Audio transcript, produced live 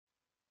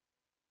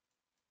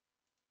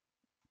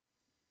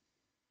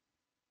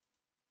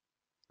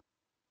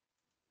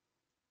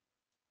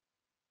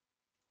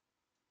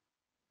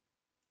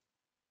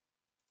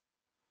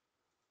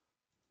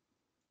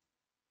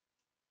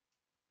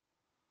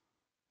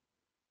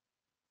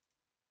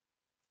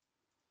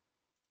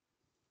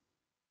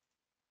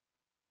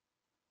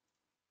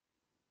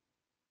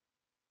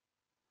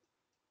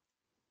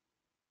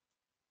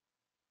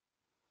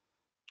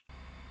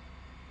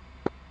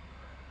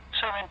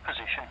Confirm in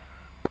position.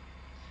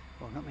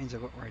 Well, that means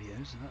I've got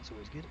radios, so that's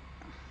always good.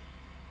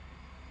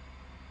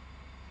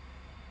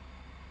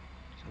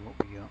 So what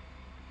we got?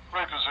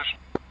 Reposition.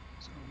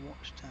 So a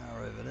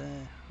watchtower over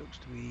there looks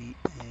to be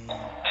a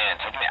And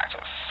taking the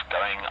active.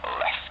 Going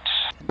left.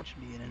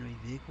 potentially an enemy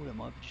vehicle. It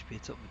might just be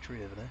atop the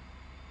tree over there,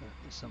 but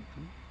there's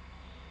something.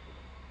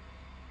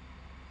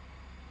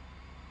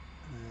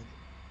 And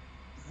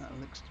that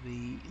looks to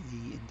be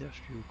the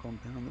industrial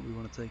compound that we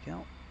want to take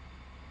out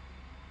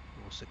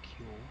or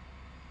secure.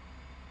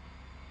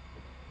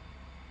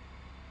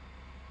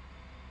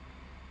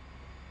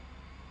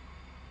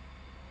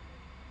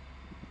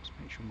 Let's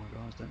make sure my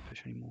guys don't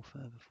push any more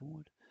further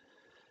forward.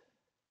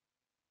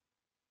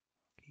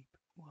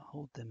 We'll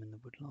hold them in the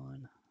wood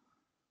line.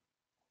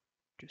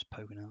 Just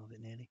poking out of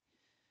it nearly.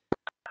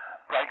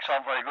 Brakes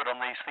aren't very good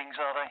on these things,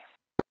 are they?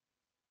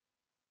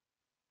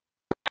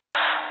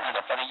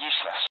 They're very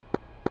useless.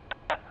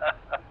 Yeah,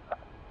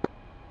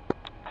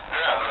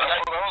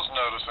 that's what I was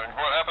noticing.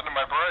 What happened to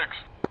my brakes?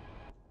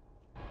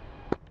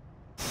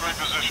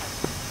 Reposition.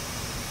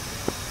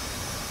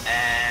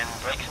 And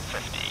brakes in 50.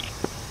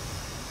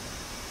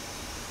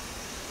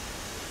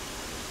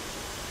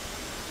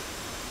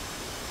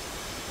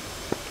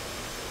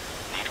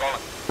 Lead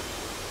rolling.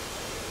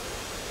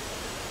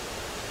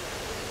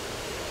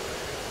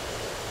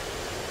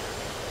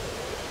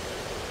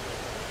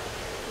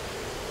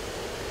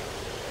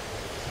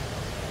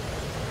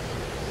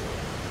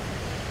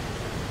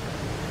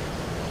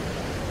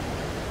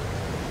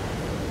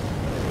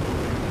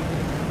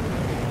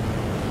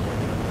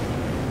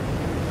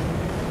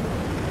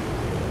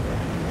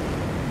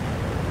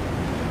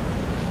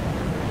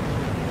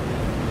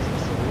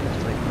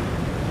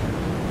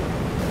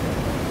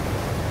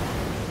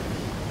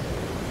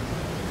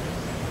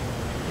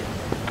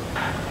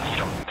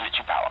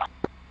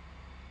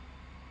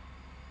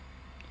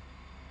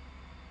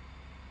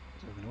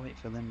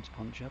 For them to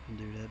punch up and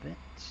do their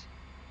bits.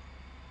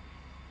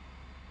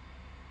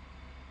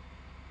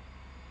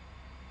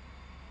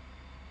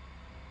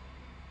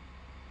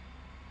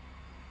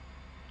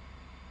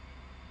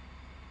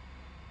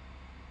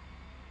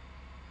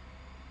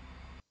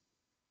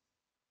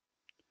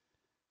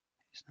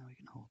 So now we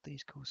can hold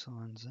these call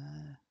signs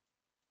there.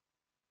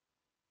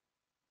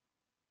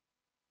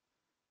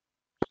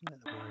 Just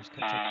let the boys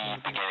catch up a little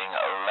bit. Beginning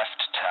a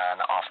left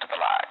turn after the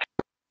lag.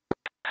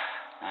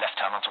 Left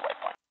turn onto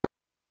waypoint.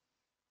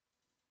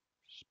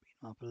 Speed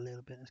them up a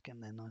little bit. Let's get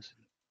them there nice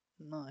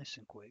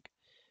and quick.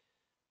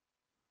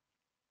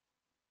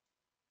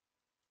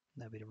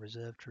 There'll be the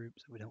reserve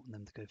troops. We don't want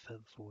them to go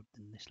further forward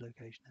than this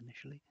location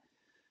initially.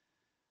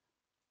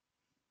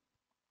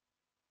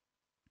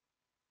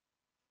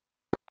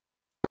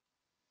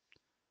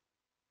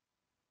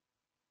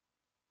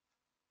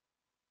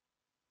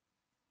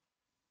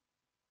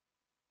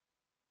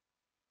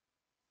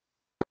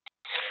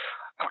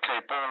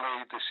 Okay,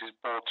 Burley, this is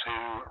Bore 2,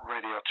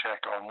 radio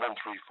check on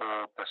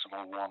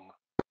 134.1. Bore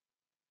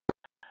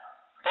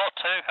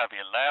 2, have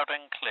you loud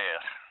and clear.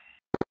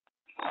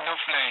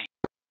 Lovely.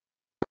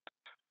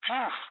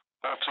 Phew,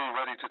 Bore 2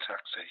 ready to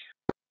taxi.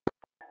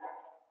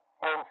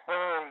 Bore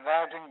 4,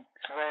 loud and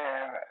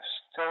clear,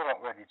 still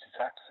not ready to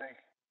taxi.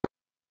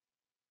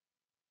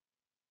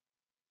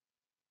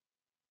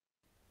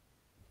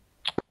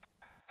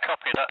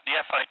 Copy that. The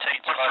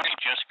F-18's have only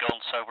just gone,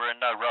 so we're in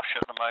no rush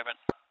at the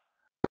moment.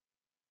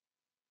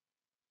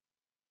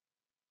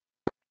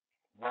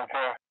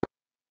 Roger.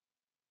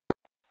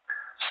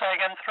 Say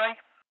again, 3?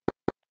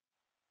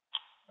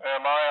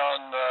 Am I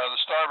on the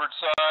starboard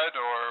side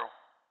or?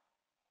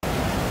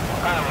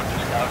 We'll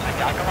just go as a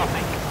gaggle, I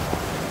think.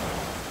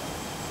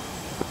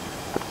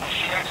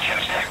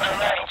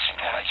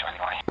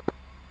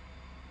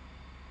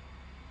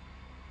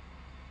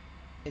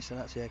 Okay, so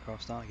that's the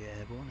aircraft starting to get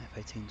airborne.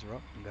 F-18s are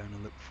up and going to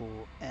look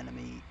for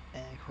enemy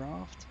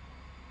aircraft.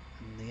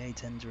 And the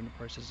A-10s are in the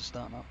process of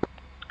starting up.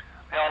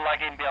 We are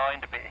lagging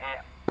behind a bit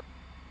here.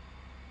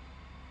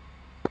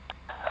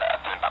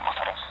 Doing that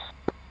myself.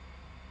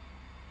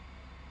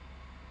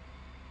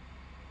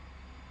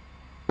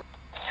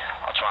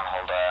 I'll try and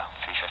hold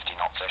 350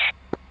 knots-ish.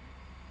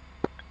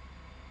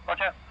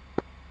 Roger.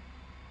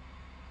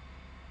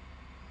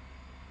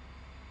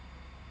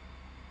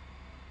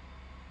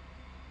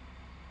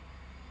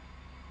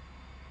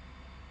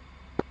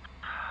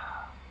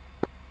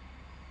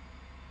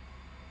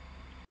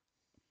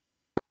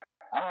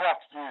 I'm going to have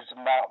to use the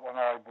map when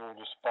I board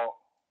a spot.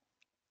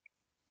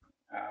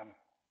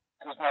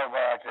 There's no way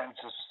I can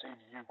enter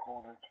CDU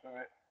coordinates for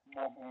it,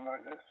 wobbling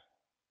like this.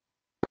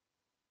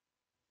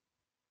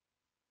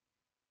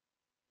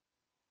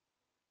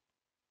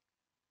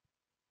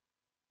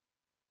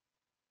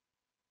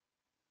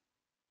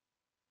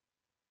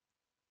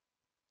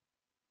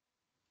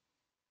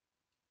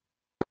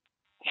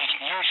 You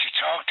can use your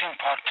targeting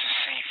pod to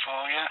see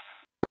for you.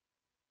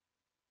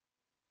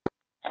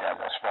 Yeah,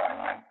 that's what I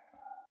meant.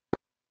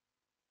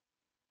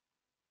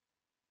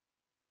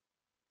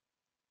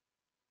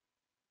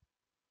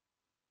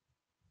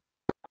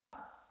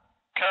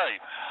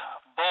 Okay.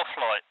 Bore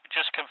flight,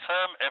 just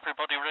confirm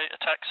everybody ready to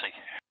taxi.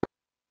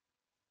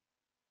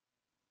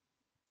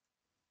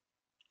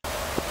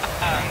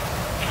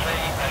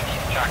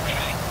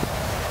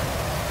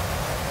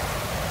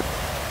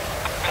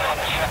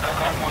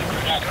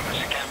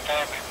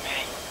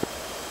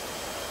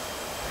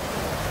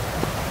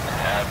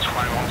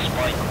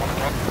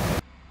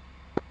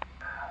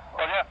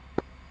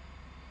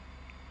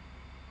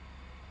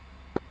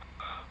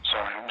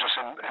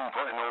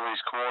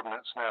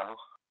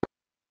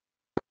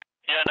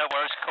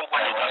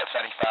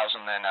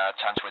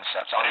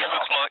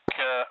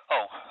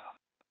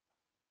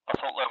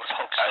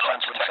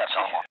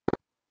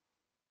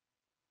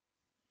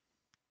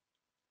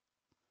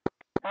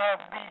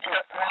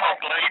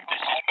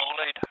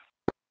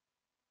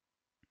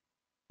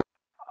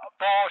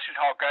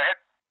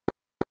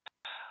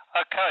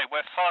 Okay,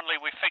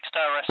 we fixed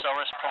our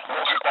SRS problem.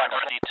 We're about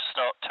ready to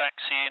start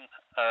taxiing.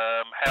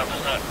 How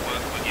does that work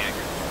with you?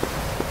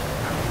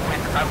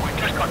 We've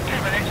just got 2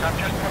 minutes. I'm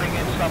just putting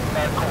in some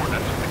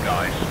coordinates for the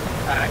guys.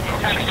 It's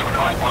actually going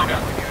to wind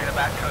up with you in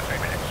about 2 or 3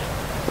 minutes.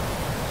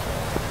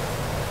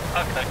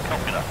 Okay,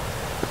 copy that.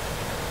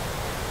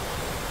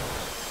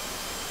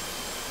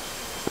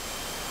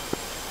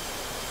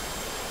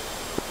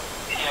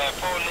 Yeah,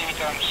 poor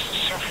lead, I'm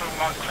suffering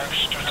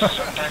microstrutters.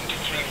 I'm down to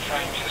 3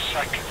 frames a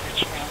second,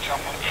 which means I'm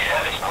on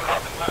throttle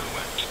at the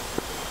moment.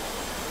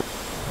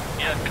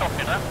 Yeah,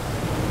 copy that.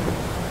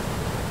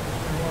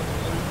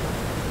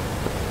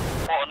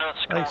 What on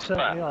earth's They caused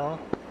certainly that? are.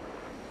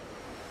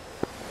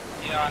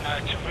 Yeah, I know,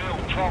 it's a real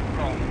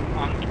problem.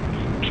 I'm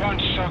trying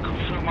to cycle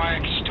through my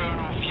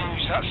external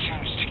views, that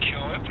seems to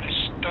cure it, but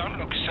it don't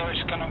look as though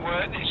it's going to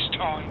work this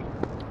time.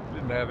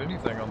 Didn't have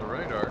anything on the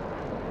radar.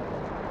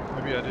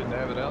 Maybe I didn't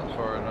have it out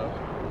far enough.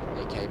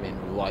 They came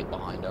in right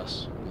behind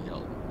us. We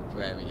got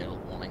very little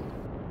warning.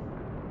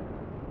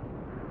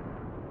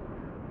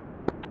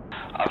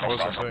 I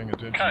wasn't paying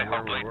attention Okay, to where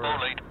hold we lead, were. ball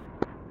lead.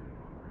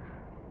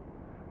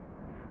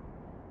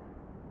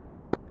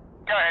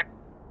 Go ahead.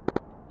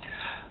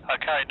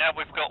 Okay, now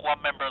we've got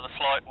one member of the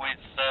flight with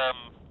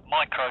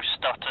micro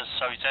stutters,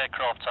 so his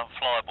aircraft's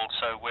unflyable,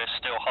 so we're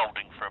still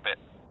holding for a bit.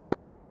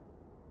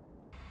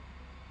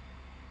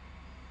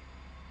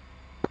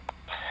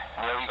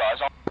 Where are you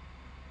guys on?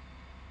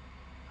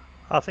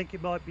 I think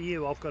it might be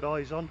you I've got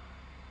eyes on.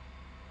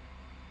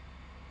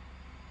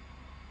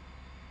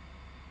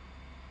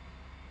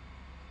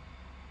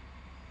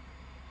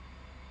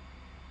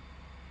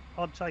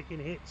 I'm taking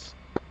hits.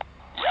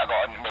 Yeah, I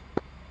got him.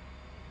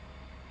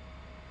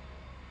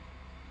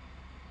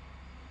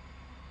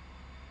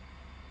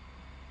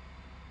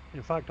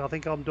 In fact, I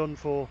think I'm done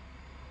for.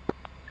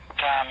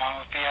 Damn, I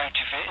would be out of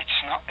it.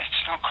 It's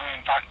not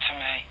coming back to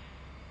me.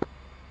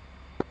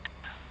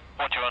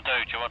 What do you want to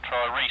do? Do you want to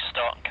try a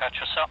restart and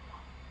catch us up?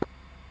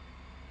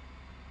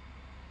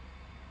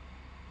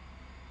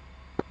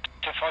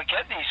 If I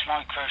get these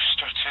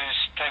microstrutters,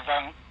 they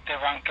won't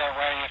go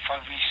away if I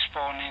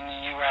respawn in the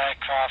new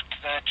aircraft.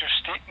 They'll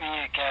just hit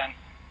me again.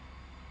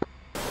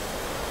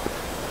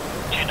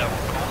 Do you know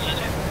what causes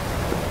it?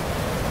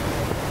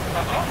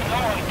 I've got no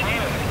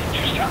idea. It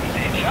just happened.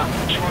 It's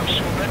happened twice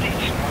already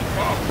tonight.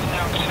 But I've been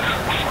able to.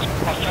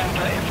 I found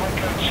that if I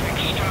go to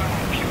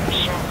external view and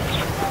cycle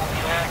through all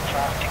the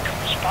aircraft, it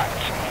comes back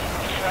to me.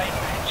 The frame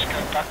rates go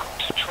back up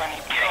to 20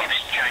 plus.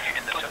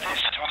 But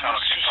this time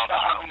it's just not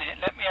having it.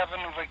 Let me have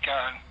another go.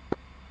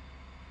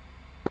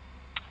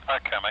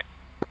 Okay, mate.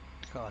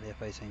 God, the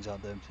F-18s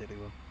aren't doing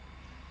particularly well.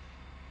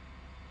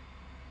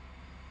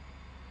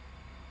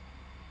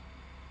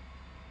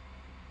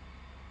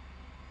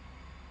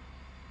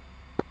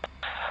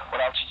 What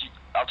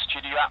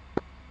altitude are you at?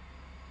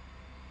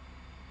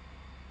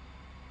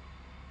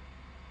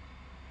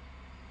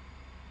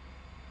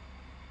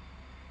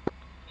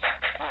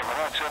 Yeah, well,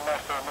 that's in my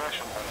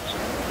formation then,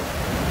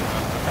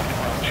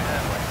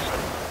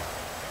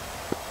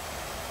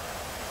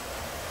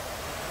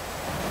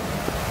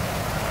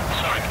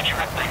 Sorry, could you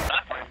repeat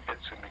that?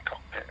 It's in the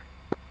cockpit.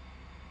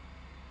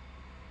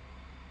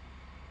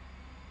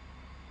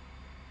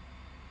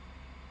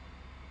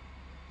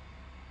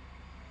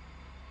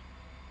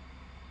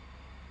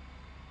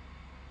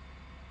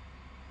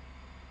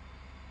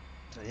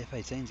 So the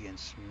F-18's getting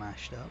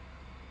smashed up.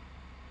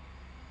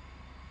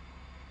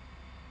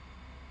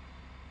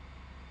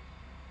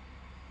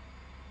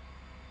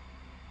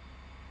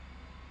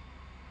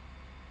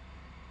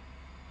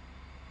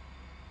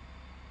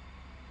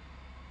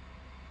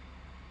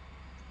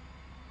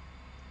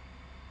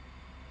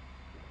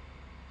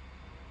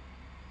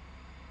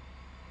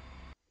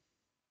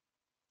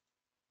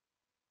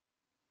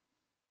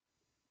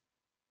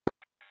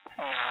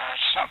 No,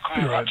 it's not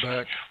coming Be right back.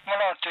 back.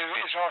 What I'll do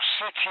is I'll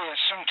sit here.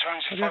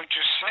 Sometimes if I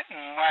just sit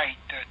and wait,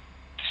 the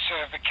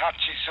server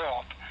catches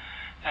up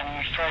and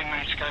my frame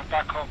rates go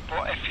back up.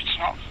 But if it's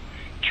not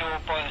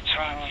cured by the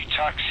time you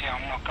taxi,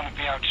 I'm not going to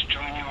be able to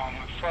join you, I'm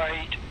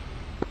afraid.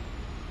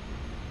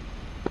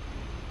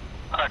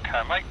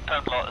 Okay, mate.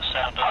 Don't like the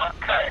sound of that.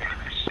 Okay,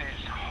 this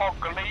is Hog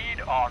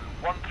Lead on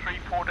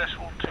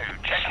 134.2.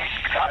 Checking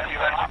Exactly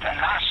what happened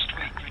last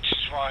week, which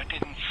is why I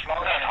didn't fly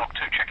it. Hog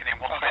 2 checking in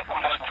I got the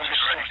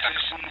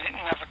microstrutters and it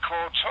never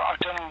caught, so I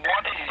don't know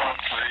what it is.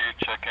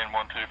 Check in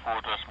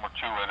 124.2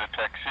 at a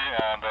taxi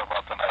and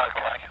about an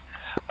Okay.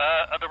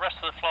 Are the rest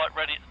of the flight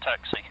ready to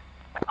taxi?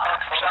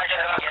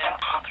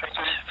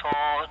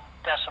 For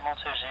decimal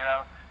 20,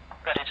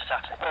 ready to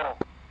taxi.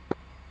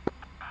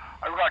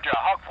 Roger,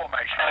 Hog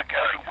formation.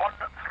 Okay. 134.0.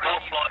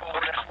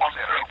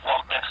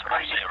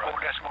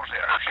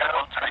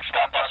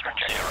 Stand by for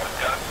check.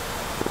 Go.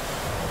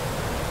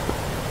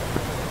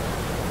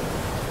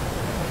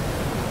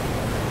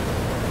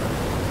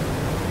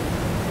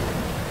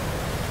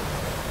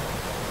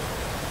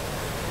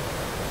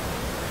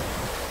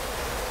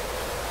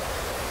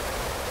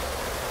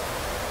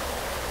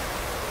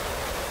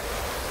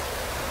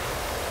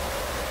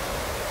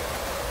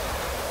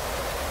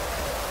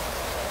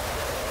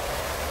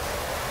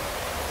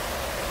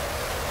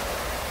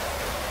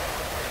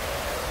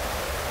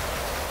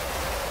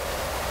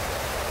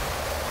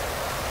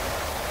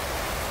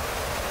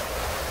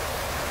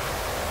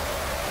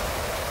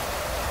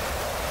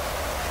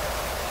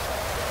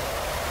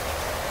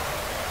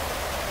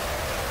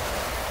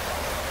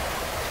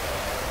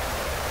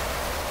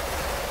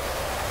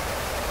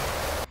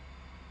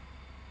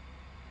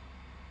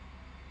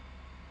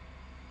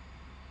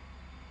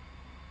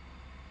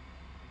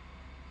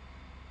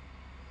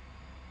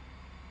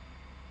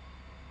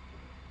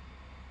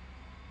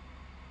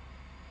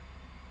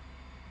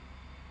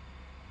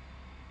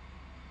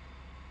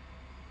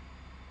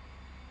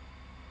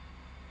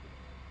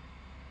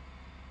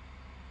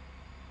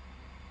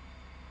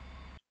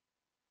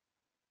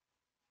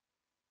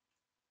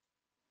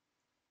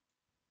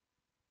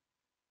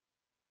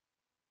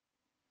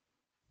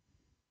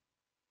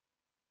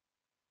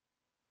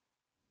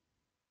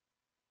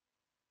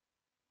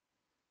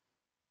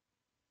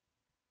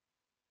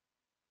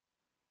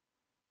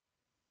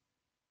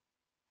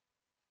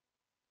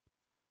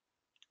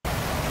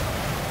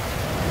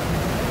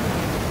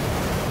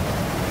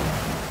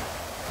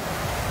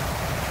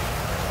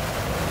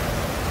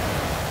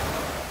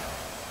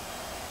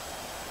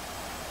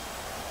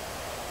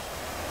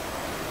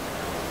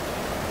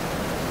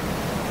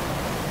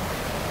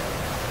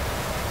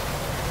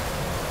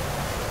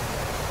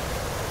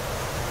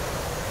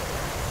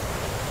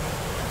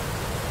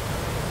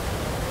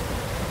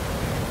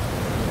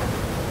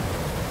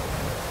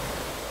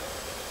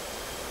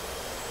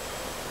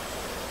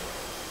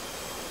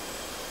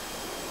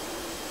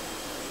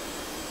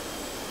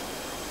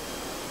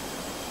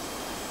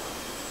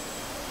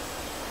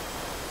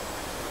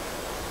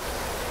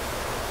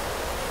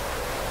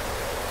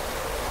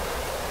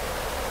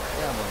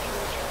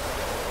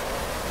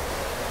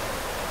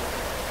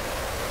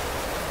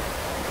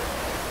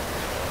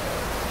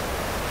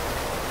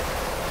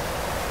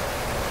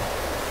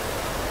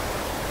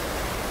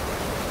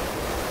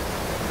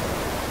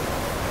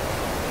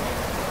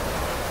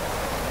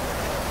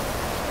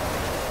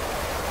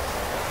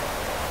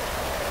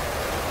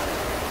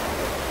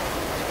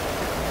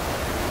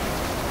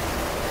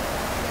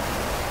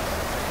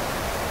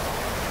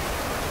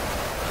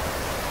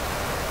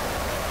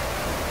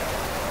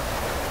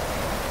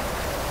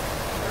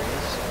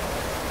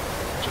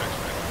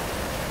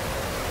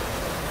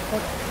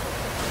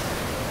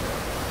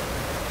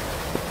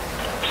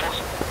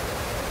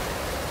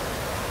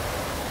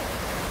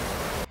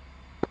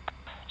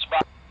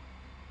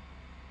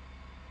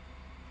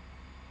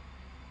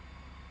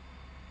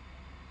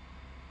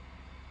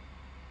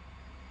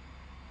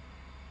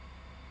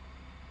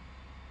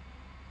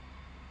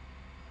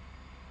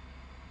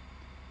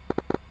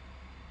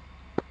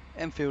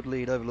 Enfield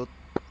lead, Overlord.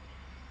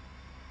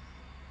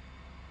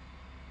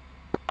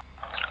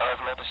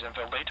 Overlord, this is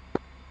Enfield lead.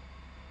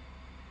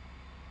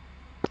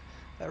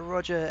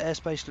 Roger,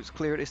 airspace looks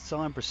clear at this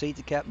time. Proceed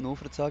to cap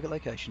north of the target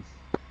location.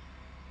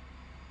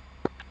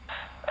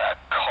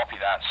 Copy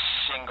that.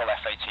 Single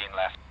F-18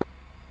 left.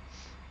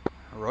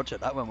 Roger,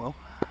 that went well.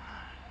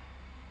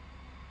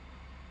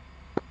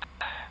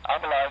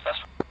 I'm alive, that's...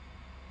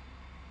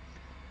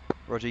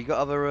 Roger, you got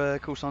other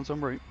call signs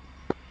en route?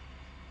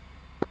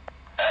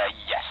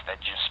 Yes, they're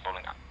just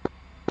spooling up.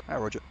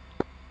 Roger.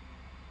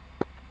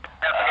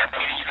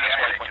 Waypoint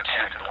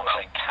 2, the one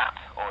saying cap,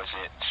 or is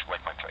it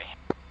waypoint 3?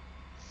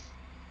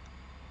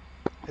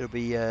 It'll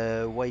be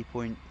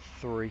waypoint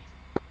 3.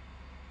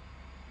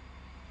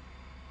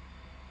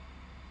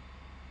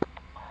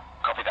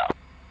 Copy that.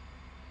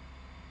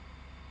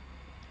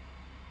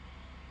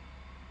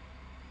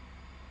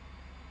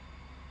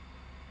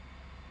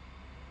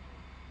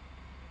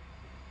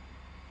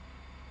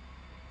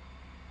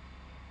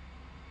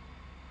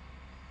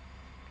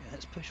 Okay,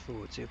 let's push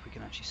forward, see if we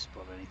can actually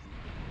spot anything.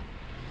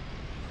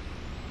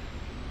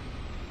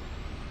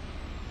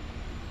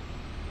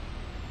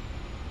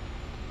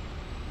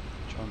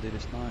 Try and do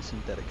this nice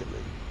and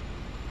delicately.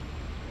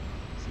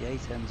 The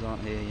A10s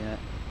aren't here yet.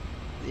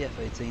 The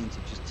F-18s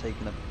have just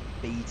taken a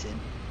beating.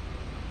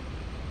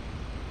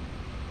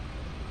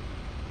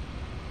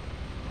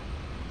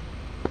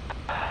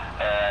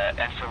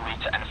 Enfield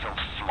lead to Enfield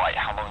flight,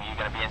 how long are you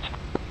going to be into?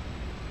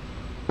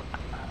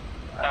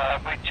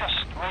 We're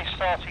just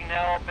restarting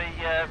now. I'll be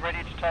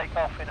ready to take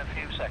off in a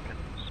few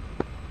seconds.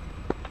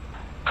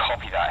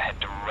 Copy that, head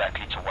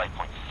directly to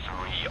waypoint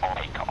 3 on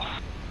takeoff.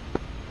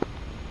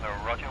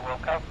 Roger,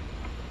 welcome.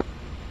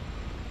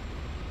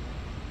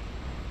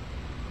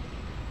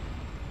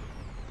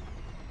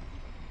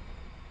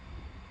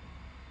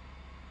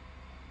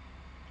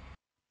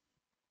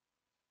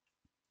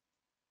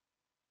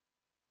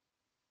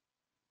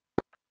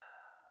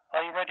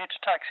 Are you ready to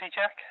taxi,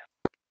 Jack?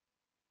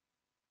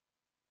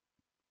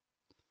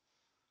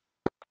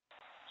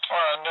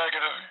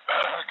 Negative.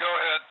 Go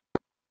ahead.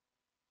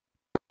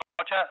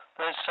 Roger,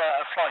 there's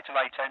a flight of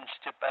A10s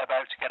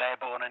about to get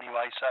airborne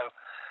anyway, so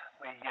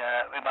we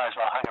may as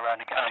well hang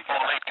around again. Full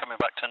lead coming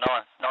back to 90%.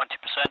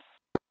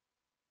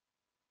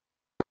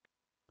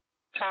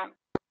 2.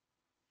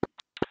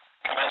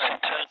 Commencing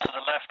turn to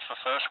the left for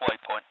first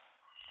waypoint.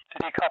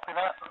 Did you copy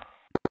that?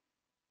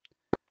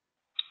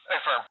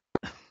 Affirm.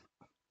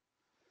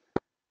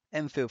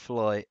 Enfield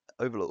flight,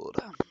 Overlord.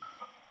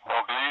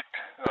 Log lead,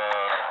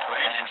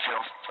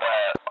 Enfield,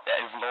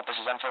 Overlord, this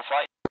is Enfield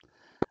flight.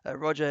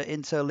 Roger,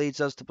 intel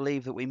leads us to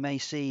believe that we may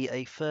see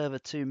a further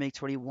 2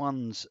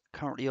 MiG-21s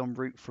currently en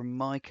route from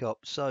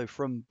MyCop. So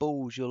from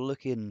Balls, you're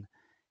looking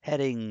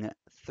heading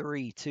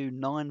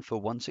 329 for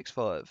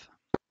 165.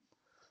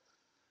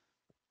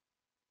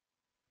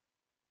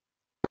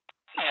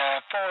 Yeah,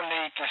 Ball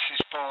lead, this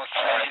is Ball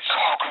 3. It's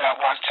talking about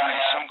what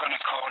time, so I'm going to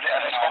call it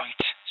a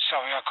night.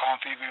 Sorry, I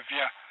can't be with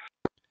you.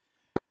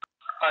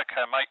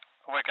 Okay, mate,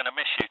 we're going to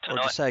miss you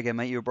tonight. Roger, say again,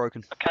 mate, you were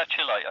broken. I'll catch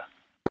you later.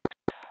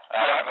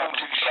 Yeah, we'll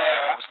do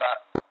What was that?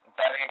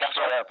 Bearing against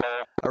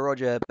the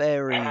Roger,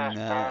 bearing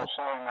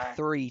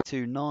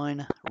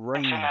 329,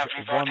 range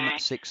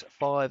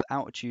 165,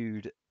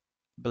 altitude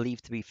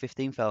believed to be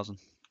 15,000.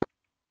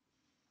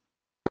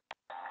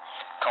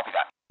 Copy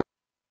that.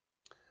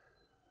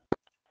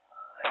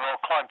 It will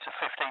climb to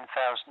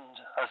 15,000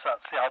 as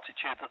that's the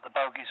altitude that the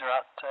bogies are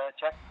at,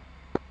 Jack.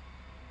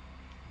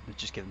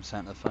 Just give them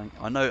Santa thing.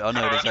 I know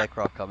there's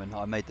aircraft coming.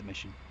 I made the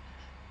mission.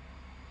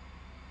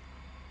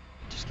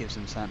 Just gives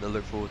them something to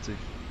look forward to,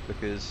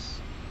 because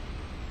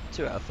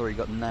 2 out of 3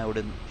 got nailed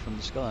in from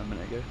the sky a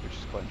minute ago, which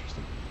is quite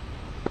interesting.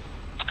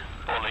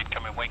 Full lead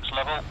coming wings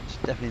level. It's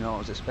definitely not what I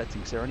was expecting,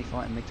 because they're only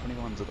fighting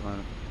MiG-21s at the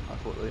moment. I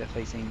thought the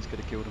F-18s could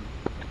have killed them.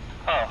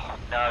 Oh,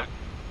 no.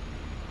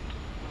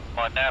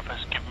 My nav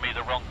has given me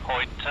the wrong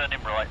point. Turn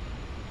him right.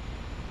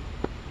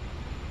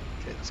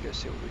 Okay, let's go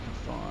see what we can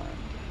find.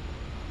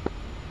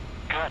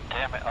 God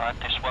damn it, I had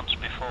this once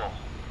before.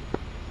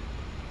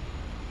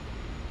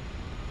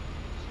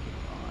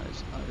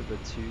 Eyes over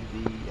to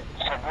the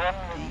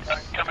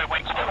east. Coming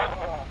wings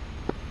level.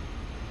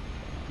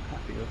 I'm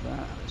happy with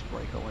that. Let's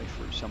break our way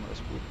through some of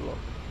this wood block.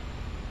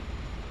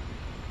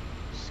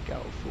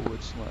 Scout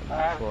forward slightly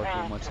before I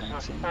bring my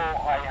tanks in.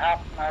 I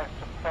have now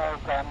to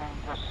programming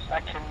the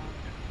second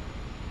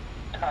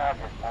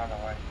target, by the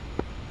way.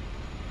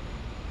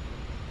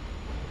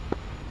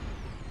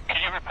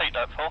 Can you repeat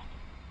that, Paul?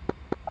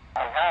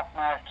 I have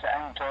now to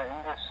enter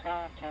in the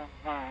CDU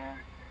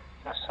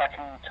the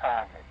second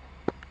target.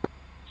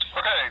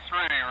 Okay, 3,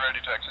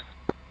 ready taxi.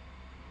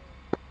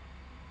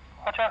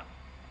 Roger.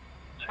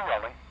 2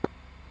 rolling.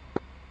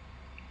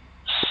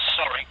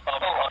 sorry.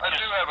 I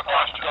do have a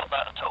question. I haven't got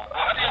that at all.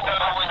 How do you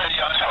know when the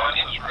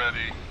IOS is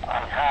ready?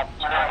 I have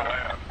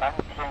now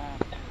banking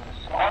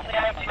on the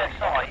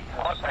ATSI.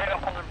 I put it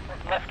up on the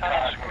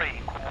left-hand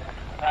screen.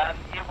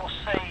 You will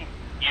see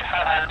You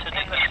have entered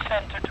in in the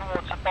centre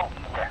towards the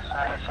bottom. Yes,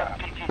 some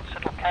digits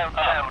that'll count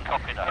down.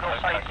 Copy that. It'll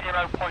say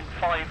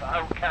 0.5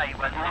 OK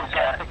when it's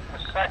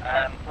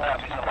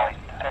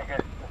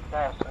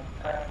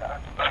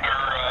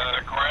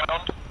Under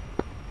ground?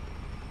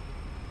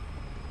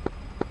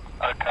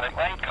 Okay,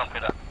 copy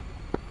that.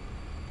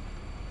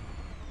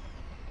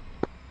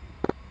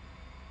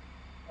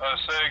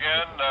 Say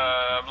again,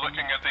 I'm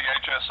looking at the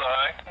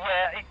HSI.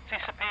 Yeah, it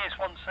disappears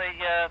once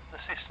the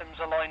system's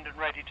aligned and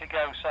ready to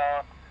go, so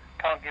I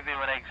can't give you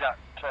an exact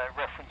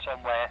reference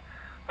on where.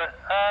 But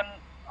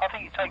I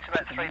think it takes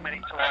about 3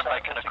 minutes or I'm so.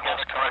 making a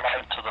course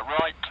correction to the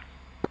right.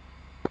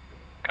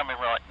 Coming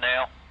right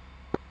now.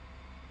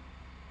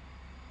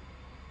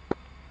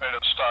 And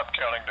it stopped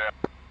counting down.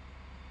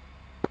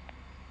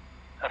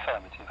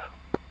 Affirmative.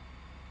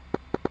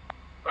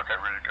 Okay,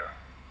 ready to go.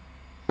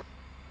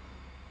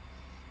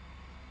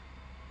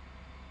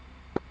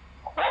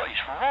 What is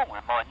wrong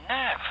with my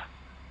nav?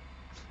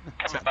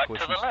 Coming back to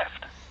the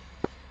left.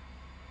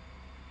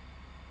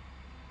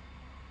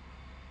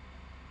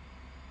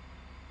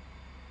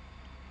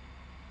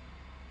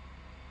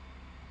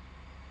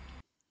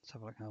 Let's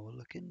have a look how we're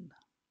looking.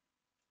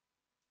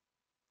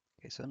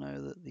 Okay, so I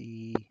know that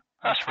the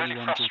That's really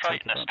ones will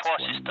take frustrating. That's about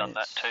twice 20 he's done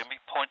that minutes. to me,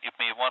 pointed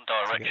me in one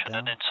direction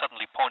and then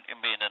suddenly pointed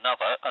me in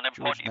another and then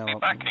George, pointed now me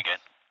up back north.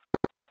 again.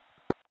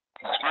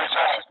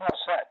 It's not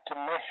set to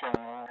mission.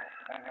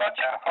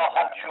 I'll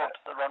hold short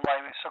at the runway.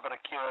 We've still got a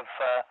queue of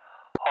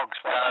hogs.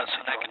 That's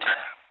a negative.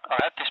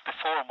 I had this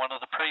before on one of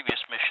the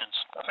previous missions.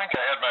 I think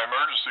I had my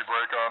emergency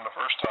brake on the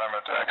first time I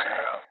taxied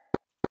out.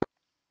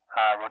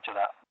 Roger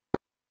that.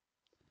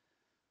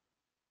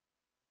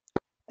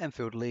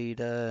 Enfield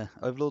lead,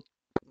 Overlord.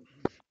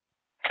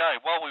 Okay,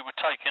 while we were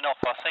taking off,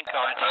 I think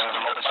I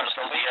understood that most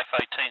of the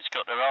F-18s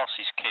got their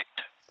asses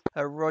kicked.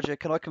 Roger,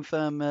 can I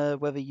confirm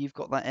whether you've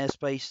got that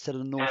airspace to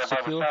the north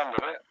secure? By the sound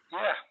of it,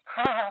 yeah.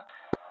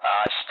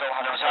 I still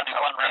haven't. There's only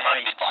one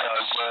remaining,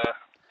 so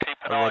keep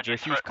an eye on Roger, your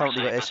if you've threat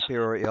currently got air receivers.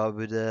 superiority, I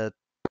would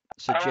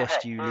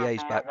suggest you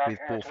liaise back with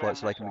Ball Flight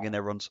so they can begin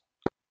their runs.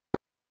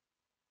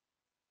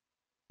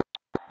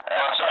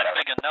 Something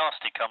big and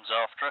nasty comes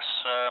after us.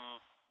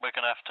 We're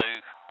going to have to...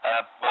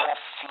 Ball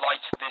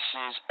Flight, this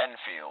is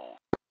Enfield.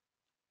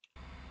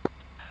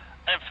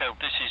 Enfield,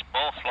 this is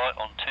Ball Flight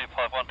on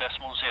 251.0.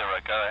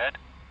 Go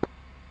ahead.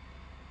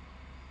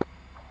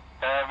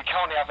 We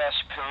currently have air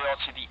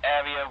superiority to the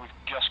area. We've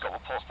just got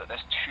reports that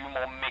there's 2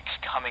 more MiGs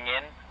coming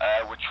in.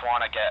 We're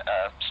trying to get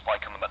a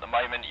spike on them at the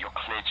moment. You're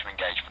cleared to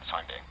engage for the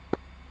time being.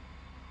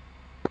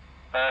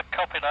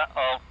 Copy that.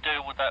 I'll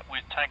deal with that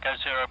with Tango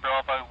 0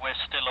 Bravo. We're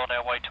still on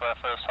our way to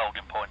our first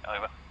holding point.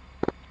 Over.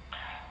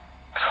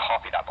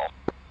 Copy that, Bob.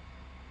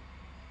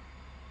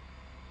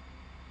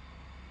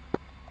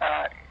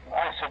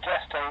 I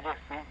suggested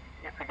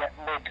if we get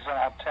MiGs on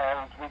our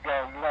tails, we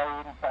go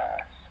low and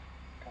fast,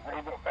 because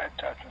they've got better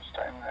touch and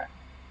staying there.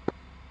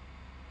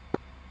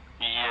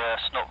 Yeah,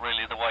 it's not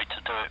really the way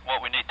to do it.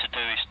 What we need to do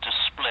is to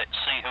split,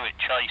 see who it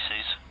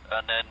chases,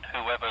 and then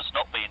whoever's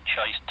not being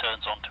chased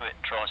turns onto it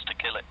and tries to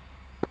kill it.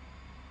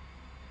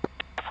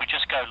 If we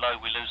just go low,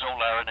 we lose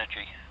all our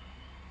energy.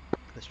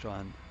 Let's try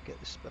and get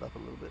this sped up a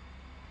little bit.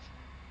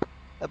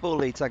 Ball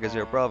lead, Tango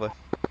 0 Bravo.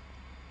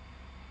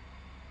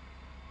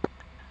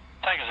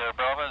 Tango 0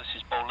 Bravo, this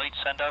is Ball Lead,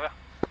 send over.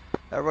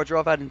 Roger,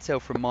 I've had intel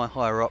from my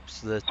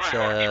higher-ups that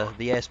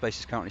the airspace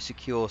is currently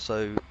secure,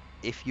 so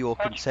if you're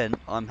content,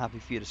 I'm happy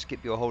for you to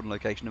skip your holding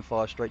location and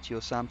fire straight to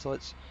your SAM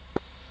sites.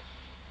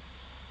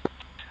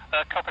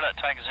 Copy that,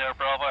 Tango 0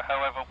 Bravo,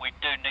 however, we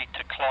do need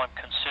to climb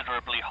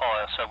considerably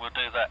higher, so we'll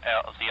do that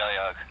out of the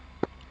AO.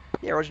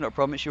 Yeah, Roger, not a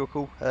problem, it's your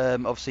call.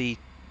 Obviously,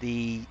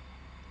 the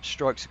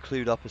strikes are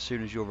clued up as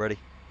soon as you're ready.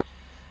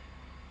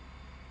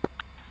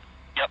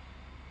 Yep,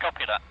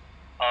 copy that.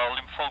 I'll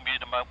inform you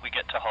the moment we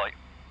get to height.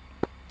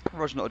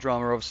 Roger, not a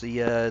drama.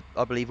 Obviously, I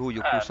believe all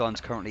your call signs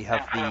currently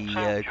have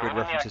the grid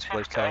references for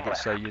those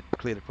targets, so you're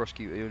clear to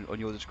prosecute on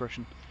your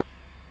discretion.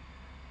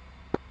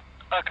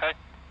 Okay,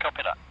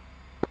 copy that.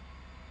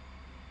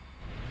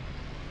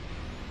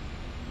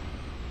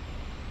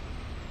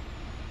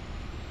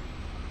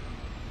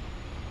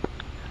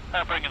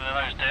 Now bringing the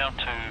nose down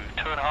to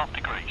 2.5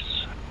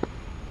 degrees.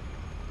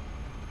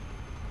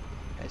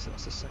 Okay, so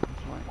that's the second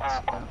flight.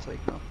 That's now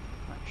taken off.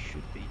 That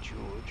should be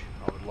George,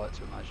 I would like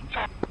to imagine.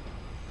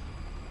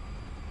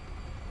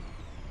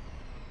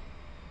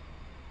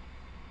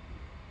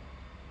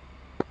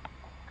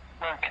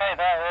 Okay,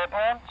 they're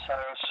airborne, so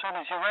as soon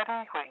as you're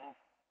ready, we can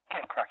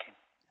get cracking.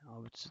 I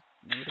would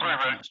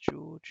imagine that's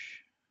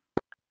George.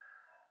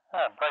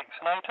 And brakes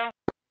and 80.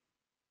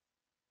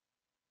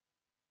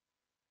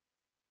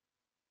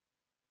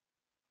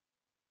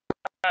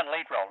 And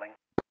lead rolling.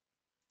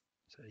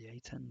 So the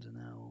A10s are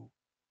now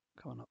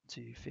coming up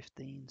to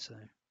 15, so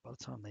by the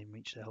time they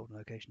reach their holding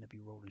location, they'll be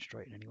rolling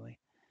straight in anyway.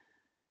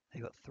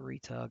 They've got 3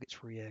 targets,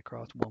 3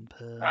 aircraft, 1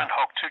 per. And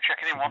Hog 2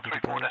 checking in, Should be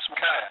good to 134 go. decimal.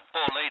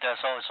 Ball lead has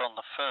eyes on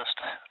the first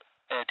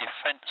air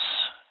defence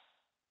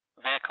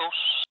vehicles.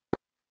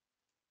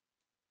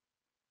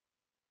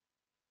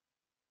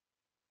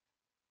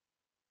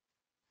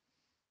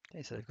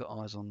 Okay, so they've got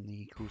eyes on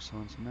the call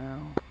signs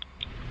now.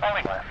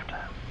 Rolling left.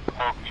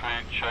 Hog 3,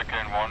 check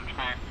in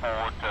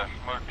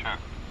 134.2.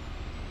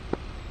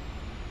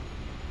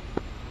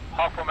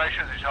 Hog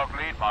formation, this is Hog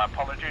lead, my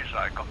apologies,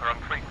 I got the wrong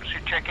frequency.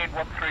 Check in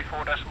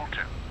 134 decimal 2.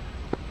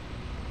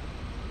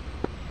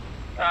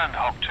 And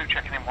Hog 2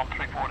 checking in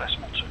 134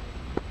 decimal 2.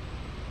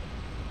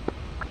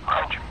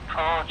 Hog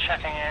 4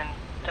 checking in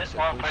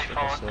So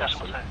 134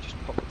 decimal 2. just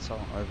pop the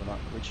target over that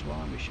ridge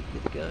line, we should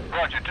be good to go.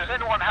 Roger, does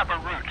anyone have a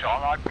route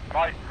on?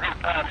 My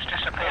route is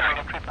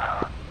disappearing.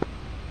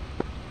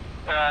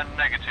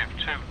 Negative,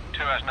 2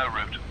 has no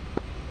route.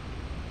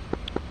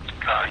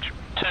 Courage.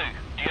 2,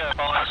 do you have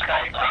eyes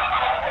on the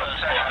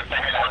first air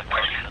defence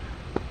location?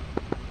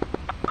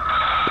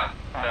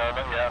 No,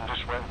 not yet. I'm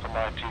just waiting for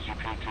my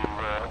TGP to.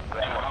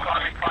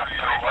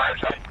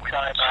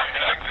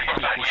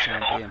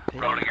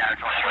 Rolling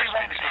out on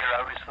 310 is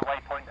the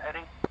waypoint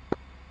heading.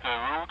 The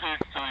route is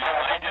to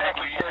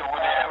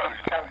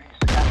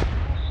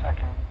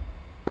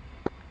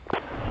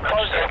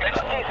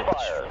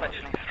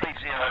Actually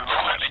 30.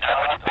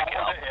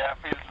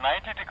 airfield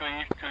 90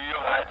 degrees to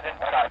your right hand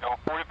side, or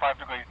 45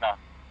 degrees now.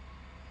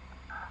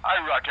 Hi,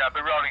 Roger, I'll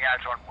be rolling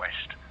out on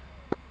west.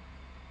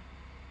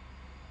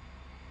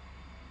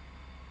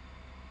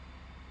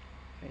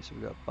 Okay, so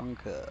we've got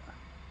bunker.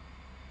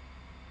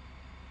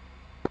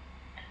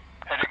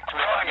 Heading to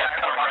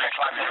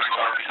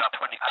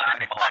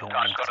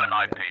I've got an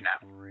IP now.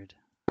 Grid.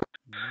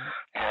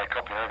 Yeah,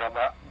 copy. I got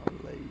that.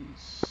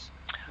 Relays.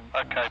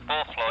 Okay,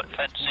 ball flight,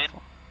 fence in.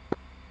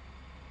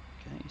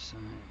 Okay, so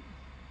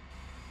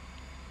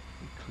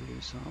we clear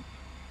this up.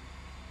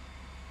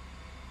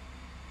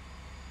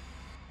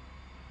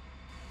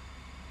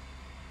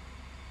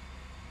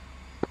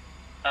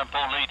 And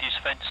ball lead is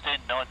fenced in,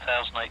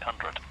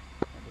 9,800. That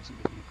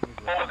doesn't give me a grid.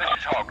 All of this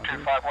is Hog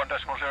 251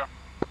 decimal 0.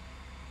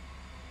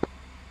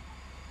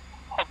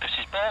 Hog, this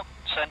is ball,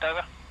 send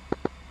over.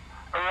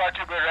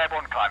 Roger, we're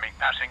airborne climbing,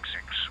 passing 6.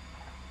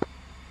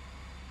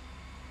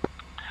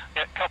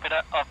 Yeah, copy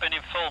that. I've been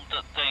informed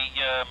that the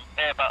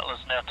air battle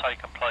has now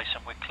taken place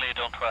and we're cleared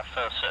onto our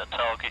first set of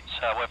targets.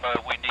 However,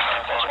 we need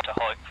to climb to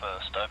height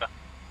first, over.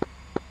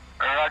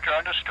 Roger,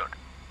 understood.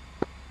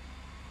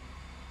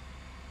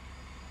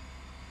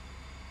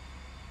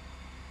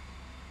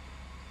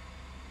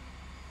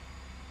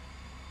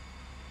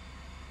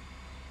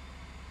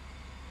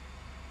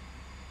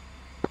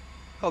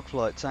 Hog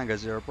flight, Tango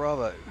 0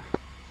 Bravo.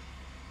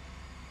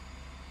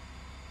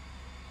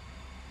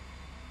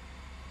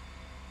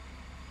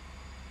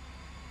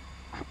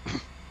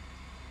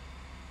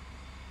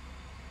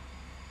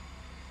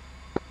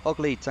 Hog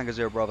lead, Tango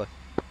 0 Bravo.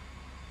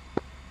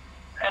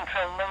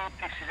 Enfield lead,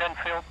 this is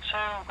Enfield 2.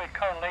 We're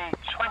currently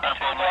 22 And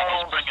ball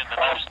lead is bringing the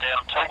nose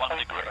down to 1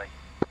 degree.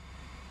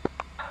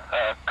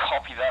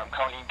 Copy that, I'm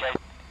currently engaged.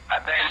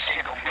 And then if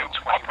you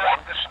operate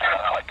the steer.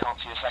 I can't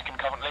see a second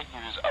currently. He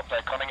was up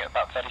there conning at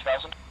about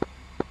 30,000.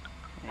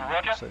 Yeah,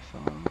 Roger. So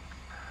far.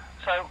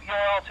 So your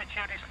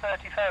altitude is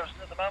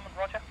 30,000 at the moment,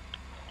 Roger?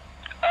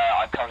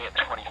 I'm currently at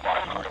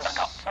 25. Nice.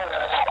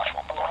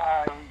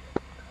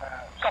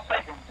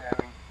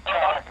 Secondary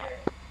target.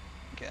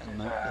 Get a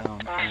note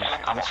down is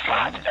this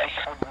guy. Good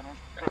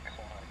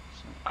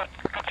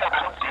job,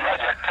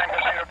 Roger, Tango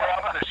 0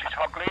 Bravo, this is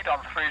Hog lead on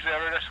 30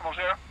 decimal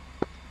 0.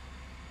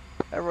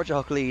 Roger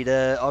Hog lead,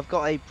 I've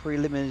got a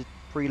prelim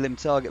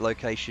target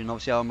location.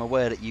 Obviously I'm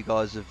aware that you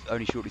guys have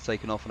only shortly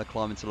taken off and are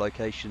climbing to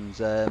locations.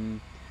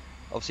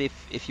 Obviously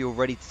if you're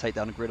ready to take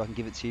down a grid I can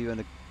give it to you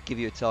and give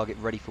you a target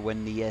ready for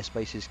when the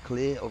airspace is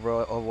clear,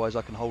 or otherwise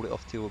I can hold it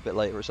off till a bit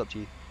later, it's up to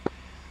you.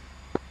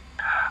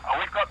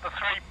 We've got the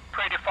 3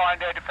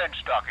 predefined air defence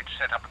targets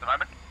set up at the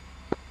moment.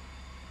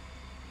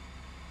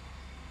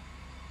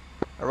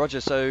 Roger,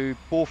 so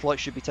ball flight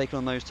should be taken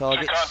on those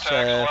targets.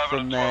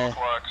 From there,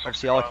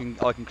 obviously I can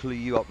clue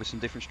you up with some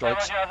different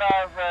strikes. Roger,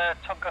 now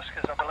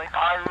Tunguskers, I believe.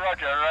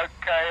 Roger,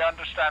 okay,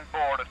 understand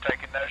board are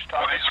taking those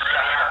targets.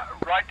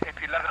 Right,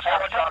 if you let us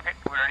have a target,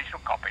 we're ready to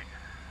copy.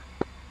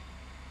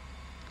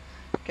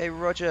 Okay,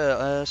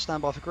 Roger,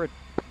 stand by for grid.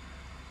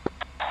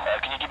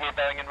 Can you give me a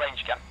bearing and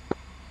range again?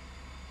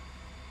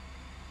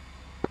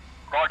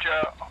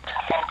 Roger, Hog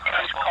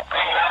copy.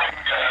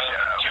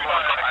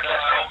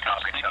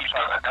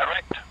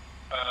 Correct.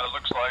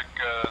 Looks like.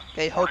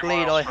 Okay, Hog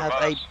lead, I have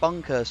a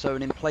bunker, so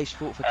an in-place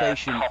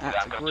fortification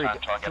at grid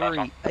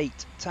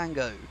 38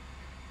 Tango,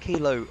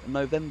 Kilo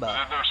November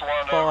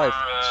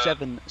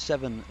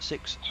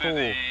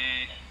 57764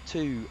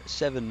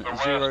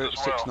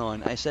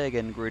 27069. I say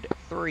again, grid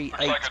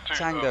 38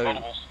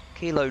 Tango,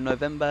 Kilo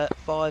November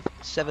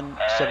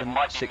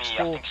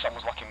 57764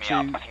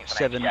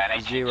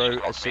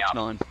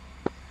 27069.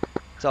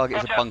 Target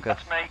is a bunker.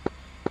 That's me.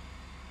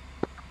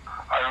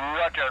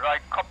 Roger, I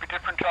copy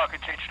different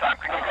targets each time.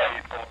 Can you go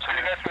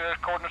through those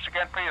coordinates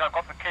again, please? I've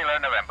got the Kilo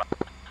November.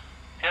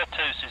 Yeah,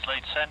 2's his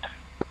lead send.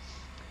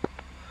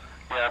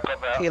 Yeah, I've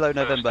got that. Kilo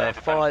November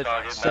First aid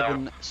defence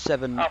target now.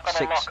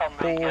 57764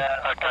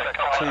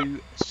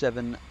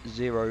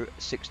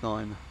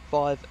 27069.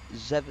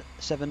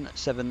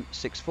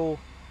 57764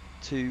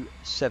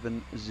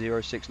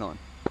 27069.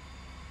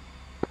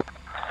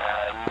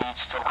 Lead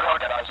still can't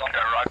get eyes on.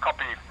 Right,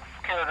 copy.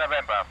 Kilo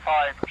November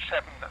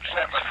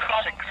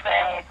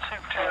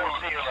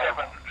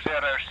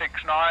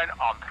 57764227069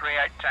 on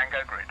 38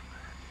 Tango grid.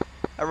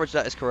 Roger,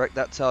 that is correct.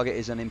 That target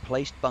is an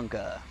emplaced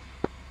bunker.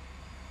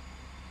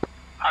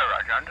 Oh,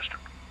 Roger, understood.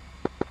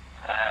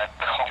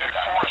 Copy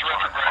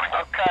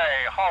that.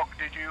 Okay, Hog,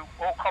 did you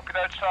all copy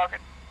those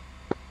targets?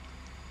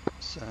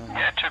 So,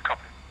 Yeah, 2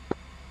 copy.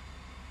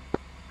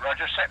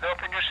 Roger, set them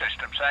up in your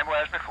system, same way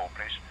as before,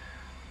 please.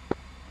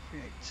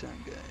 38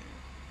 Tango.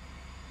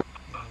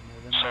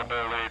 So,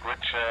 Bill Lead,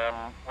 which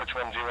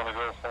one do you want to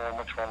go for and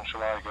which one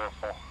shall I go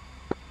for?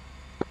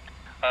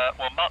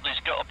 Well, Muttley's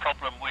got a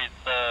problem with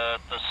the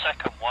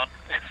second one.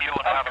 If you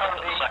want to have a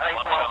look at the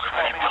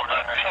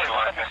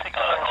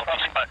second one, I'll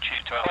dispatch you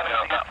to have a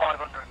go at that one.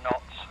 500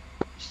 knots.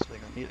 just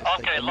think I need to I'm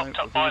take getting a locked note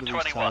up of by all a of these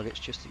 21. targets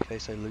just in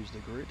case I lose the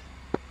grid.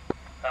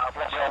 I've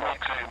lost Yeah, all me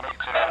too.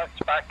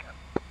 It's back.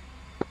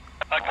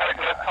 Okay,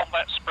 go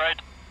combat spread.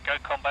 Go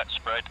combat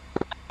spread.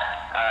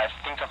 I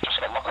think I've just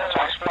got locked on.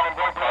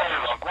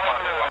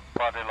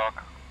 Body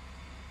lock.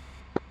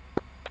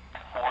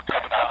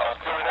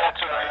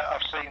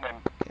 I've seen him.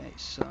 Okay,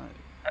 so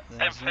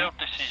there's Enfield, that.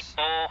 this is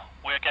Boar.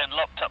 We're getting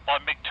locked up by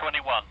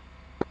MiG-21.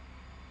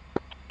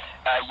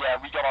 Yeah,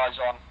 we got eyes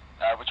on.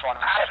 We're trying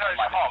to intercept How's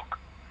them. Hog?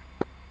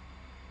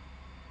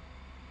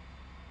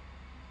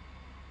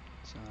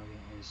 Target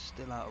is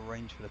still out of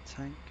range for the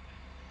tank.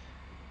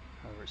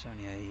 However, it's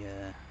only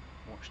a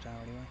watchtower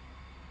anyway.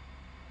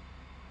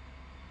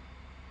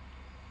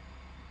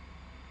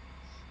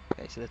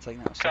 Okay, so they're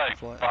taking out a second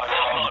flight.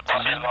 Of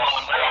 19.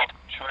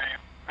 Tree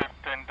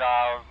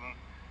 15,000,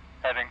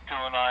 heading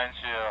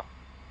 290.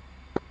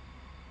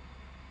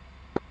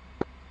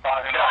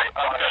 I'm going to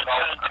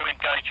turn to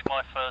engage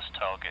my first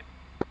target.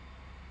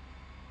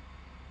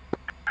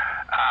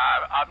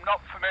 I'm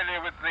not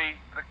familiar with the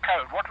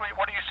code. What are you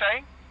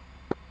saying?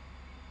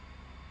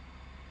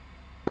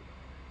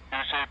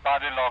 You say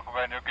body lock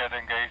when you get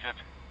engaged.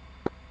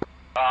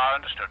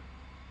 Understood.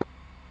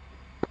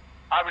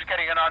 I was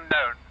getting an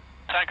unknown.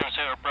 Tango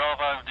 0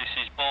 Bravo, this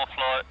is Boar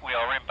flight. We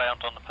are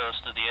inbound on the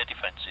first of the air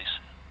defences.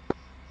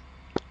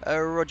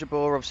 Roger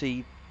Boar,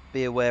 obviously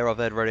be aware I've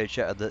heard radio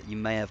chatter that you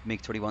may have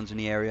MiG-21s in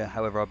the area.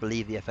 However, I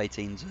believe the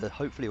F-18s are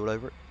hopefully all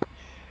over it.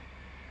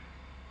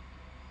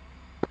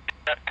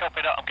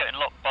 Copy that, I'm getting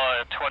locked by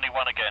a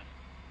 21 again.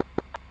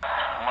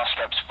 My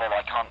scope's full.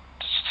 I can't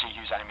see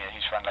who's enemy and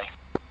who's friendly.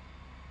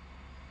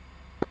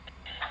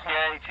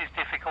 Yeah, it is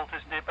difficult,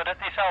 isn't it? But at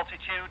this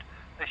altitude,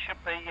 there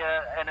should be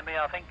enemy,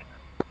 I think.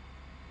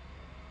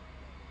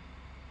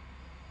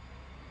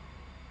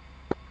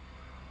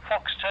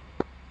 Fox 2.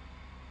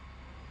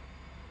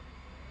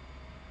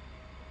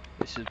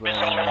 This is where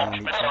Missile launch,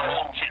 leads missile over.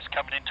 launch, it's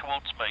coming in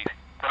towards me.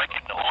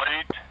 Breaking the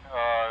lead.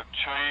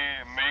 3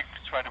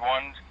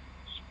 MiG-21,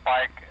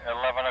 spike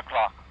 11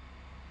 o'clock.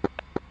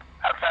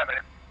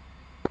 Affirmative.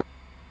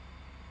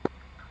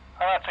 Oh,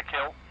 that's a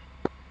kill.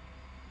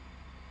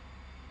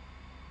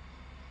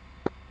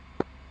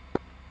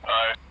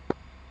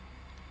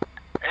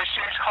 This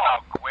is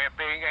Hog. We're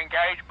being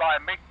engaged by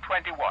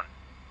MiG-21.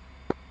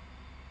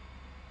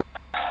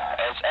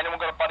 Has anyone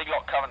got a buddy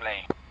lock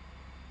currently?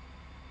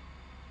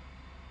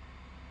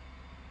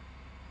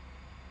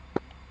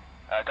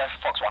 Go for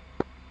Fox 1.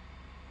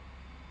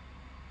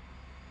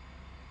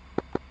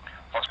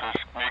 Fox 1.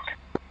 MiG.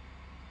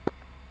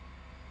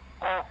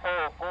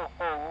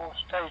 All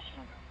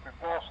station.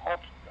 We've lost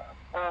hot.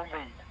 All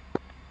lead.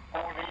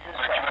 All lead is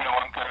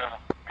MiG-21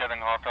 getting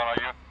hot on, are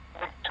you?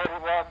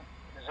 MiG-21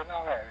 is in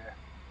our area.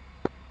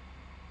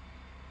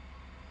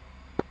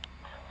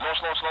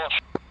 Launch.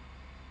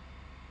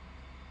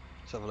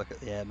 Let's have a look at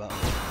the air button.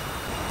 Let's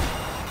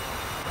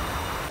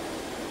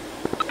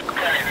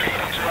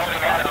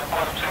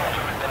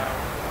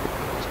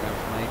go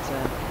from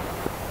A10.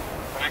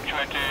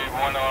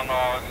 MiG-21 on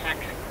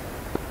 6.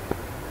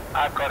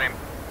 I've got him.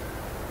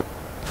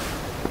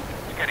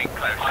 He's getting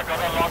close. I've got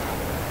a lock.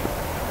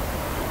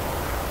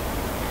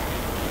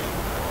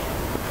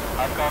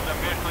 I've got a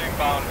missile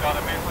inbound.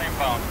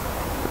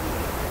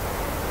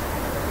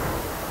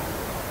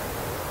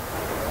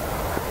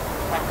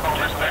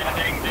 Just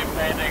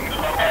defending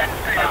low.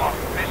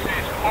 This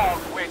is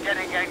Hog. We're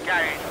getting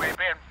engaged. We're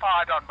being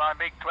fired on by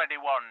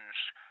MiG-21s.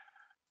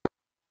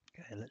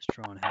 Okay, let's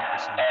try and help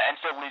this out.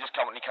 Enfield leaders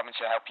currently coming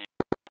to help you.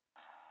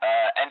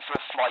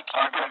 Enfield flight,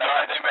 can you come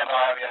out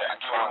and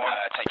try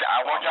and take it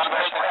out?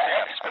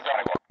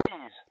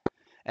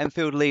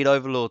 Enfield lead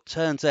overlord,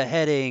 turn to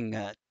heading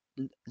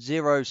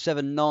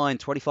 079,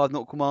 25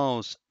 nautical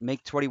miles,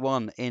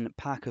 MiG-21 in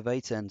pack of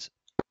A10s.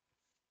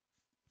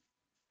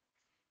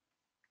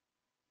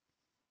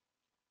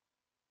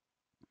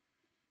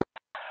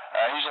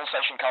 Who's on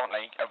station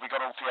currently? Have we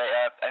got all three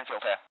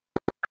Enfield here?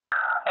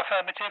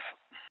 Affirmative.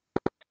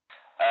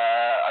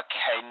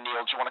 Okay,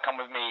 Neil, do you want to come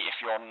with me if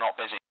you're not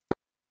busy?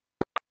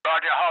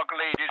 Roger, Hog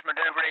lead is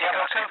manoeuvring.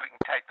 I'll see if we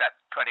can take that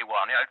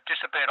 21. You know,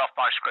 disappeared off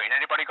my screen.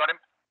 Anybody got him?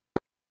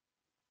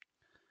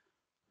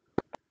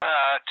 2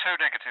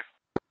 negative.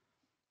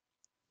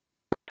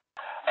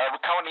 We're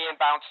currently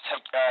inbound to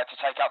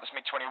take out this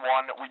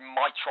MiG-21. We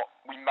might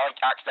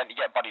accidentally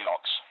get buddy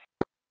locks.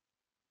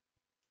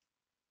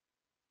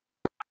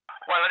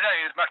 Well, I don't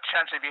think there's much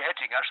chance of you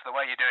hitting us the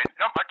way you're doing.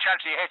 Not much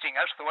chance of you hitting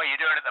us the way you're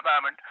doing at the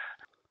moment.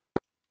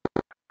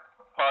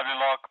 Body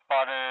lock,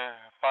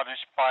 body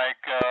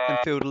spike.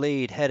 Enfield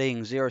lead,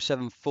 heading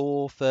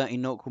 074, 30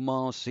 nautical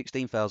miles,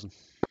 16,000.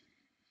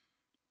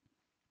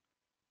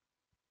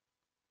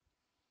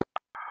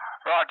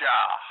 Roger,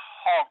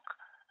 Hog.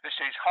 This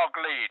is Hog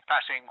lead,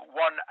 passing 180,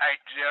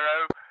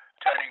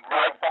 turning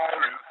right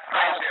through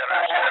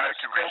 300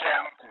 to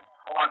resume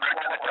en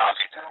route to the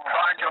target.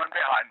 Try and join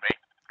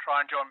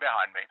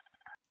behind me.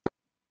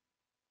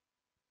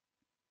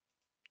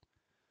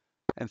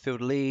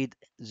 Enfield lead,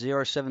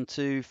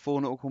 072,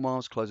 4 nautical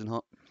miles, closing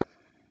hot.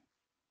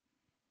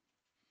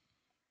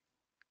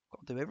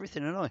 Got to do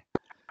everything, haven't I?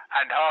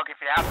 And Hog,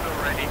 if you haven't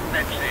already,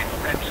 fence in.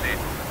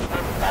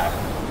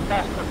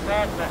 That's the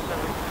third vessel.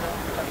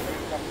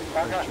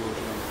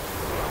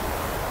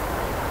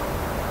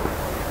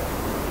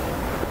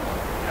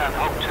 And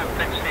Hog 2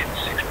 fenced in,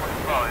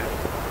 6.5.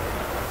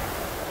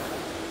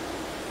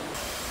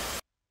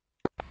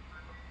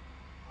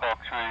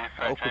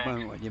 Awkward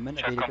moment when you're meant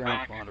to be the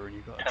ground commander and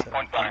you've got to tell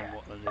them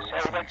what to do at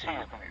the same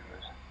time.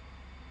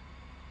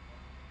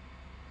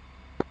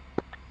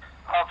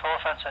 Hog 4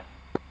 fencing.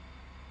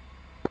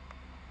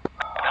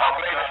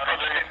 Hog lead is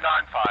fenced in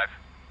 9.5.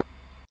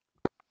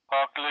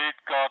 Hog lead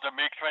got a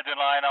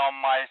MiG-29 on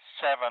my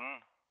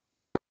 7.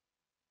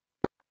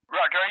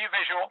 Roger, are you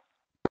visual?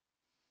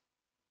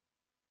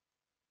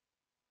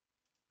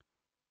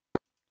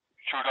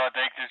 Should I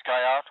take this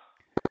guy out?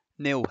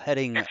 Neil,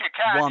 heading If you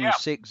can,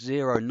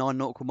 160, 9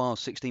 nautical miles,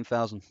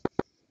 16,000.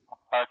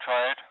 I'll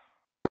try it.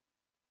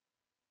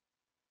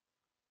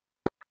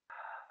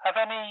 Have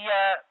any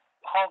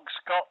hogs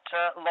got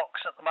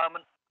locks at the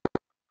moment?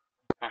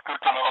 It's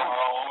good to know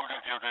how old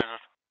you did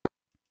it.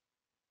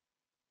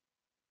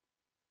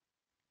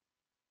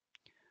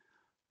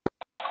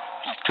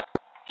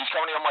 He's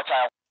currently on my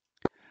tail.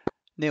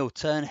 Neil,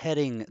 turn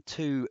heading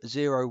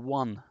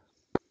 201.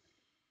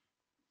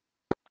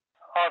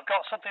 I've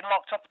got something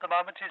locked up at the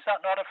moment. Is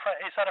that not a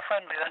is that a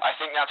friendly then? I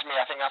think that's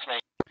me.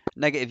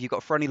 Negative, you've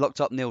got friendly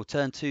locked up, Neil.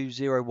 Turn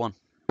 201.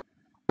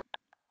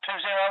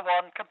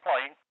 201,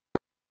 complying.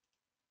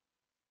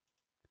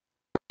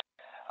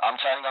 I'm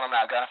turning on him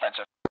now, going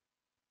offensive.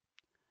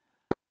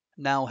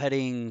 Now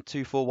heading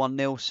 241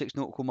 Neil, 6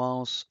 nautical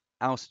miles,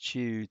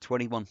 altitude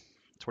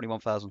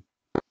 21,000.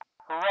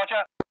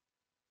 Roger.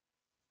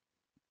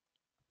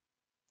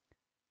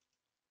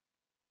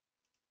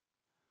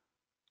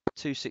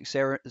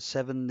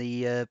 .267,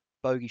 the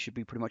bogey should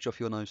be pretty much off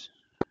your nose.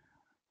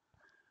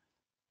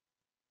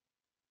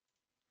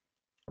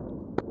 Two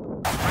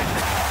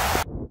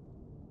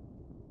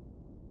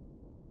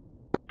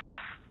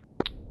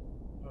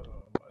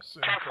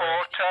 4,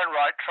 turn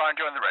right, try and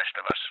join the rest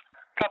of us.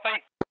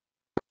 Copy.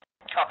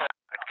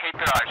 Keep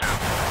your eyes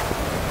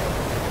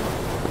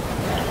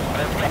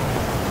open.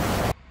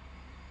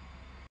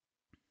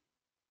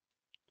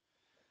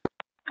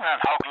 And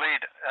Hog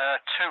lead 2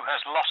 has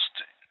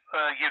lost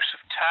use of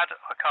TAD.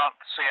 I can't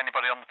see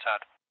anybody on the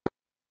TAD.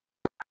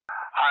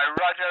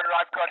 Roger,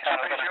 I've got 2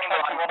 visual.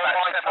 I'm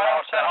about 7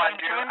 miles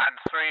behind you, and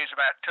 3 is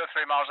about 2 or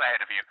 3 miles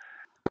ahead of you.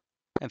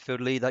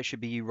 Enfield lead, that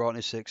should be you right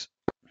in 6.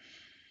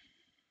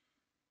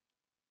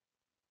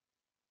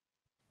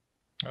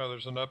 Oh,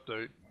 there's an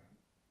update.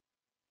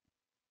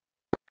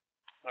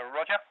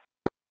 Roger.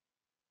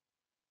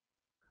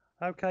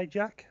 Okay,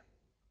 Jack.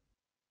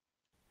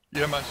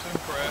 Yeah, my sim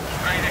crashed.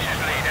 3, this is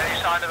lead. Any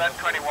sign of that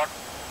 21?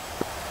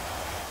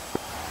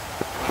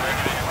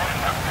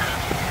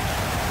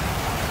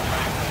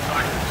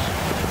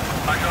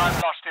 Roger,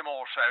 I've lost him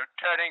also.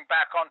 Turning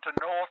back onto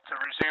north to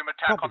resume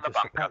attack Probably on the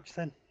just a bunker. patch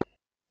then.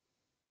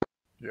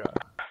 Yeah.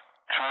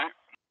 True.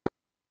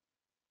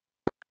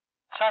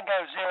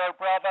 Tango 0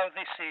 Bravo,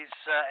 this is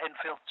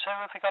Enfield 2.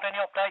 Have you got any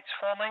updates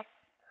for me?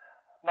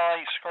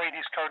 My screen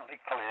is currently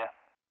clear.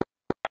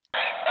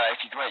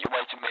 If you can make your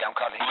way to me, I'm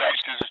currently here.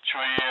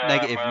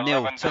 Negative,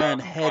 Neil, turn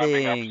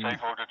heading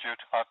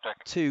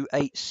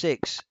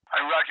 286.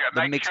 Roger,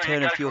 The make MiG's sure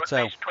turning you go for your to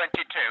tail. at least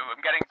 22.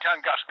 I'm getting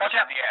Tunguska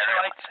in the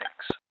area.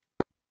 286.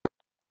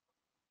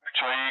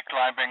 3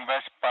 climbing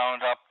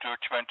westbound up to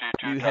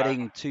 22. You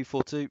heading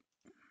 242.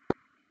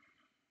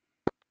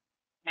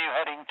 New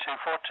heading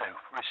 242,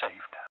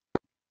 received.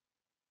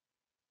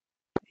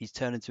 He's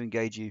turning to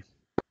engage you.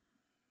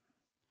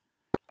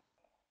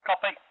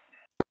 Copy.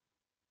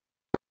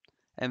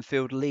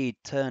 Enfield lead,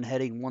 turn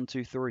heading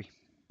 123.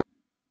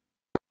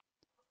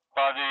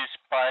 Body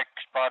spike,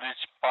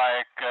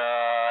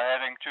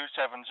 heading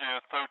 270,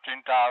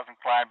 13,000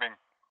 climbing.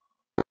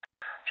 Do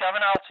you have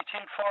an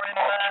altitude for him,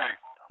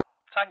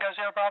 Tango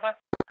 0 Bravo?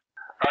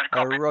 Roger,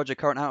 copy. Roger,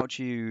 current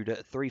altitude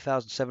at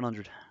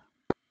 3,700.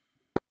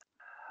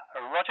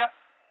 Roger.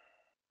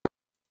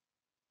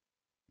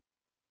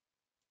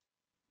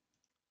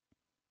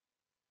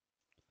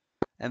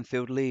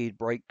 Enfield lead,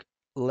 brake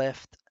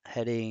left,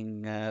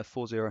 heading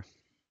 40.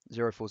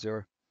 040.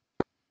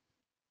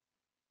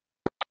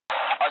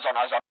 Eyes on,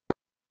 eyes on.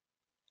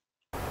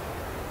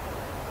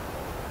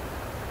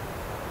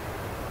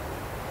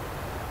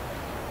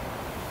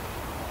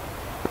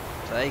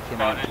 Take him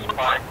Body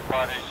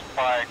out.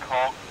 spike,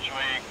 Hawk 3,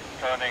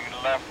 turning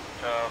left,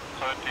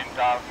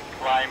 13,000,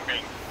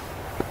 climbing.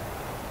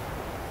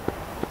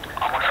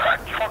 I'm on track,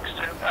 Fox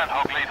 2 and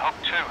Hog lead. Hog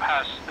 2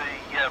 has the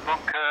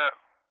bunker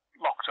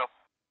locked up.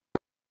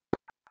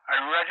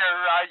 Roger,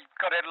 I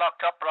got it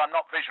locked up, but I'm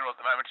not visual at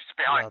the moment. It's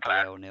behind Bloody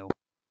cloud. hell, Neil.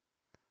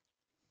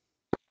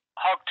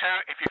 Hog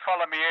 2, if you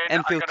follow me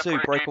in, Enfield I'm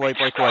 2, break away,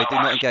 break away. Do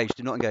not engage,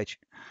 do not engage.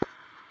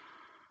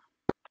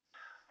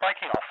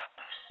 Breaking off.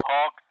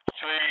 Hawk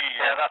 3,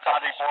 that's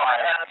body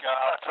spike,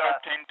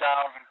 13,000,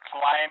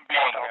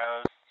 climbing,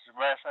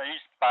 west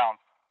eastbound.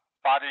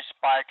 Body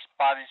spike,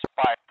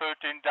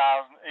 13,000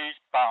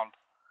 eastbound.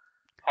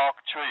 Hawk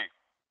 3.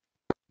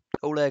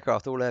 All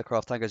aircraft,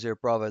 Tango 0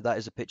 Bravo. That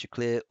is a picture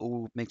clear.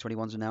 All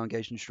MiG-21s are now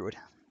engaged and destroyed.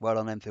 Well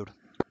done, Enfield.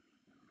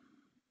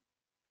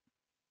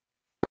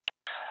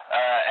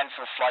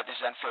 Enfield flight, this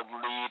is Enfield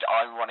lead.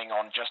 I'm running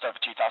on just over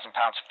 2,000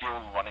 pounds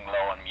fuel, running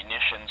low on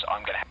munitions.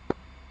 I'm going to...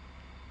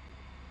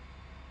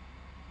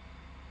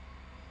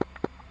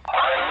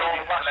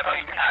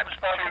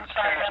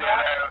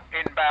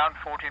 Inbound,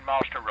 14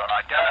 miles to run.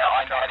 I don't know.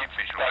 I'm heading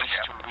for base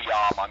to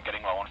rearm. I'm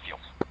getting low on fuel.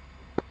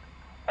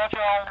 Roger,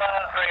 I'll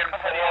 3 and 4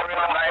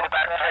 remain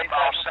about 10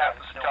 miles south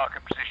of the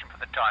target position for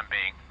the time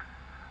being.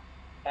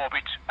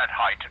 Orbit at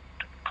height.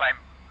 Claim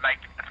make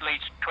at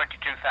least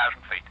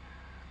 22,000 feet.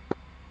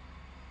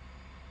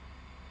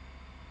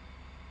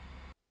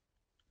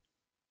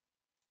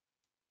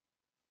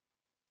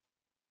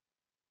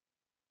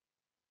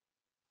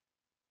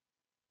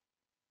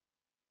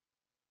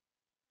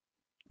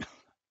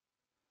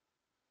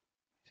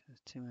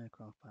 There's 2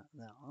 aircraft back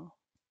there.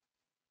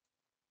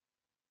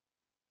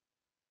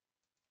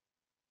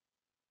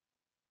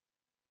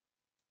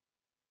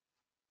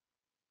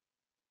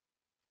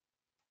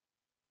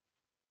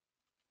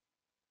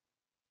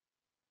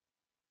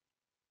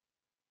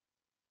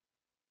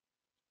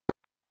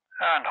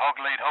 And Hog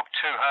lead, Hog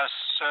 2 has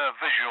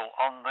visual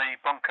on the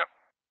bunker.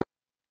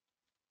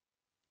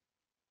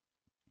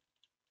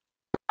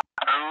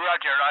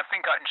 Roger, I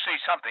think I can see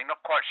something,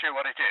 not quite sure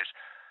what it is.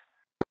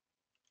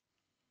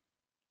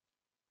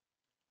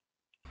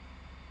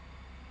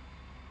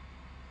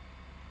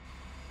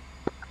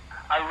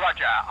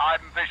 Roger,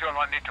 I'm visual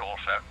on it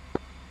also.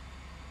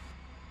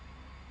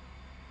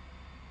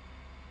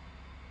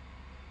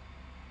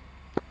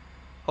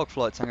 Hog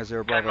flight, Tango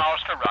 0 10 Bravo.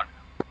 miles to run.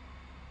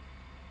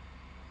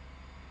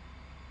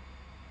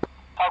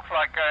 Hog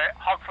flight,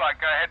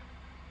 go ahead.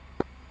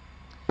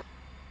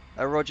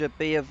 Roger,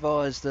 be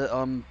advised that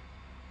I'm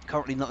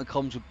currently not in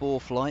comms with Boar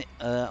flight.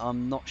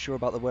 I'm not sure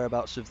about the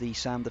whereabouts of the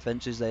SAM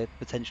defences. They're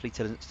potentially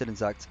still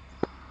intact.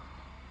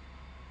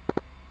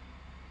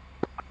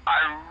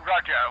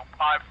 Roger,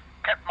 I've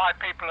kept my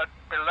people at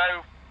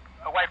below,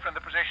 away from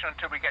the position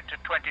until we get to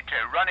 22.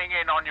 Running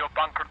in on your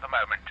bunker at the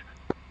moment.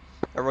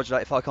 Roger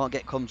that. If I can't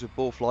get comms with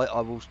Boar flight,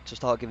 I will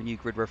start giving you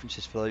grid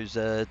references for those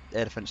air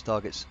defence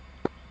targets.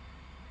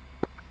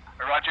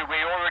 Roger, we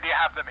already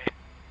have them in.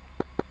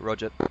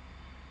 Roger.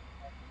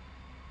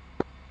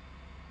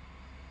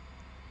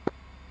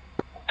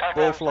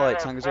 Boar flight,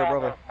 Tango 0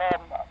 Bravo.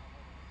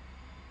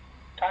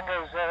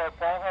 Tango 0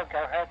 Bravo,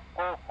 go ahead,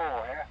 Boar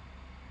 4 here.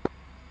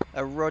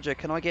 Roger,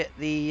 can I get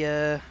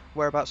the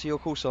whereabouts of your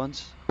call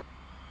signs?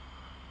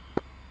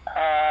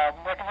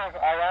 Negative,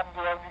 I am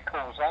the only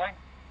call sign.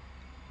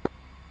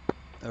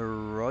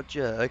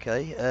 Roger,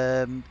 okay.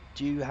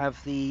 Do you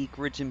have the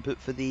grids input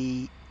for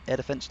the air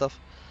defence stuff?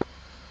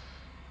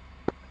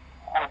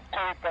 I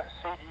do, but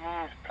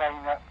CDU is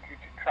playing up due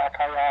to track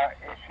IR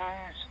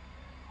issues.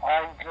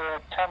 I will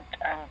attempt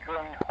and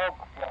join Hog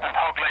flight. And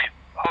Hog lead,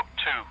 Hog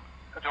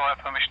 2. Do I have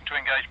permission to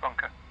engage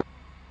bunker?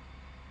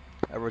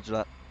 Roger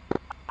that.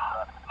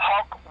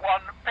 Hog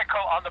 1, pickle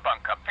on the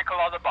bunker.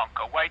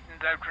 Wait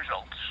and note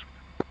results.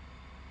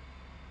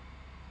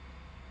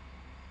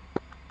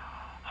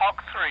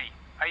 Hog 3,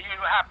 are you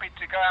happy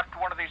to go after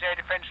one of these air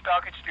defence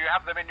targets? Do you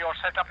have them in your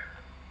setup?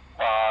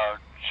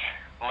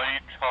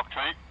 Lead, Hawk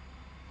 3.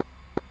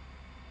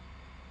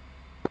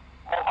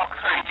 Hog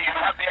 3, do you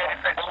have the air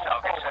defence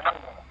target set up?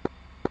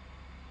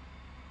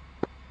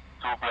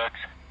 Duplex.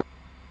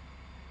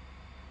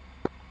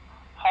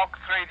 Hog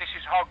 3, this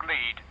is Hog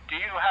lead. Do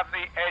you have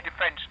the air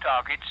defence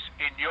targets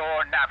in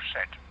your nav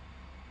set?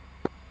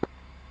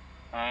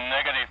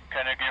 Negative.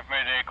 Can you give me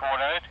the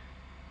coordinate?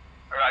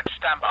 Right,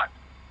 stand by.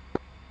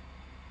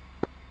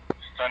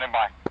 Standing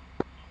by.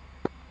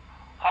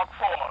 Hog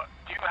 4,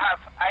 do you have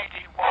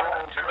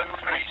 81, 2 and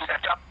 3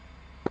 set up?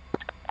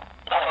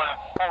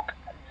 Hog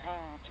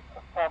lead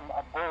from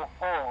Boar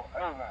 4,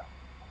 over.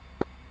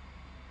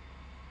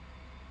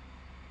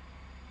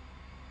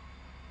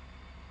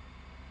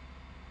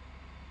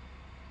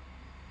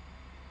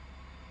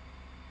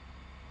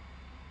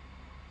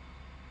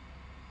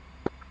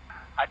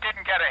 I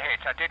didn't get a hit.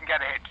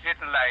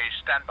 Didn't lay.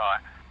 Stand by.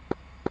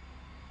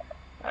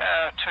 2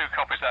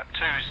 copies that.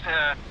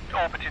 2's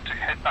orbiting to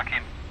head back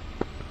in.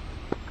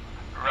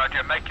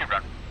 Roger, make your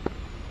run.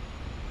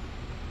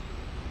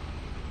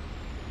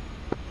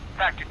 In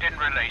fact, it didn't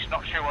release.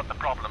 Not sure what the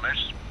problem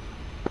is.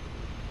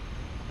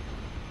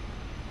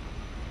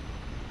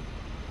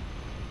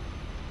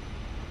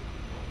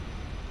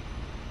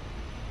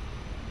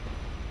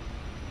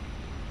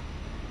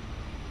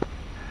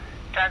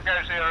 Tango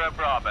 0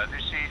 Bravo,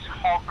 this is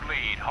Hog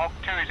lead. Hog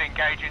 2 is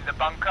engaging the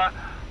bunker.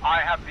 I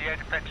have the air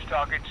defense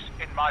targets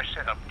in my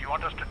setup. Do you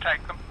want us to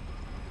take them?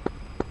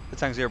 The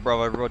Tango 0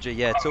 Bravo, roger,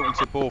 yeah, talking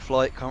to Ball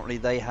Flight, currently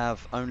they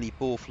have only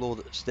Ball Floor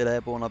that's still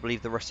airborne. I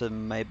believe the rest of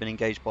them may have been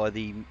engaged by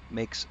the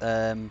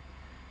MiGs.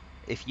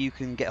 If you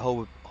can get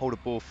hold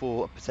of Ball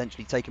 4,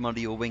 potentially take him under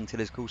your wing till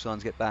his call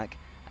signs get back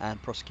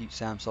and prosecute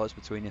SAM sites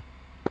between you.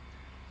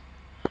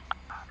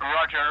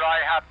 Roger, I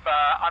have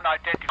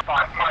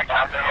unidentified flight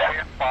out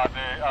there.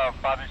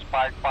 Body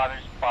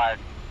spike.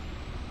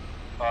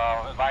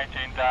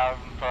 19 down,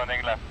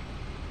 turning left.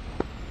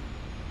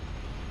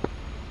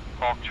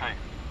 Hawk 3.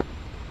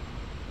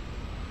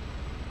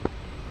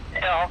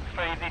 Yeah, Hawk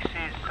 3, this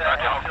is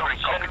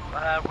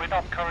we're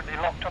not currently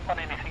locked up on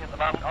anything at the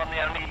moment. On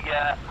the only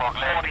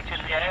audit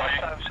in the air,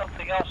 so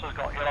something else has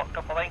got you locked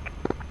up, I think.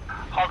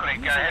 Hogley,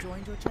 go ahead.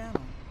 Joined your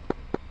channel.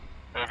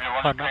 If you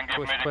want to give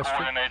me the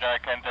coordinate, I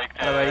can take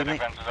the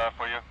defenses out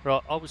for you.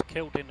 Right, I was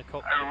killed in the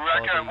cockpit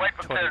Roger, by wait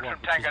the for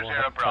clearance 21, from which is Tango why 0 I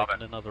haven't Bravo.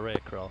 taken another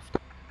aircraft.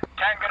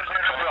 Tango 0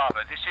 Bravo,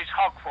 this is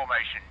Hog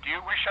formation. Do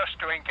you wish us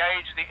to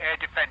engage the air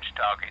defense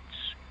targets?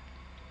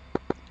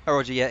 Oh,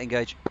 roger, yeah,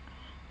 engage.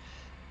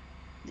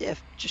 Yeah,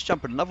 just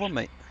jump in another one,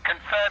 mate.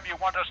 Confirm you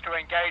want us to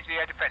engage the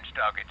air defense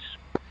targets.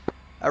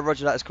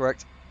 Roger, that is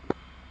correct.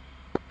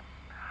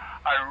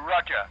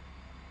 Roger.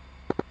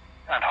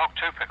 And Hog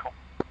 2 Pickle.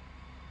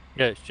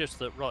 Yeah, it's just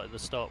that right at the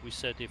start we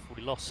said if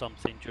we lost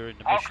something during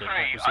the Hog mission, 3,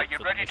 that was are it you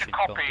for the ready to mission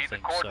copy kind of the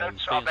thing.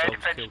 coordinates So, of being air as I was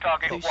defense killed in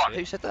target cockpit- 1?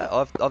 Who said that?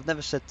 I've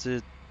never said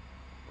to.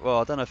 Well,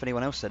 I don't know if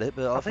anyone else said it,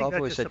 but I've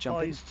always said jump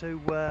in. I think that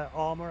just applies to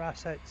armour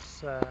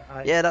assets.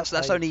 Yeah,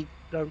 that's only.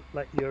 Don't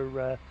let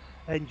your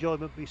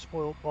enjoyment be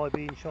spoilt by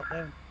being shot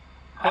down.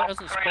 That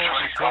doesn't spoil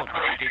the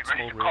enjoyment, it's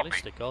more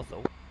realistic, I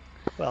thought.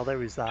 Well,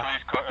 there is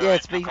that. Yeah,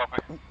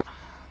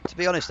 to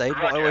be honest, Aid,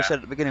 what I always said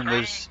at the beginning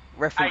was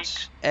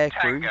reference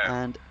aircrew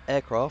and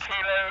aircraft.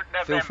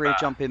 Feel free to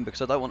jump in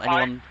because I don't want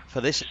anyone,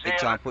 for this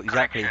example,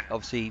 exactly.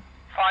 Obviously,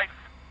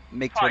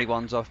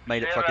 MiG-21s, I've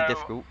made it fucking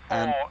difficult,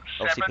 and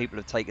obviously people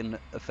have taken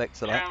effect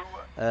to that.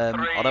 I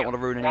don't want to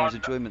ruin anyone's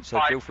enjoyment, so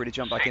feel free to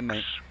jump back in,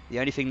 mate. The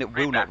only thing that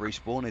will not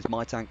respawn is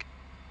my tank.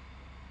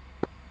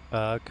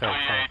 Okay,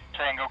 fine.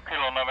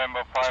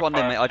 That's one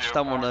thing, mate. I just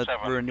don't want to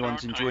ruin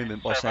anyone's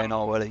enjoyment by saying,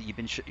 "Oh, well, you've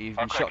been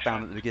shot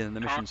down at the beginning of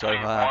the mission, so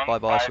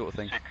bye-bye," sort of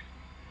thing.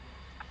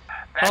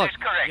 That is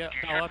correct. Yeah, You no,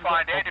 should I've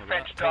find got air no problem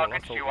defense with that at all. I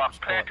targets. thought You it are was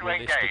clear quite to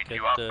realistic engage. and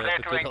You are a clear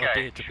to good idea,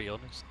 engage. to be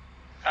honest.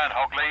 And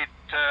Hog lead,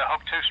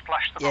 Hog 2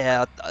 splash the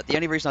Yeah, the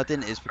only reason I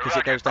didn't is because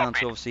it goes down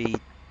to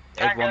obviously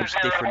everyone's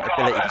different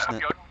ability, doesn't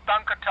it? Your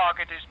bunker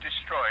target is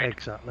destroyed.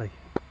 Exactly.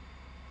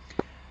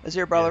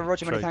 0 Bravo, Yeah,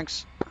 roger, many true.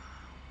 thanks.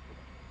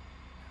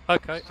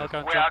 Okay, I'll go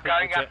and We are jump in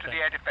going the jet after then.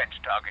 the air defense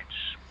targets.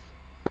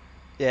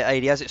 Yeah,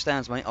 80, as it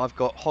stands, mate, I've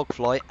got Hog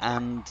Flight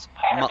and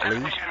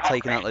Muttley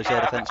taking out those air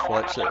defence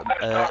flights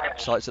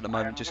sites at the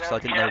moment, just because I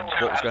didn't know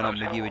what was going on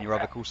with you and your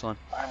other call sign.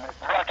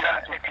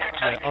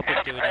 Yeah, I've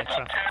been doing air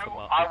traffic for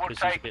Muttley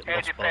because he's a bit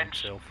lost by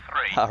himself.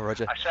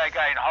 Roger. I say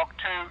again, Hog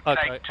 2,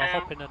 Okay, take 2. I'll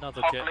hop in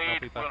another jet and I'll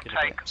be back in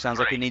a bit. Sounds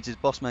like he needs his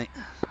boss, mate.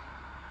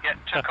 Yeah,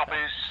 2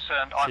 copies,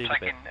 and See I'm you in a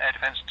taking air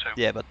defense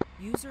 2. Yeah, but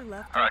User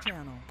left your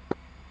channel.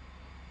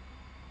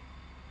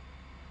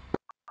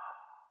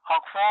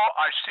 Hog 4,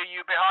 I see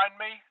you behind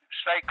me.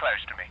 Stay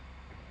close to me.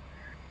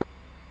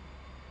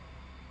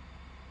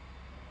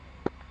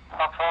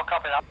 Hog 4,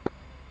 copy that.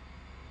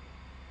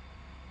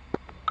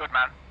 Good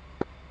man.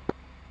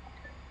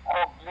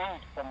 Hog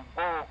lead from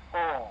Ball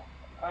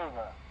 4.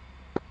 Over.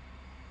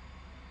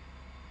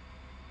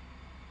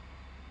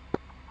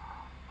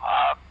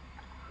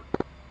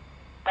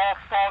 Ball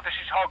 4, this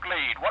is Hog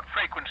lead. What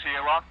frequency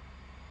are you on?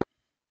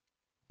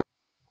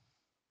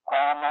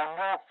 I'm on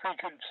your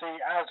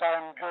frequency as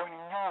I'm joining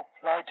your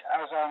flight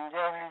as I'm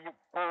joining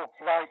your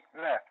flight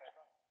left.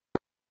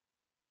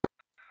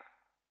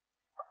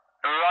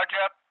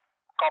 Roger.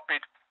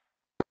 Copied.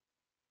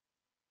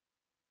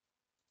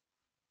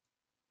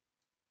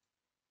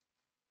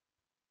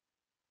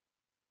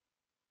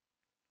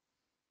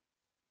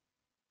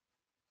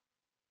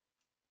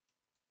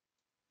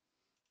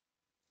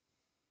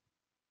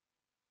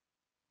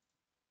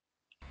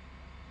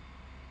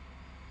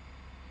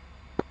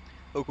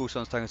 all call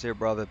signs Tango 0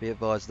 Bravo, be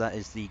advised that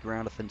is the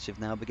ground offensive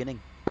now beginning.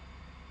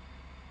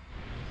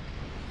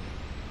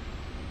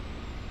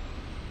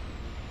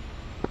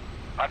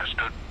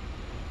 Understood.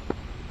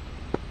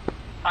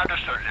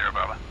 Understood, 0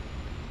 Bravo.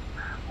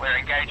 We're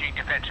engaging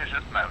defences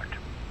at the moment.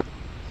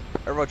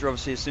 Roger,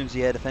 obviously, as soon as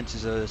the air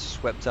defences are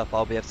swept up,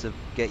 I'll be able to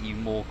get you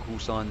more call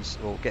signs,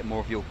 or get more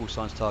of your call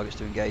signs targets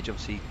to engage.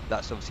 Obviously,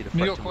 that's obviously the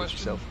threat towards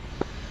yourself.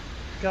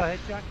 Go ahead,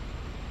 Jack.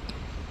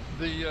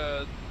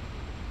 The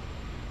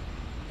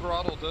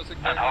throttle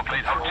designated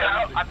control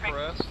using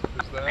press, is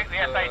that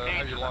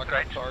how you lock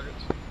up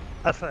targets?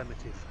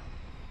 Affirmative.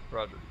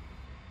 Roger.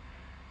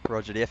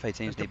 Roger, the F-18s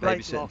And the need brake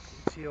babysitting. lock,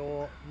 it's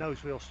your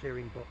nose wheel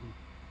steering button.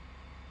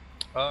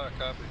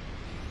 Copy.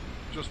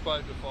 Just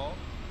by default?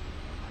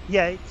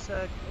 Yeah, it's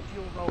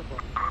your roll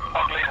button.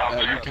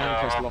 You can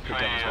press lock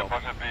again as well.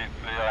 Okay.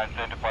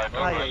 The brake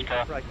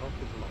lock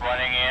is locked.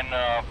 Running in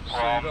So you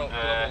from don't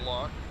double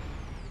lock?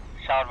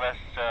 southwest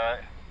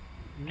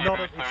Not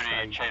at this Cable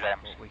 30 stage.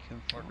 HATAS. We can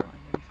find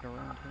anything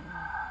around here.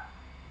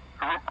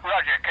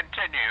 Roger,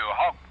 continue.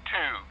 Hog 2,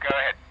 go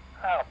ahead.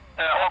 Hog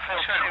 2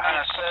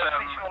 has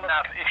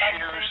nav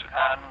issues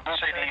and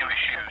CDU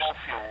issues.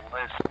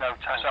 There's no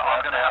tank. So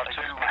I'm going to have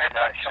to head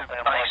back to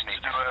base to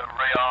do a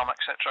rearm,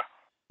 etc.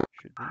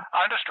 Should be.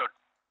 Understood.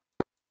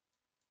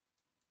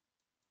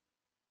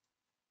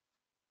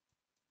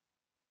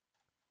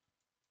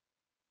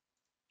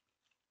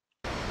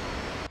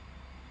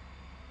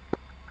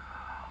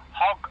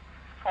 Hog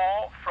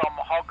 4 from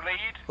Hog Lead.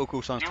 All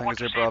call signs, Do you Tango want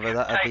to 0 see Bravo. if you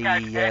That are take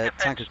out the air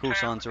tanker defense call 2,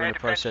 signs are in air the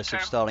process defense of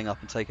 2? starting up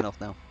and taking off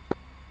now.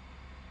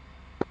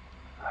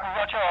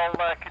 Roger, I'll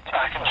continue.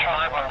 I can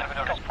try, but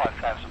I've got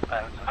 5,000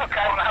 pounds. Okay,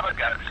 well, have a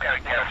go. See how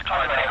it goes.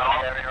 Try and take off.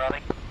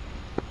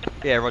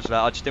 Yeah, Roger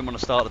that. I just didn't want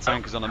to start the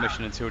tankers on a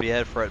mission until the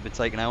air threat had been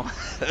taken out.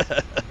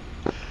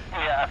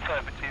 Yeah,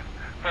 affirmative.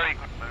 Very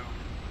good move.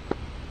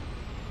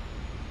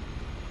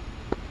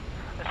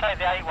 They say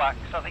the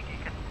AWACS, I think you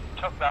can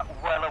tuck that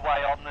well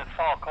away on the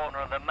far corner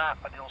of the map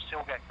and you'll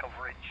still get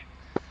coverage.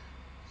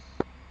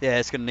 Yeah,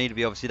 it's going to need to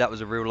be. Obviously, that was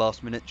a real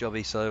last-minute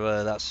jobby,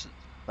 so that's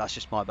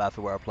just my bad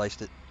for where I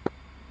placed it.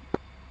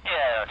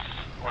 Yes,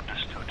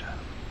 understood.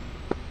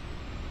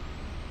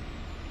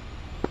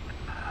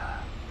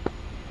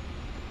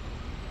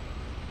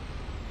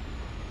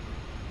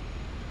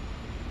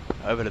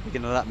 Over the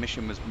beginning of that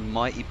mission was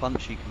mighty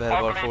punchy compared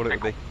to what I thought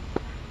it would be.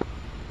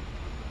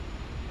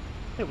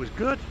 It was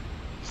good.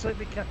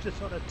 Certainly kept us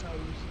on our toes.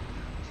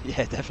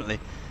 Yeah, definitely.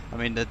 I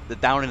mean, the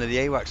downing of the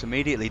AWACS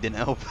immediately didn't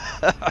help.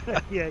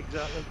 Yeah,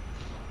 exactly.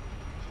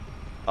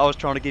 I was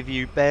trying to give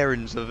you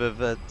bearings of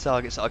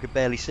targets that I could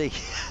barely see.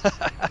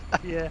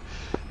 Yeah.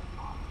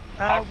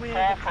 We're Hog 4 the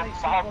from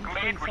KC Hog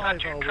Lead, was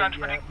that 135, you are we,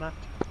 transmitting? Matt?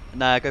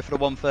 Nah, go for the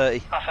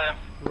 130.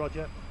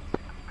 Roger.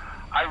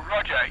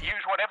 Roger,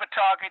 use whatever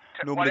target...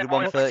 Normally the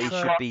whatever 130 you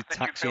should got be that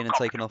you taxiing feel and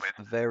taking off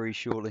confident very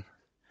shortly.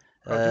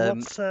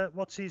 Roger,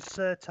 what's his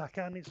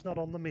TACAN? It's not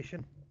on the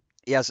mission.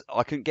 He has.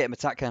 I couldn't get him a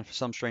TACAN for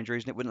some strange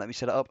reason. It wouldn't let me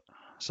set it up.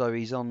 So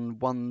he's on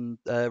rung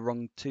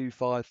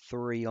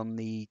 253 on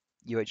the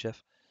UHF.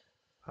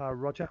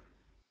 Roger.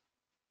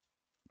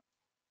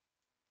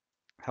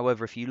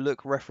 However, if you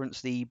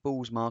reference the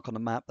balls mark on the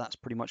map, that's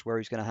pretty much where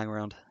he's going to hang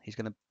around. He's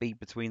going to be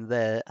between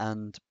there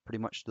and pretty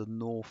much the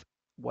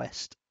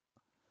northwest.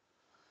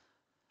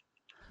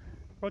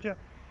 Roger.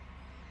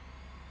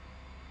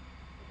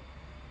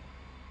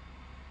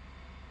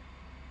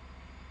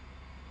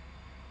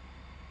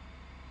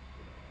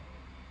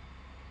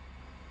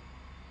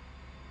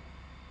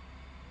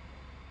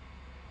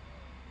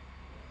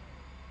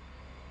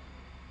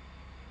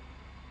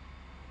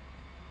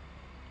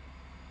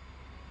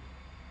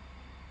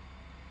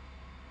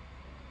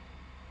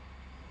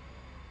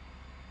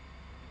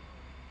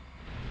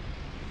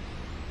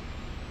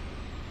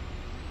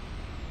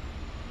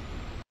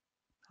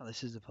 Oh,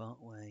 this is the part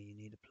where you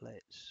need to play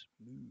it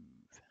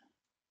smooth.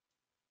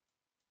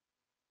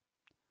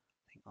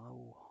 I think I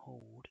will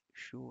hold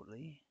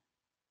shortly.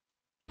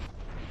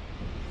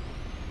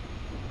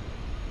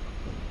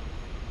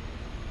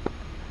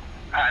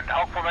 And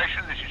Hog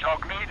formation, this is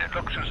Hog Lead. It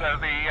looks as though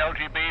the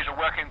LGBs are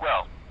working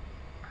well.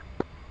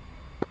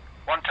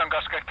 One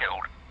Tunguska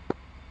killed.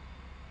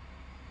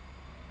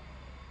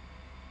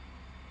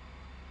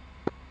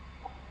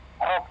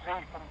 Hog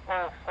Lead from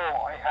Ball 4,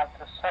 I have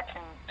the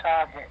second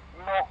target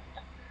locked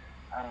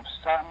and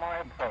start my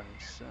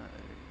approach. So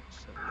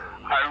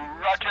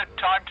Roger,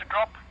 time to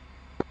drop.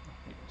 I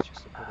think it's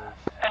just a bit of...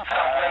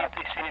 Infield,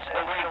 this is a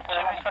real 2.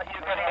 Is that you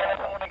getting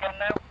airborne again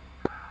now?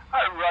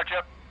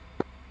 Roger.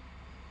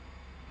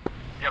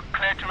 You're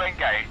clear to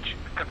engage.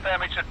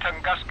 Confirm it's a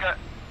Tunguska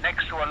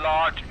next to a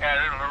large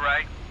aerial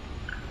array.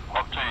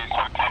 Hog 2 is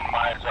 15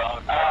 miles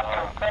out.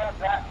 Confirm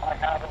that I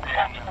have a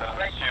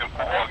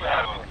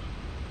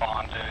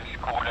behind the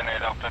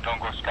coordinate of the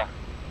Tunguska.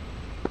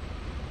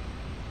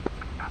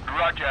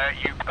 Roger,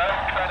 you both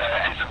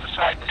transmitted at the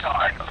same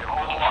time.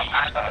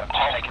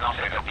 Taking off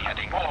over the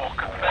heading. Or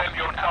confirm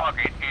your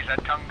target is a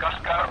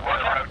Tunguska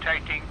with a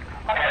rotating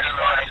aerial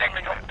array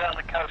next to it. Down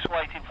the coast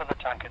waiting for the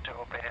tanker to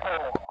appear.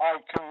 I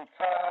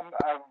confirm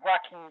a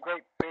whacking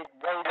great big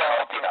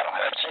radar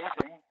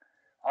rotating.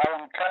 I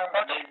am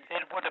currently...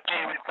 It would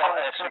appear we've got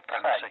air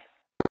supremacy.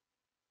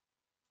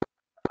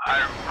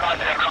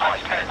 Roger,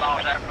 right, 10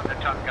 miles out from the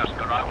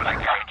Tunguska, I will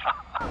engage.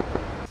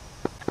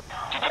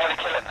 Did you get a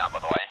kill in that, by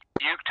the way?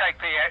 You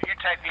take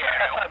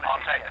Yeah,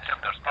 I'll take the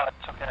Tung Dusker. I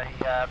took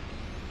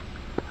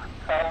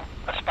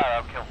a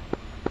Sparrow kill.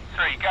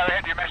 3, go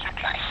ahead, your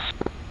message.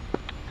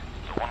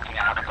 So one thing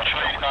I haven't got to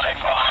show so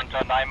far.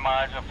 9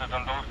 miles of the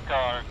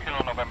Tunguska,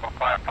 kilo November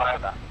 5,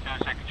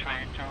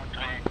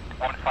 26323.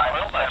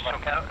 Well, that's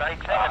took out 8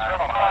 as well.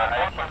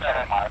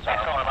 It's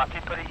unlucky,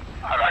 but he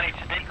managed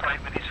to decoy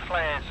with his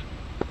flares.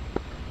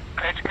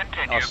 Clear to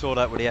continue. I saw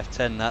that with the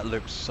F10, that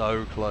looks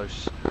so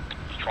close. He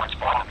was trying to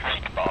spot the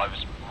creek, but I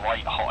was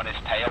right hot on his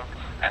tail,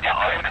 and if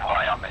I would have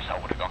fired on this, I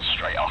would have gone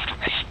straight after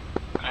me.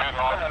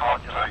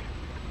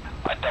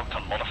 I dumped a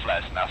lot of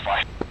flares in that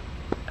fight.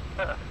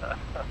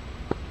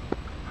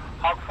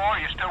 Hog 4, are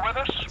you still with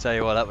us? I tell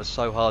you what, that was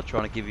so hard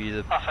trying to give you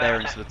the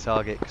bearings to the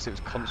target because it was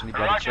constantly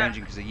bloody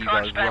changing because of you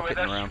guys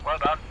rocketing around. Well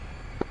done.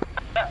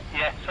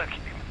 Yes, okay.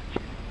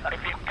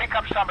 If you pick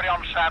up somebody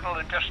on saddle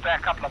and just stay a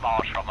couple of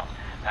miles from them.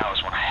 That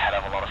was one hell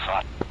of a lot of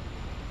fun.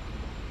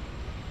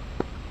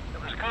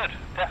 It was good,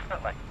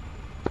 definitely.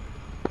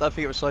 I don't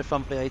think it was so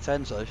fun for the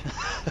A10s though.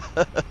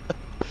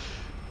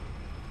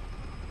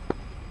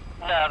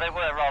 No, they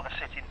were rather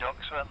sitting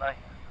ducks, weren't they?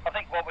 I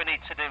think what we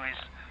need to do is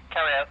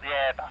carry out the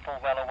air battle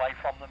well away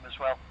from them as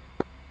well.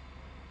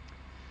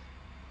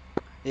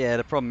 Yeah,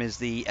 the problem is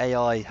the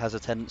AI has a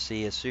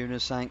tendency, as soon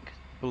as something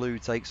blue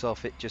takes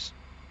off, it just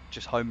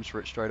homes for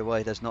it straight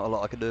away. There's not a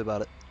lot I can do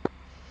about it.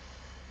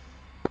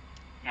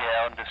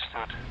 Yeah,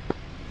 understood.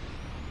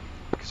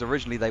 Because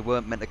originally they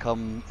weren't meant to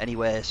come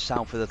anywhere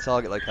south of the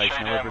target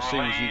location. However, as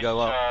soon as you go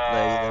up,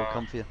 they'll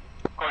come for you.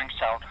 Going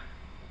south.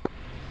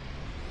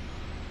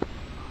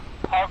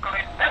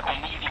 They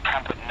immediately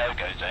can put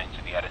no-go zones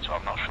in the editor,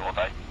 I'm not sure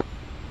though.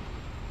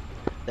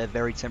 They're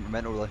very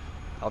temperamental though.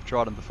 I've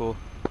tried them before.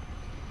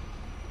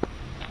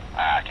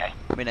 Okay.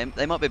 I mean,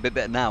 they might be a bit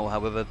better now,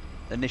 however,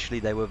 initially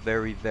they were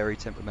very, very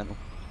temperamental.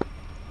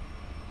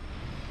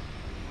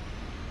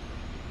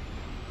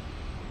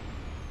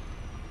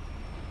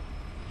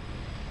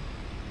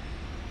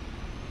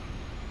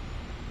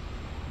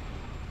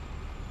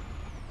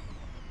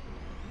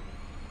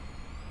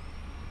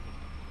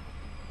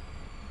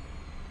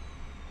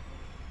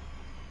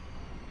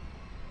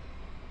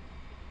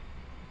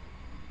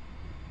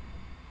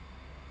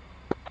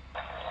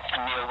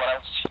 Neil, what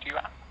else did you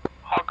have?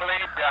 Hog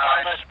lead,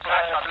 I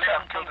believe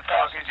I've killed the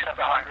target, it's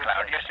behind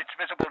cloud. Yes, it's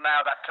visible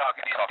now, that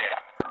target is dead.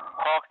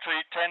 Hawk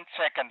 3,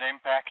 10-second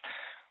impact.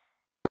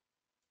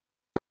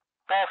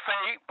 Ball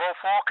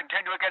 4,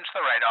 continue against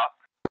the radar.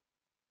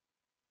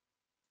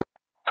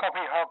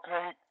 Copy, Hog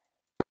 3.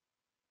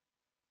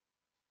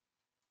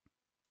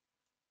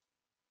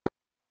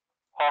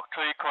 Hawk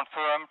 3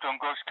 confirmed,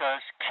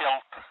 Tunguska is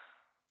killed.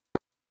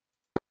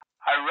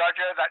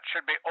 Roger, that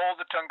should be all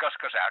the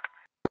Tunguskas out.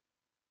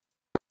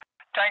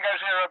 Tango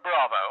 0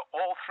 Bravo,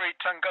 all 3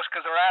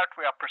 Tunguskas are out,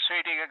 we are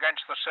proceeding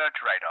against the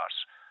search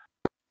radars.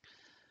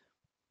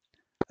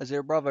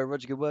 0 Bravo,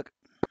 Roger, good work.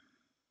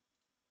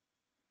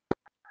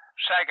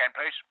 Say again,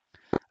 please.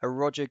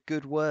 Roger,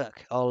 good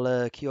work.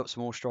 I'll queue up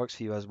some more strikes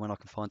for you as when I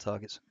can find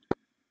targets.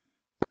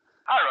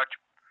 Hi, Roger.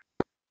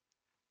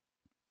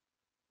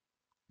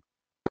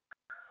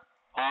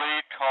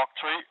 Lead, Hawk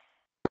 3.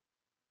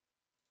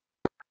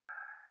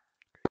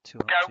 2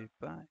 up, 2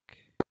 back.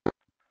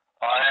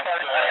 I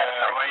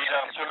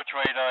have search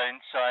radar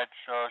inside,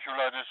 so should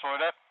I destroy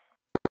that?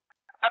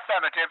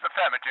 Affirmative,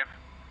 affirmative.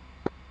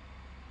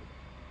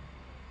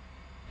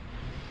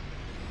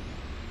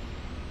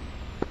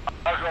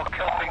 Might as well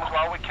kill things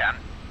while we can.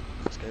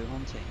 Let's go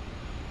hunting.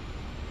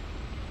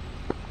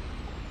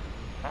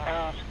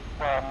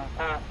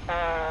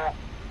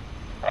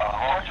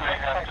 Hawk 3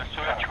 has the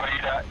search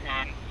radar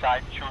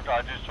inside, should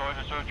I destroy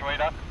the search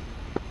radar?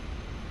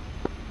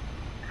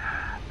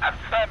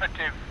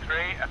 Affirmative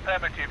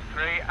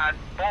 3, and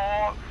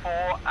Ball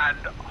 4 and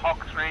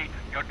Hog 3,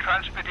 you're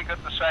transmitting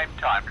at the same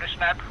time.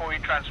 Listen out before you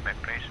transmit,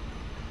 please.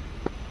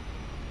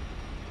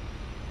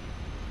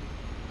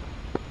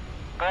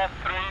 Ball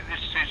 3,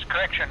 this is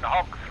correction,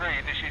 Hog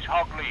 3, this is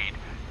Hog lead.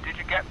 Did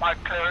you get my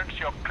clearance?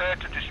 You're clear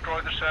to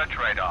destroy the search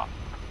radar.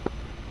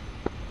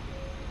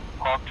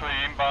 Hawk 3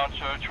 inbound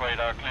search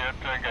radar, cleared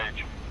to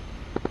engage.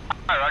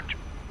 Hi, Roger.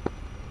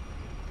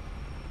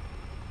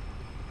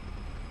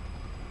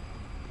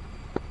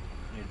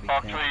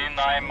 Hawk 3,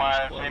 9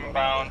 miles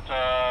inbound, 010.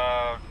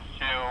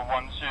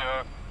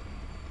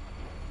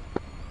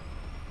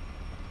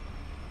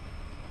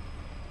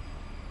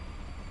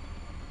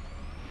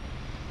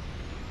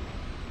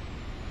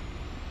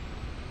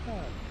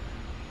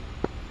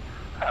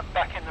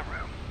 Back in the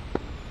room.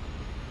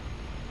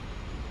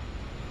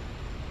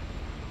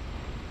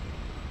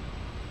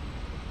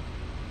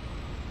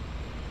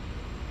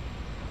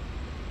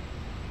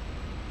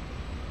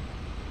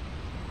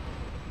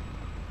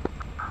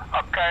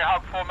 Okay,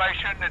 Hog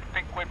formation, I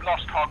think we've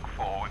lost Hog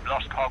 4,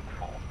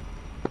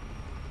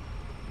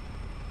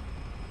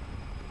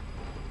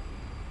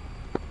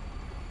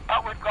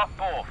 But we've got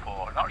Ball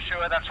 4, not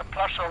sure that's a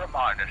plus or a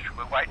minus,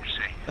 we'll wait and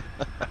see.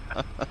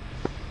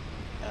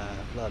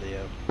 Bloody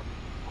hell.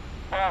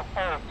 Ball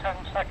 4,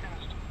 10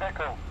 seconds to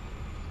pickle.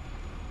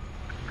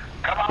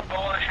 Come on,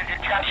 Ball, this is your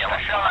chance to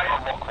shine.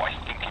 mark what I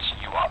think is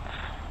you up.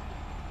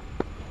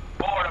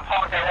 Board of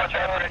Hog,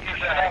 whatever you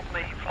should have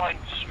me flying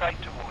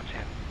straight towards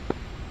you.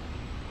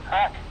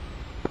 Hack.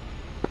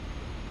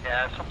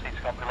 Yeah, something's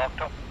got me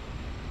locked up.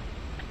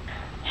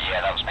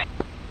 Yeah, that was me.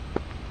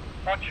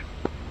 Watch.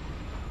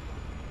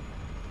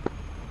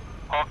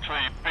 Hawk 3,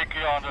 pick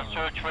you on the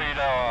search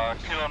radar,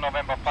 Kilo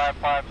November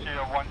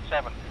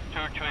 55017,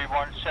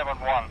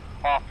 23171,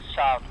 off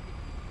south.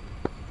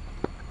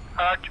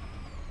 Hurt.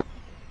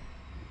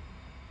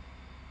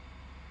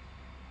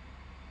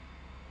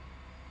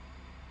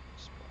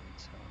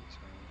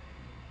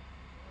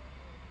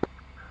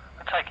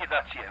 I take it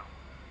that's you.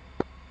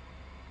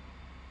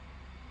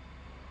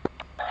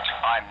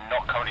 I'm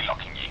not currently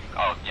locking you.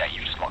 Oh, yeah,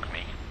 you just locked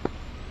me.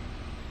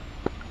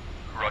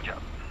 Roger.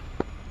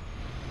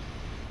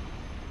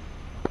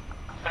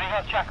 Have you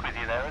got Jack with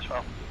you there as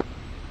well?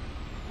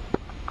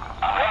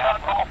 Radar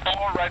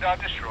 4, radar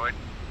destroyed.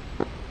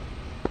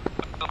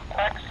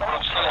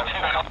 Excellent.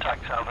 Two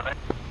contacts over there.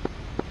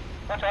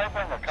 What's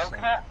over in the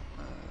coconut?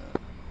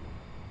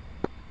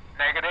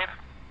 Negative.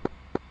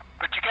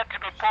 But you get to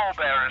be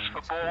pallbearers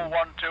for ball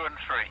 1, 2 and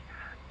 3.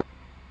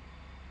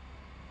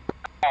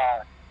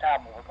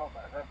 Damn, I got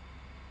that then.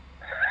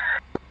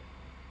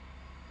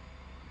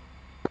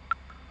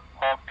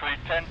 Hawk 3,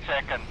 10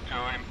 seconds to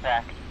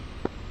impact.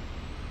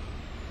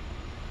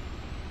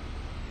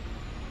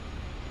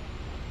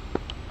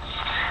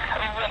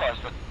 Have you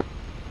realised that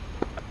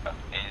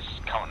is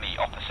currently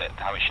opposite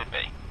how it should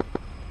be?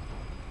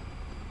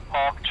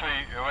 Hawk 3,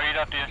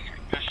 radar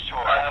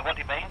destroyed. What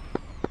do you mean?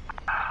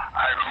 The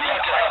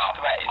highest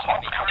threat is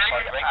on the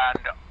outside ring.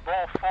 And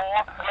ball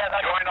 4,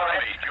 join on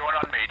me, join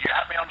on me. Do you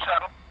have me on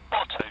saddle?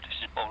 Ball 2,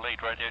 this is ball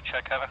lead, radio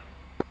check, over.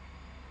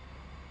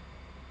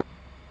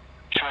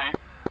 3.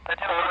 They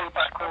do a loop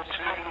backwards to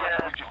the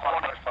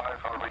 555,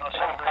 I'll read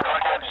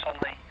on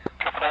the...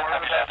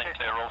 Loud and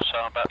clear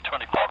also, about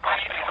 25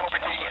 miles per hour.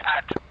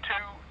 At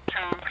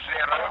 220,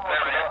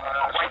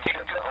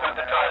 waiting for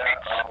the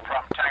targets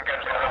from Tango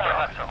 0.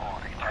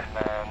 And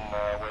then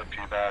wait for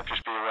you there.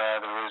 Just be aware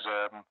there is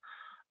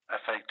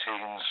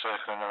F-18s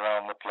circling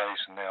around the place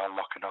and they are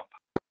locking up.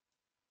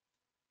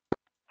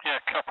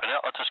 Yeah, copy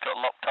that. I just got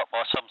locked up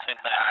by something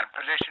there. And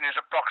position is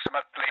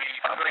approximately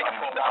 3 to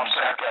 4 I'm miles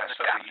saying south of yes,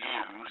 the that gap. we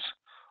use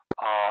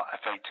are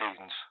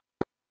F-18s.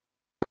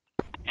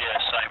 Yeah,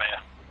 same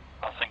here.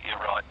 I think you're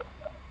right.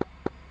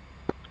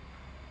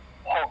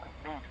 Hog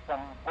lead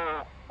from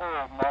ball 4,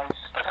 nice.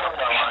 The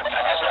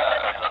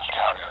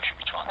carrier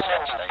should be trying to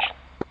set station.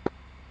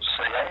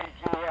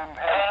 AGM.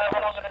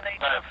 What I'm going to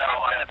need to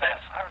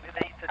apparently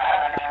need the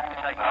transmission to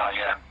take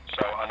Yeah,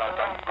 so I know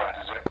don't press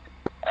it.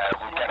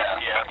 We'll get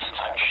out the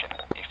attention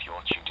if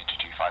you're tuned into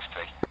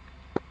 253.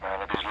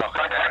 Nobody's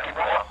locking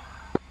down.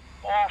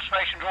 All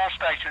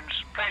stations,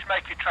 please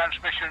make your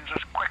transmissions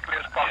as quickly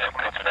as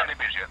possible. It's fairly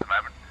busy at the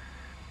moment.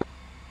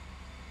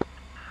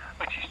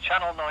 Which is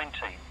channel 19.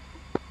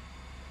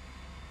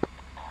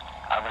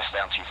 I'm going to stay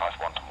on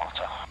 251 to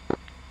monitor.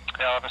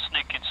 Yeah, I have a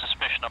sneaking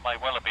suspicion I may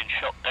well have been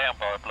shot down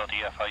by a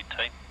bloody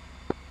F-18.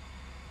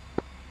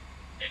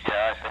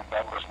 Yeah, I think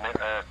that was me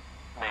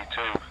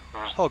too.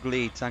 There was Hog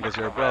lead, Tango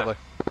 0 Bravo.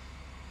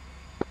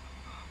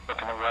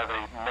 looking at where the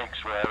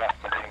MiGs were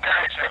after the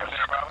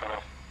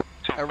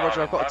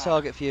Roger, I've got a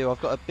target for you. I've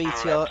got a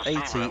BTR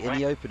 80 in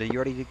the open. Are you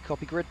ready to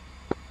copy grid?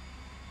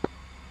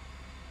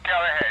 Go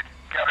ahead.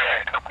 Copy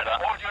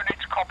that. All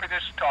units copy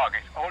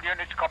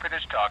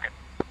this target.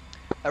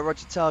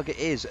 Roger, target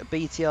is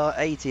BTR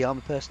 80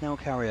 armoured personnel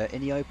carrier in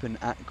the open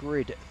at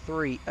grid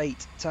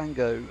 38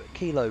 Tango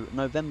Kilo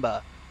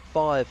November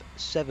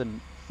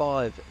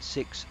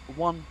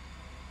 57561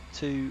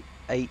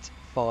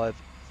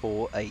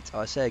 28548.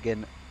 I say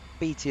again,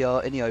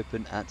 BTR in the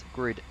open at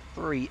grid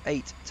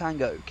 38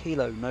 Tango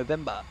Kilo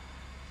November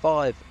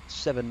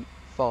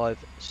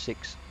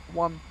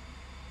 57561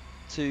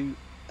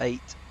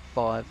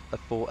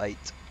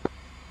 28548.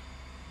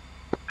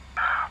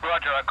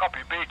 Roger, I copy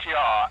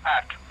BTR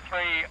at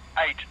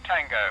 38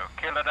 Tango,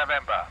 Kilo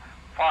November,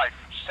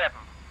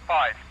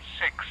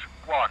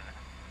 57561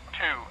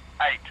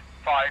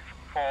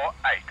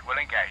 28548. We'll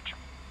engage.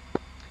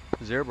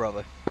 0 Bravo.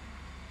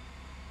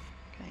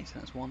 Okay, so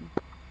that's 1.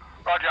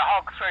 Roger,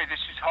 Hog 3, this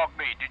is Hog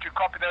lead. Did you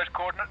copy those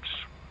coordinates?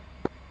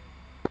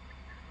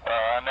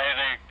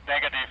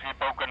 Negative, you've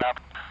broken up.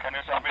 Can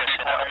you I'm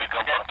guessing that'll be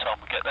gone by the time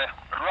we get there.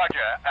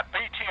 Roger, a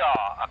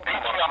BTR 80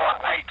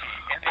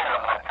 in the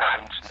open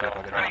at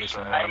 38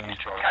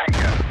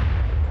 Tango,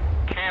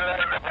 Kilo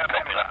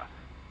November,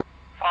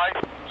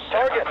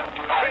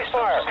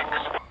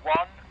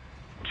 57561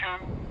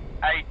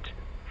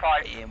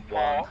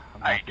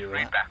 28548.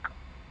 Read back.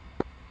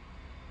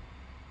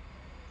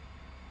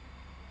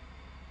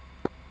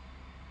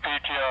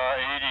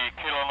 BTR 80,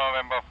 Kilo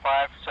November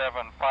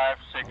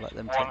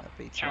 57561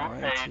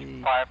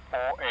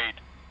 28548.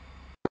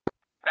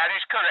 That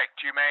is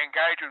correct. You may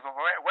engage with the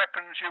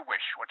weapons you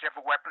wish, whatever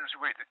weapons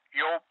with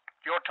your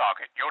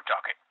target.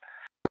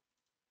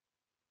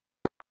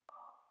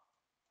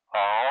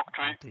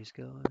 These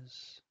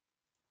guys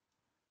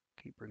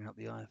keep bringing up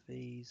the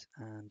IFVs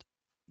and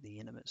the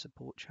intimate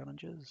support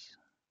challenges.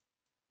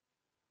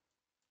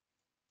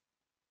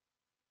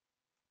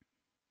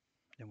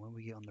 And when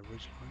we get on the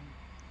ridgeline,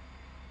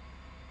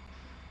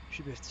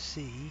 should be able to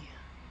see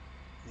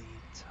the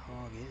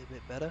target a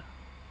bit better.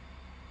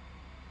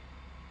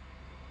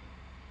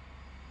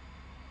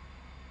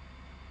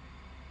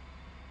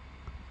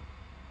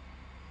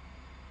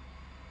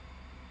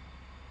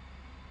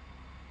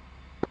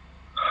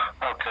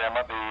 Okay, I'm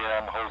at the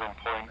holding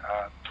point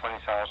at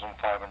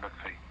 20,500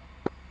 feet.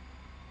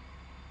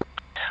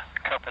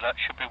 Copy that.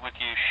 Should be with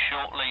you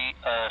shortly.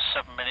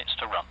 7 minutes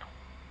to run.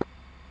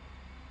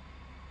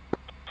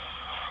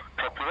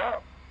 Copy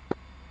that.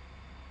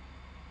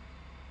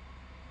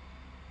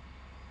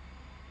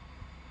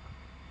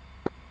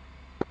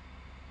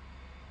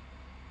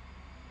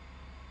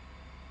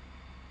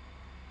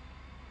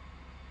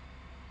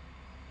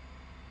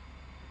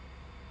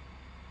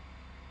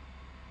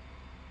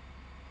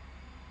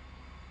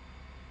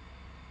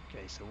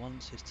 Okay, so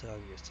once his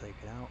target is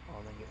taken out,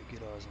 I'll then get a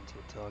good eyes onto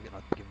the target and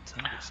I can give him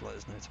targets, let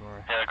us know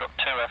tomorrow. Yeah, I've got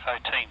 2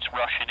 F-18s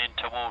rushing in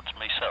towards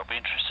me, so it'll be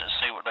interesting to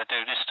see what they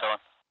do this time.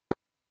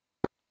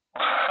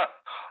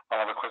 I'll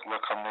have a quick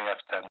look on the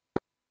F-10.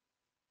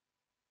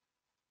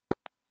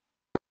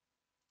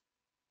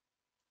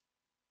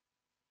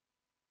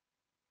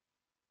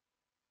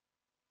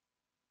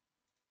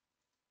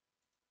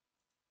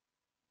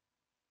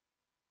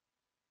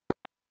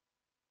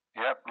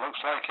 Yep,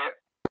 looks like it.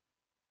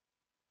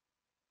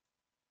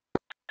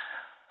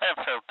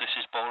 Enfield, this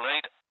is ball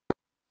lead.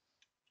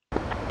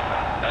 Go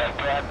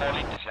ahead, ball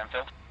lead, this is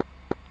Enfield.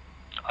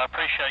 I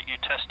appreciate you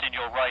testing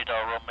your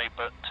radar on me,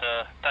 but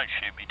don't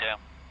shoot me down.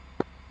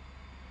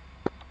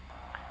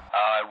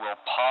 I will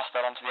pass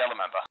that on to the other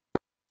member.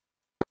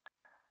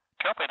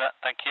 Copy that,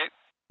 thank you.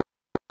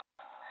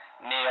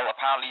 Neil,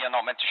 apparently you're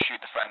not meant to shoot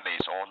the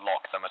friendlies or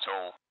lock them at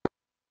all.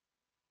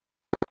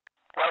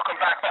 Welcome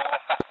back, Paul.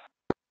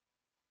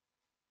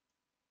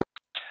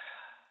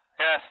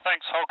 Yeah,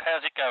 thanks, Hog.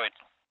 How's it going?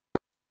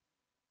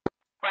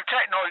 We're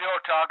taking all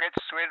your targets.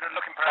 We're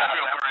looking for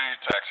Feel free,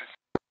 taxis.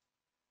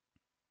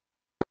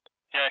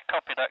 Yeah,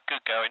 copy that.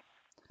 Good going.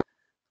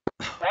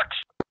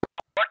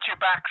 Watch your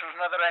backs. There's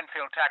another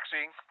Enfield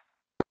taxiing.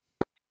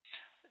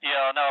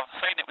 Yeah, I know. I've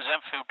seen it was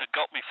Enfield that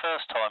got me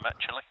first time,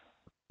 actually.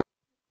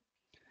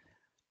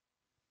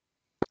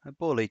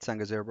 Ball lead,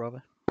 Tango 0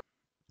 Bravo.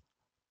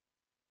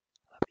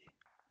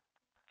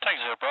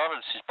 Tango 0 Bravo,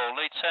 this is ball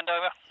lead. Send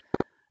over.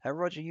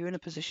 Roger, you in a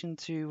position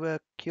to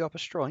queue up a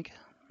strike?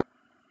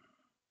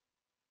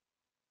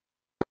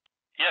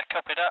 Yeah,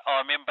 copy that.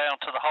 I'm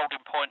inbound to the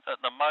holding point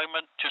at the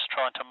moment, just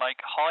trying to make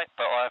height,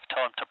 but I have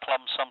time to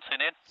plumb something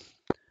in.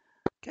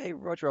 Okay,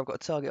 Roger, I've got a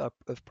target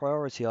of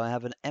priority. I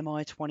have an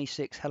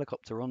Mi-26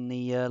 helicopter on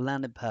the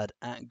landing pad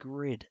at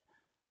grid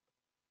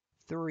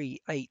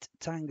 38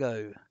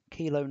 Tango,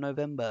 Kilo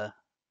November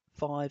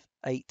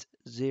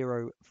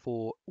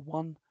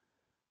 58041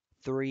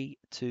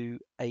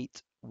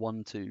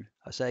 32812.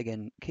 I say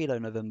again, Kilo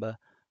November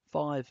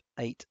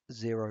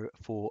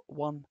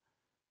 58041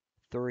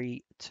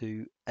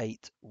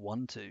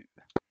 32812.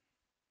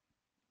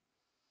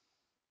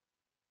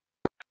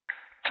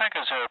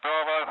 Tango 0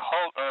 Bravo,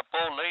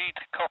 ball lead,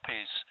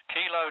 copies.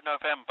 Kilo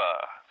November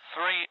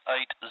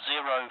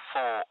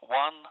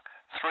 38041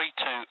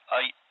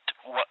 328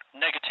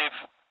 negative,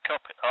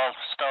 copy. I'll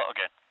start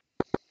again.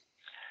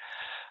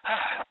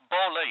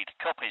 Ball lead,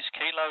 copies.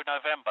 Kilo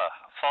November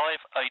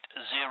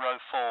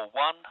 58041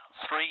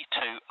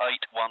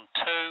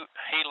 32812.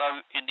 Helo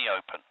in the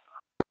open.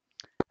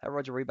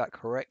 Roger, read back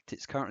correct.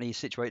 It's currently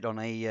situated on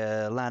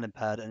a landing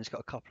pad and it's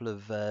got a couple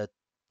of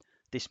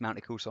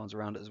dismounted call signs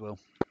around it as well.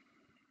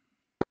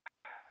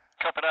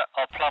 Copy that.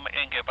 I'll plumb it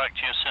in, get back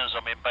to you as soon as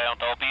I'm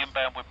inbound. I'll be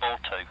inbound with ball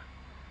 2.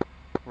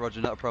 Roger,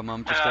 not a problem.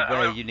 I'm just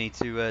aware you need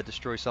to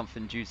destroy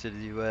something due to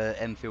the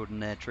Enfield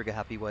and their trigger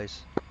happy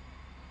ways.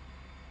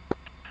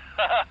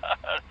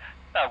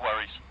 No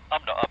worries.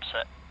 I'm not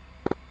upset.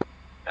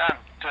 And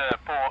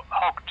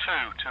Hog 2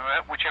 to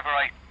whichever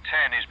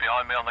A10 is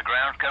behind me on the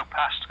ground, go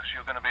past because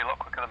you're going to be a lot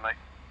quicker than me.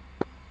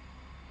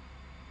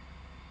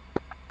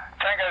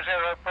 Tango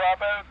 0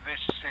 Bravo, this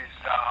is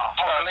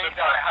Hog lead.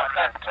 I have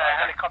that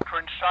helicopter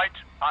in sight.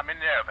 I'm in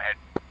the overhead.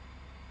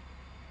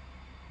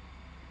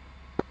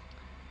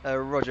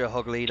 Roger,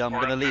 Hog lead. I'm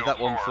going to leave that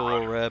one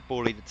for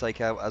ball lead to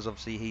take out, as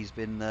obviously he's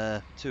been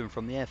to and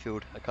from the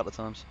airfield a couple of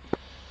times.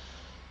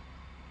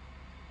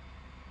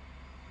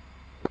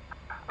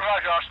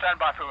 Roger, I'll stand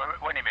by for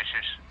when he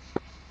misses.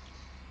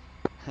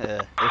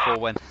 If or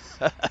when.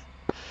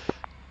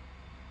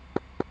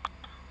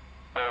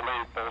 Ball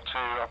lead, ball 2,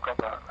 I've got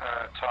that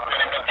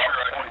target. I'm not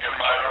sure I can get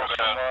by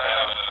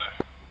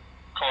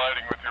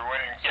colliding with your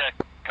wings. Yeah,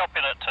 copy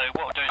that too.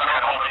 What I'll do is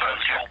I'll leave it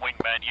as your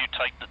wingman. You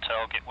take the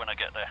target when I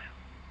get there.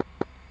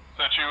 Is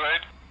that you,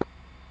 Wade?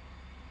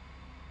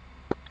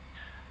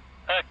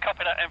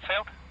 Copy that,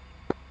 Enfield.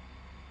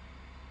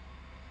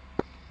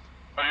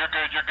 Oh, you're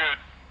good, you're good.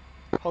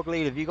 Hog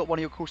lead, have you got one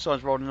of your call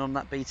signs rolling on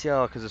that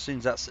BTR? Because as soon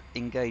as that's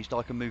engaged,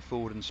 I can move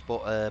forward and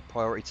spot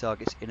priority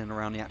targets in and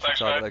around the actual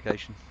target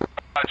location.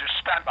 Just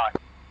stand by.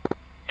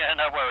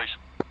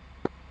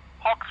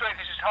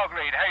 Hog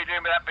Lead. How you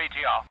doing with that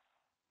BTR?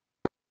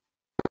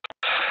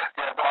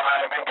 Yeah, but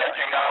I'm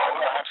engaging now.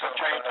 I have to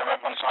change them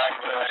at 5:30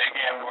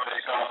 again. What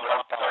is all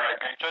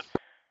Located.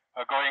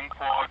 Going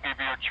for give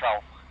you a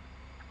chow.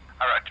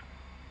 Alright.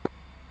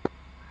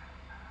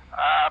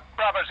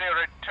 Bravo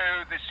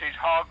 02, this is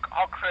Hog.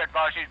 Hog 3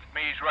 advises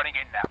me he's running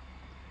in now.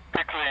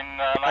 Pickling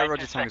 90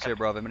 Roger, Tango seconds. here,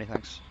 Bravo, many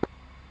thanks.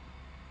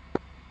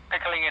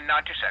 Pickling in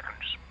 90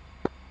 seconds.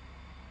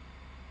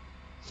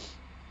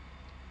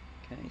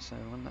 Okay, so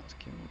when that's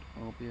killed,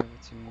 I'll be able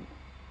to...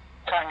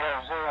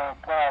 Tango 0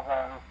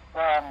 Bravo.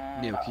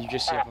 Neil, can you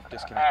just see if I've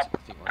disconnected? I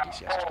think my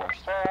DCS is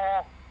crashed.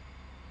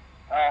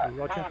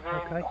 Roger,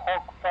 okay.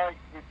 Hog fight,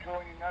 you're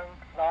joining own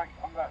flight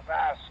on that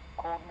RAS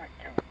coordinate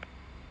given.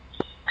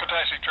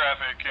 Contacting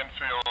traffic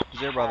infield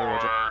Zero Bravo,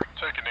 Roger.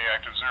 taking the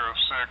active 06.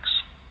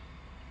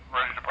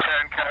 Ready to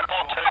Turn code.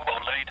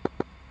 Table lead.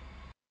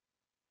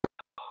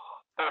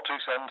 42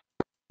 send.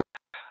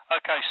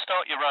 Okay,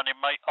 start your running,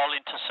 mate. I'll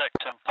intersect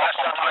and pop Last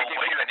time I onto give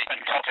your you wing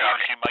anything, and copy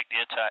Charlie. as you make the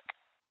attack.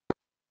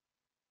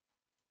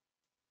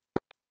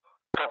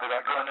 Copy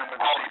that. Going in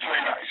with the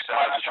CG-97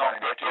 to try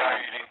and get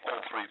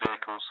all 3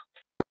 vehicles.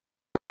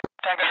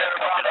 Tango Yeah, 0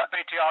 copy Bravo, that.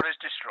 BTR is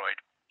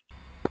destroyed.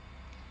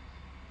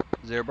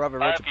 0 Bravo,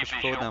 I Roger, have you push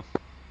forward now.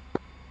 visual.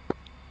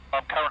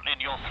 I'm currently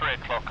in your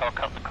 3 o'clock. I'll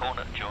cut the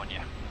corner and join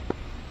you.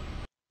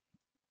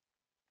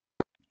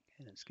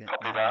 Okay, let's get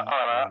Copy the that.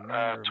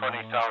 remainder of my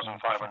 20,500.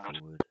 lines now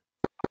pushing forward.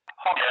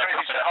 Hog Yeah, 3,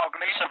 this copy is that. Hog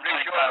Lead.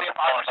 Rejoin me at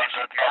my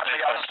position. 17,500. I'll do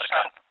the best I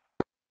can.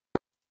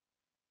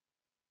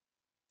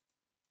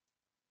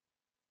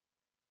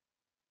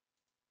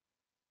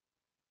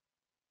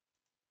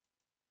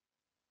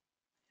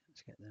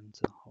 Let's get them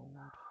to hold.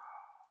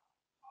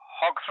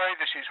 Hog 3,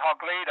 this is Hog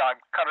Lead. I'm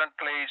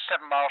currently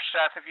 7 miles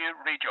south of you.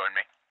 Rejoin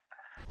me.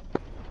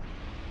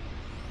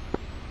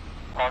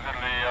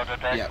 Possibly the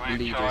deck Yeah, will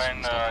leaders join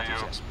and stuff, you.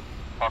 DCS.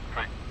 Hog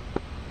 3.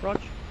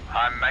 Roger.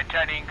 I'm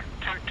maintaining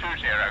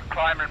 220.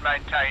 Climb and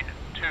maintain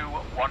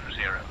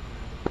 210.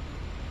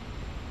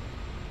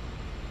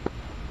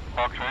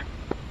 Hog 3.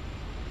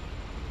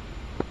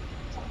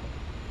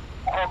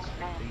 Hog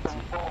 3.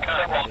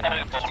 Cannonball 2,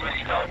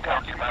 Ballers, I'm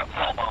currently about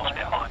 4 miles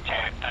behind you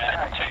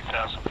at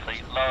 2,000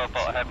 feet lower,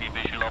 but I have your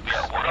visual. I'll be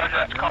at Roger,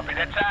 that's copied.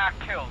 That's our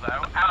kill,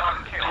 though.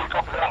 Our kill.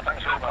 Copy that.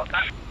 Thanks very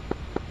much.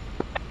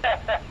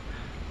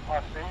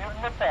 I'll see you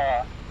in the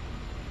bar.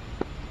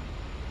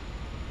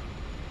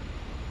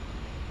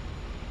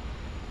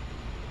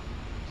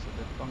 So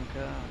the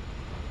bunker.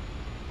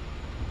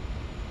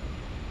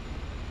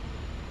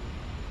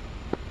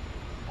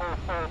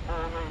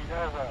 Lead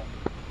over.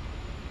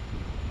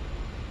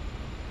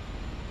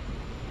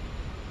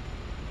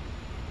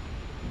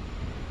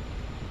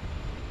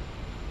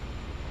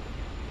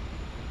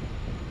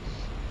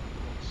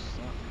 What's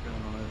that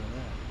going on over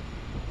there?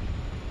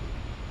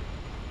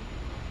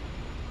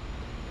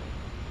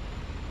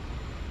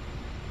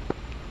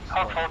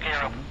 Hog 4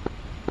 gear up.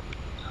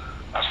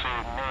 I see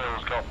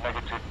Neil's got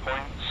negative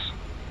points.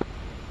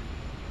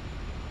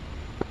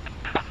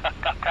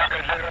 Tango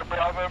 0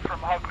 Bravo from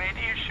Hog Lead.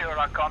 Are you sure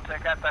I can't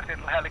take out that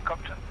little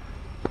helicopter?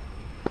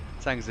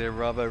 Tango 0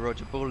 Bravo,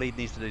 Roger. Ball lead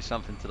needs to do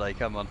something today,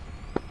 come on.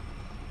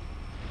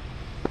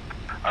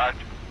 Alright.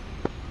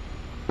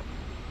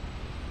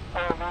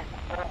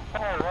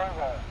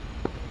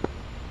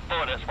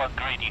 Oh, that's one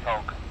greedy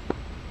hog.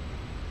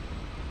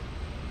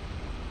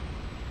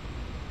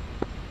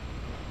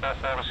 This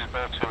is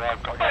Bear 2,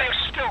 I've got Well, you.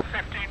 he's still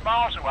 15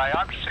 miles away.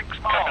 I'm 6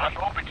 miles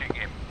orbiting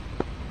him.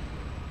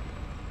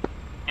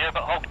 Yeah,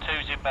 but Hog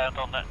 2's inbound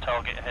on that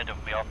target ahead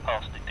of me. I've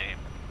passed it to him.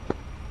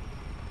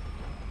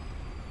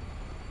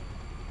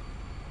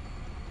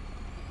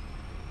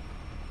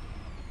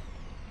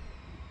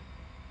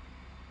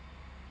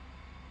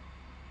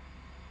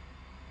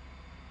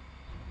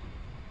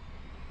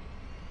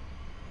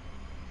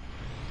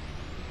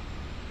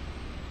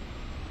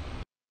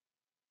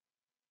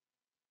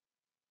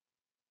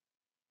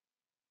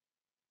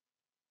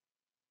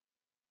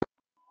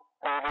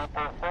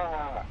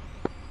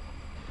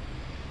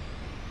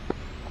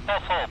 Ball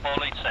 4, ball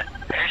lead set.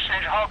 This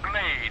is Hog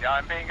Lead.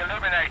 I'm being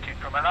illuminated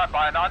from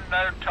by an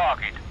unknown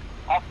target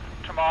off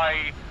to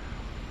my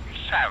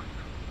south.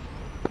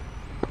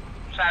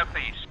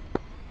 Southeast.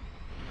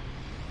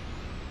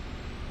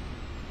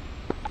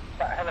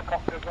 That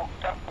helicopter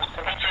rocked up.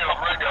 Infield,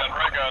 ray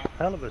gun.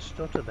 Hell of a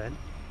stutter then.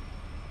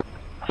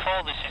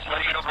 4, this is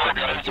lead.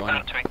 It's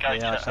about to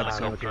engage Yeah, that so that's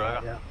helicopter.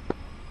 Roger, yeah.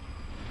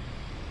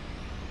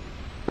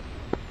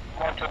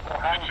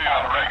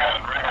 Infield, ray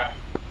gun.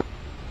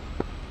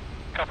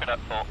 Copy that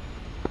 4.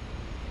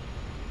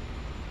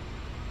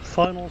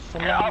 Final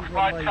salon off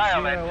my runway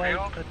tail, 08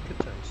 Enfield. at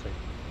Katosi.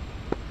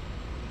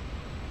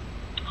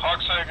 Hog,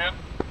 say again.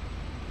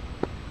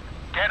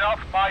 Get off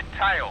my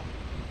tail.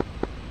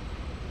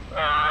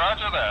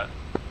 Roger that.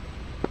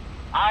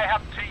 I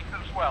have teeth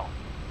as well.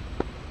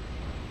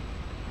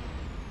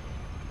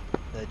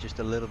 They're just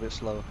a little bit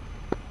slower.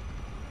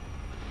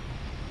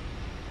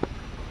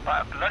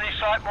 But a bloody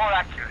sight more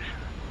accurate.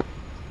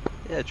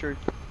 Yeah, true.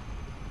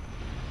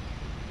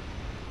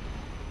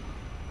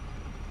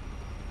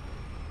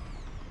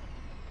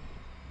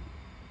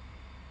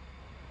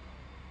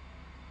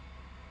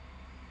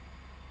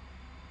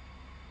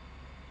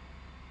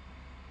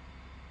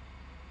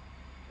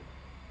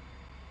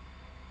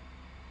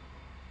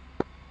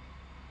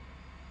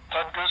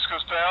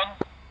 Tunguska's down.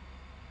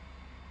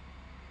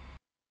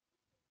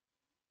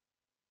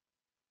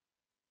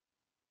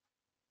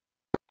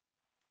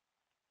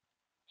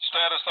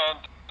 Status on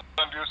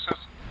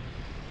Tunguskas.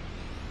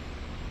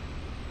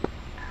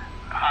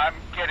 I'm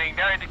getting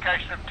no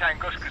indication of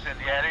Tunguskas in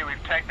the area.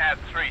 We've taken out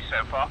 3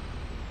 so far.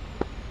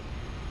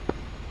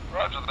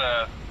 Roger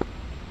that.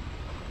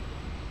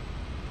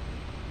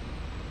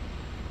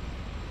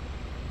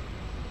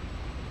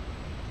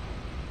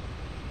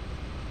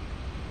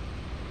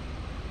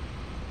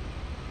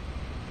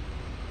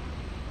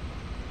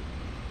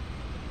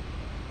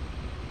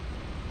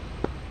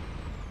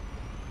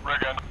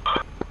 Regan.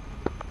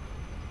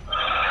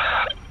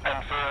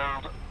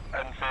 Enfield,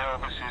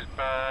 this is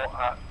Ball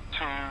at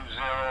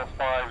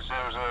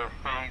 20500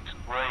 feet,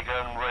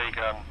 Regan,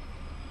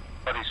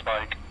 buddy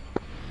spike.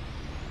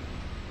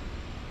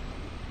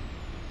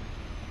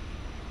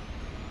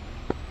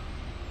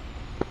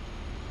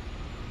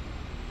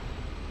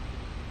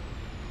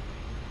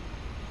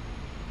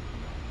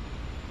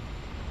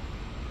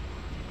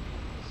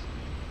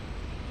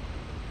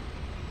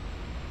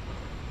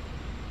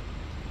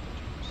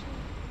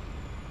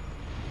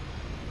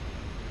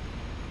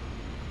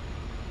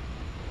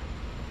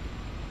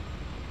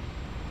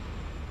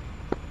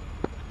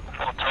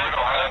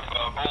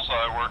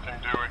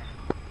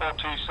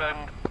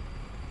 Send.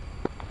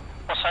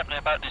 What's happening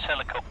about this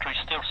helicopter?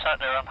 He's still sat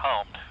there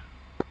unharmed.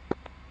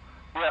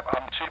 Yep,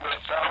 I'm 2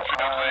 minutes out.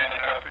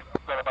 I've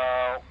got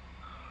about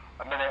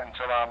a minute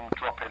until I'm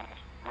dropping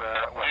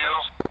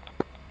weapons.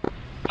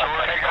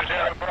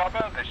 Tango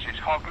Bravo, this is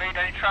Hog Lead.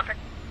 Any traffic?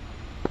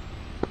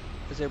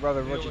 Is there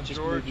Bravo? Roger, just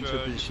moving into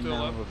a position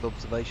now with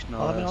observation.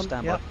 I'll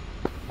stand by.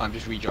 I'm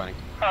just rejoining.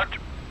 I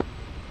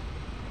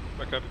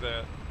copy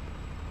that.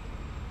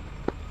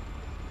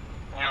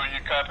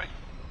 You copy?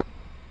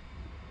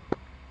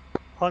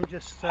 I'm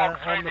just Hog on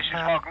 3, the this is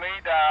pan, Hog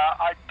Lead.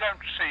 I don't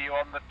see you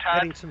on the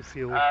TAD. getting some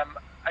fuel.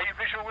 Are you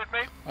visual with me?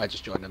 I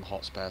just joined in the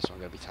hot spare, so I'm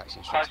going to be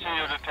taxiing I straight see to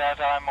you at TAD.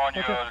 I'm on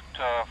you at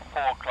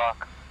 4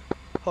 o'clock.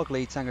 Hog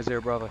lead, Tango 0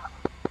 Bravo.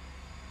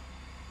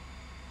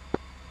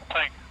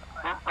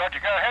 Roger,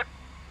 go ahead.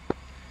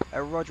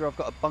 Roger, I've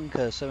got a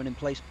bunker, so an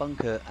in-place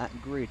bunker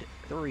at grid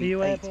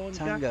 38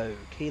 Tango,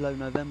 Kilo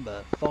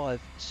November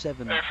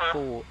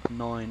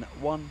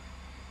 57491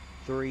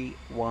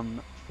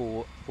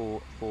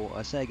 31444.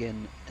 I say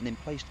again, an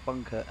in-place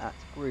bunker at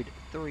grid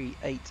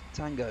 38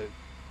 Tango,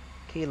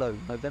 Kilo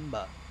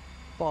November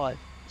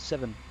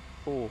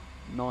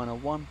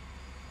 57491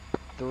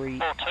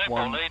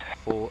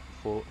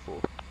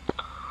 31444.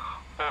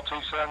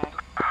 40 send.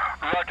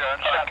 Roger,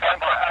 and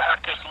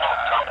Just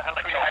locked on the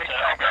helicopter.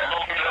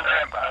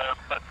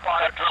 But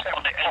drop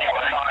on it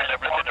anyway, kill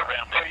everything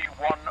around it.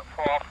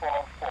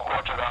 31444.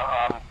 Roger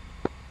that,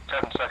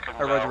 10 seconds.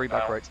 Roger, read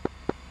back rates.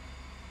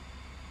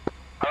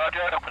 Roger,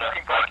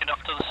 looking back. Breaking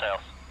off to the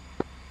south.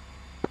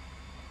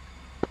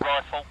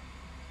 Rifle.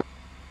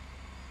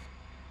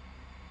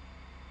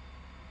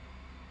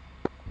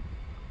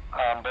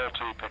 And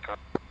LT pickup.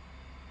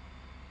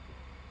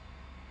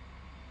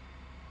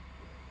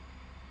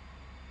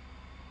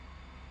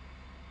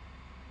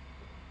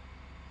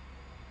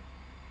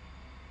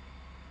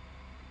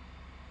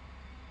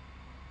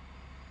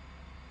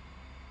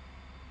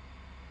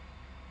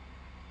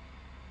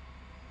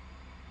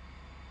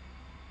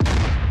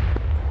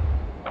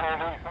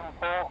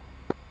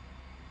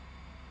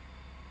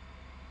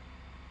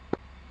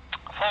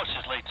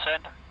 Forces lead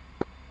send.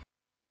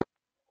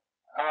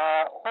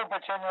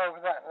 Orbiting over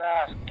that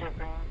last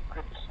given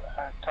grid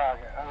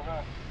target,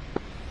 over.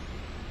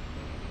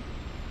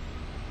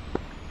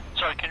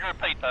 Sorry, can you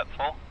repeat that,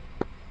 for?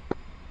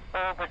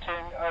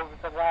 Orbiting over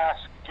the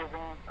last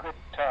given grid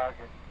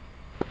target.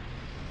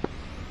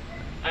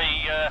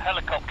 The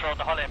helicopter on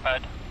the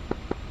helipad.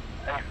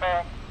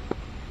 Affirm.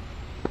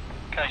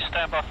 Okay,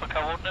 stand by for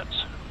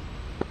coordinates.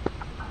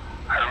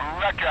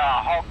 Roger,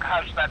 Hog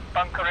has that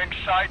bunker in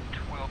sight.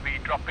 We'll be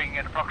dropping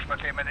in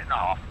approximately a minute and a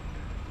half.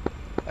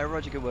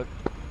 Roger, good work.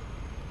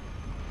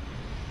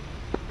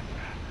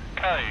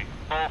 Okay,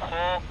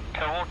 4-4,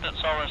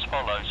 coordinates are as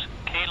follows.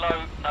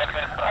 Kilo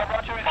November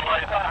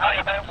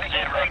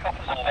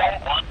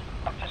 58041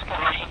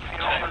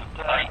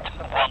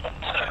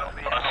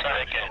 32812. I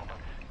say again,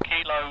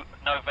 Kilo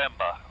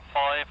November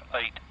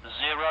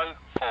 58041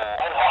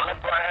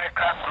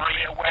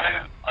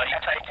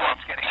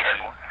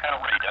 32812.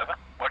 How read over?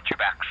 Watch your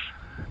backs.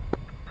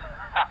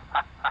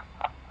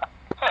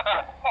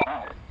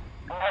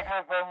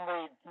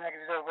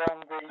 Negative on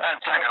the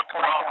Tango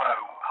Bravo,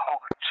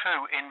 Hog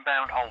 2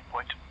 inbound hold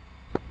point.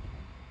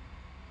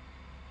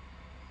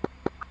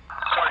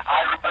 Sorry,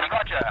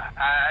 Roger,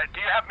 do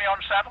you have me on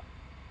saddle?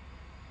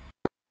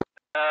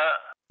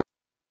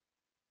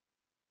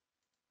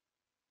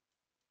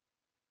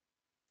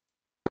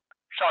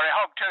 Sorry,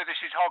 Hog 2, this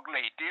is Hog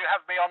Lead. Do you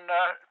have me on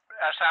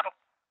saddle?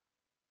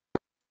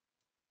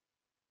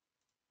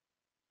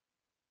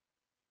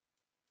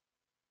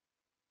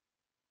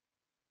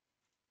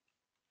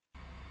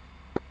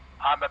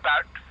 I'm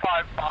about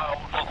 5 miles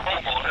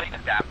east of the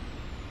dam.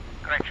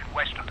 Correction,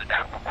 west of the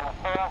dam.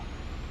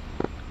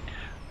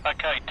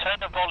 Okay, turn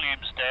the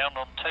volumes down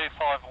on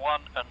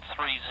 251 and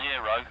 30,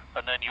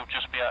 and then you'll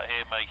just be able to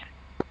hear me.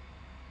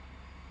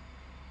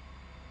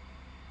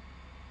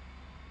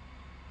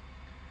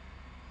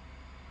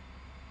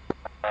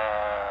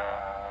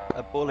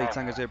 Bully,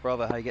 Tango Zero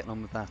Bravo, how are you getting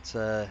on with that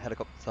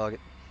helicopter target?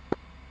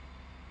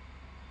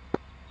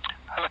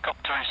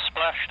 Helicopter is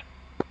splashed.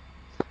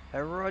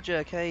 Roger,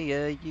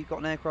 okay, you got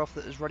an aircraft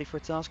that is ready for a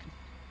task?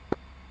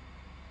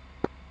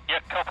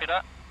 Yep, copy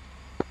that.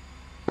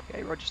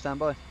 Okay, Roger, stand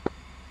by.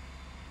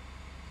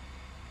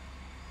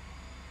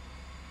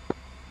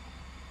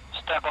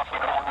 Stand by for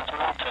coordinates,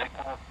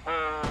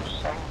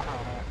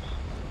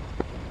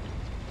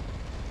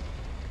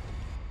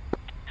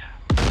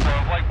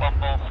 wait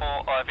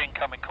 144, I have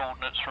incoming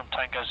coordinates from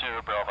Tango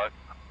Zero Bravo.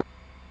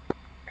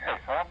 Okay,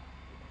 fine.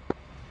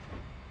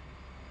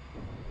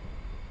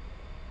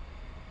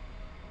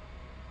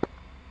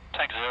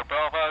 Tango Zero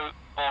Bravo,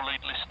 all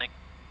lead listening.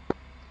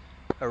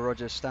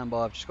 Roger, stand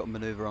by, I've just got a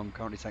manoeuvre, I'm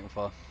currently taking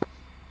fire.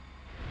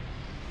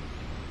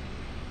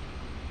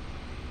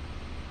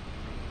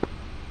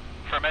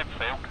 From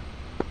Enfield.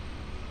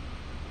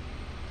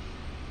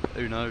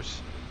 Who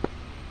knows?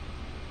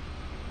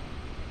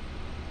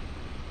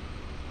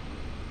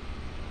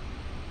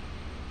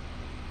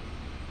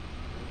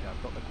 Yeah,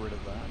 I've got the grid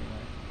of that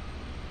anyway.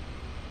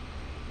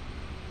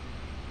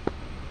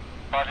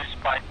 Body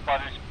spike,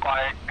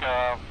 flying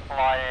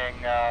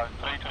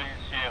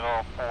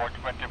 330 for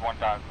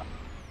 21,000.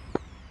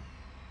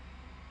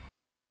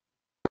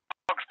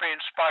 Hog's being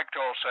spiked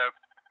also.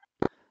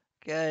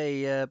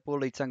 Okay,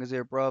 Bully, Tango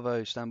Zero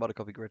Bravo, stand by to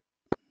copy grid.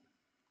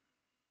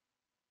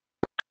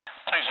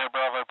 Tango Zero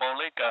Bravo, ball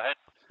lead, go ahead.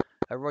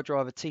 Roger, I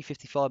have a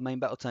T-55 main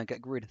battle tank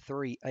at grid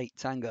 38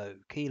 Tango,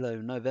 Kilo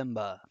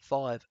November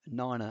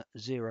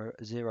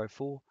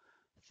 59004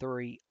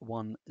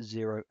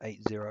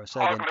 31080.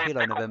 Say again,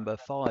 Kilo November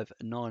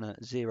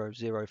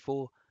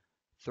 59004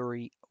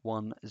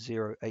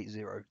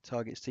 31080.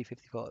 Target's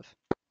T-55.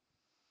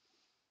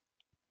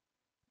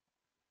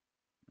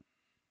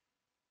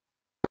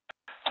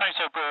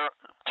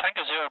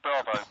 Tango Zero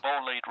Bravo,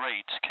 ball lead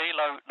reads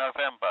Kilo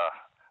November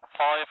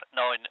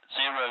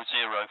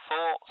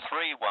 59004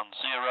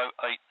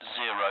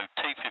 31080.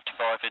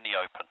 T-55 in the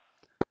open.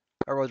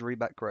 Roger, read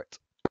back correct.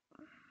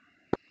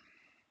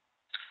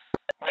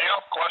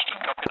 Neil, question?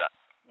 Copy that.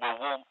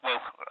 We'll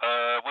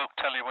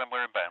tell you when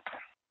we're inbound.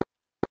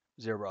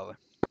 Zero Bravo.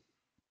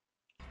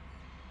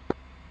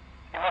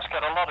 You must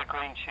get a lot of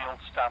green shield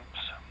stamps.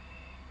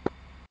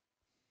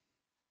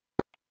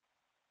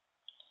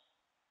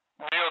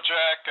 Neil,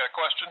 Jack,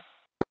 question?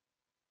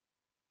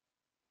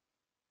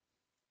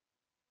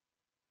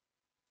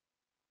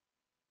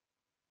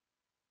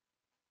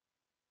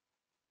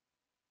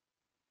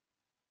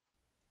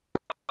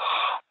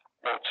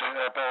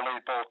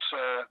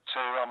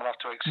 I'm going to have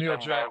to extend Neil,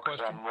 Jack, because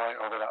question? I'm right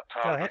over that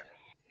Go target.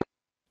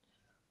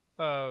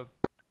 ahead.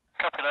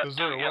 Copy that. Is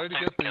there a way to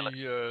get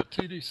the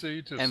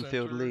TDC to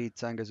Enfield center? lead,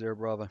 Tango Zero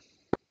Bravo.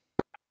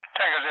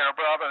 Tango Zero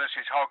Bravo, this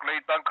is Hog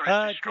lead. Bunker is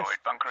destroyed.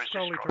 Bunker is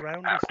Scroll it destroyed.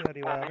 around this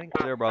anyway, I think.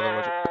 Zero Bravo,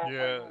 Roger.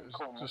 Yeah,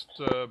 just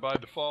by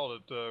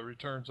default it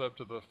returns up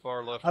to the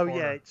far left Oh corner.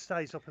 yeah, it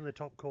stays up in the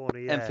top corner.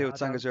 Yeah, Enfield, I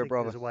Tango don't Zero think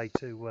Bravo. there's a way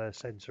to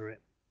censor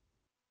it.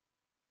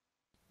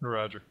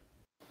 Roger.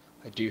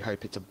 I do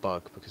hope it's a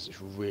bug because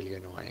it's really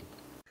annoying.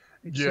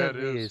 It Yeah, it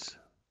certainly is.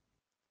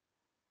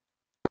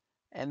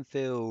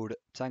 Enfield,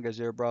 Tango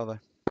Zero Bravo.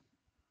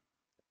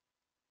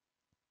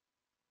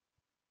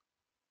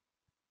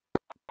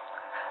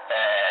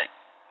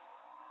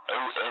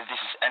 This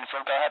is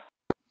Enfield, go ahead.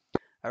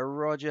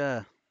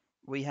 Roger.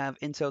 We have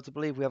intel to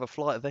believe we have a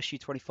flight of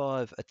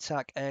SU-25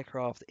 attack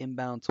aircraft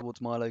inbound towards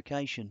my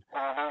location.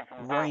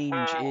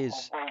 Range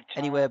is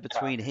anywhere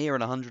between here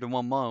and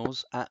 101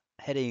 miles at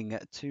heading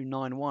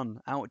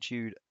 291,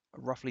 altitude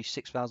roughly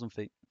 6,000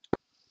 feet.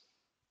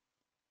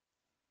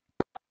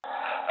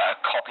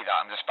 Copy that.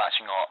 I'm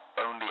dispatching our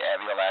only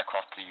aerial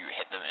aircraft to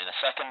hit them in a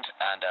second,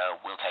 and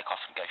we'll take off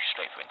and go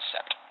straight for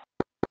intercept.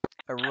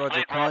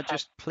 Roger, can I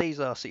just please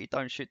ask that you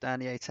don't shoot down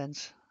the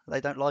A-10s?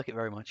 They don't like it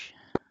very much.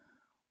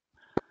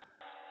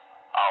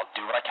 I'll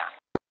do what I can.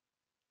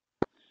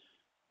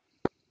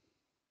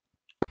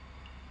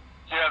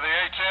 Yeah, the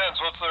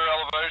A-10s, what's their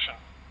elevation?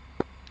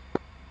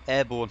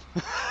 Airborne.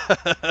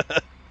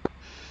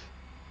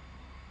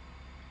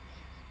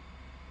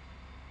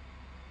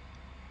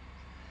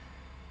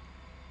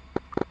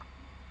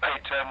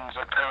 A-10s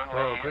are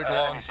currently big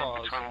long anything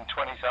pause. between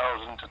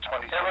 20,000 to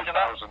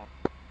 23,000.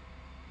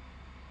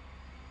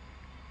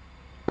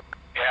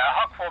 Yeah,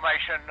 Hog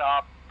formation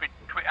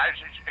between, as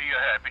you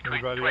heard, between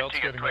Everybody 20 else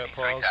and getting that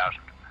pause?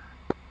 23,000.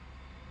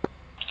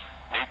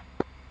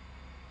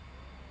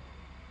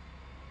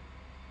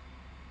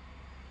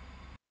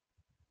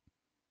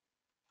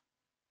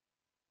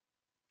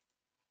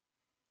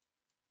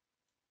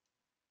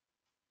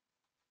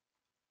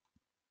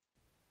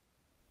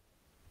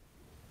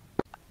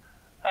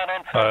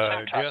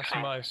 I guess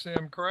my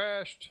sim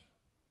crashed.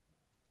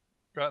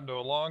 Got into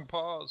a long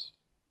pause.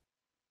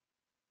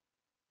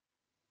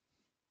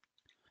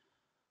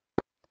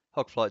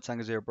 Hog flight,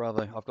 Tango 0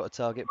 Bravo. I've got a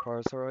target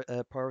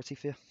priority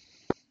for you.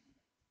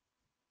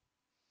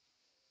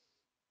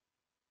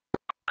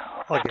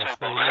 I guess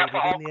they loaded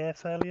in the air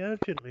fairly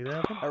urgently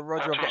there, then.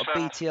 Roger, I've got a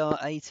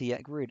BTR 80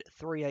 at grid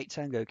 38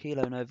 Tango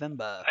Kilo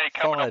November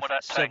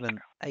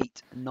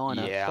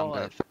 57890 Yeah, I'm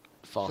going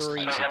fast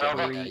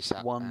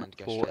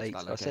 33148.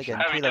 I say again,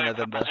 Kilo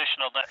November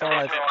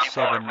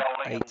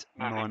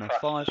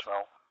 57890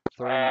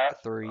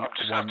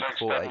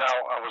 33148.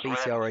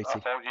 BTR 80. I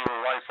thought you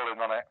were rifling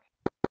on it.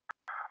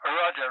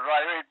 Roger,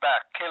 right, read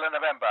back. Kilo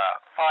November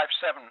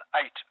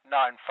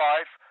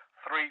 57895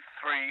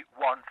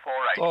 33148.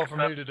 That's all from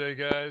me today,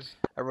 guys.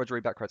 Roger,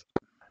 read back, Chris.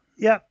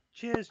 Yeah,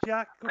 cheers,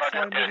 Jack. Good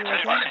flying with you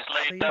again.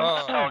 See you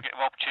That's a target of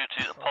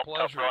opportunity that popped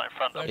up right in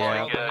front of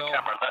my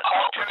camera. That's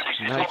not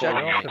particularly No, Jack.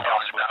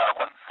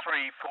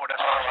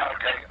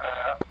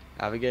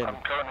 Have again.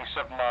 I'm currently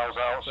 7 miles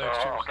out, so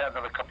I'll get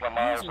another couple of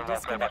miles and I'll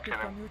go back in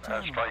and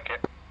strike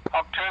it.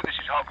 Hog 2, this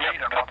is Hog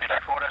Lead, and copy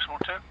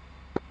 4.2.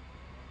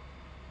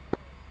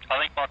 I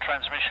think my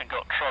transmission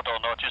got trod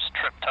on. I just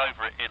tripped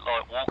over it. It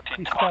like walked He's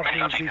into my starting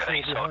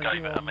PGP, so I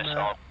gave it a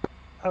missile.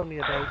 only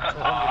about 100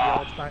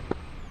 yards back.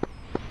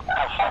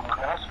 Hog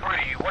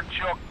 3, what's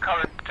your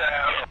current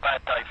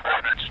bad day for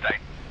ordnance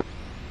state?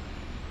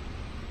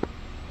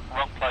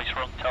 Wrong place,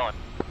 wrong time.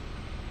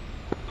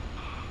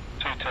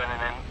 2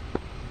 turning in.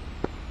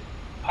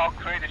 Hog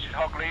 3, this is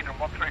Hog Lead, and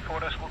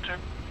 134.2.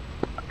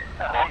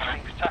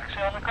 Taxi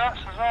on the grass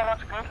as well,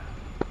 that's good.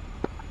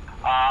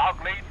 Hog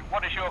Lead,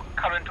 what is your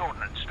current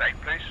ordnance state,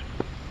 please?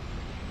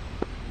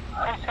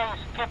 I say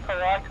skipper,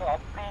 I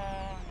got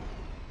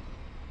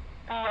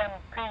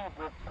BMP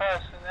with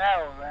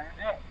personnel around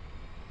it.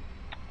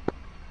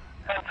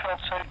 Airfield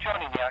 2,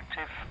 joining the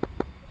active.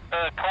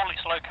 Call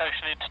its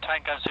location into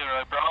Tango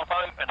 0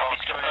 Bravo, and I'll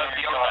confirm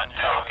the online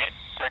target.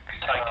 Take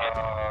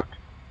it.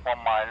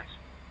 1 mile.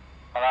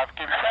 And I've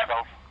given you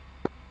both.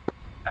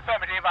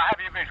 Affirmative, I have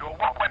your visual.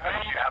 What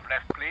weapons you have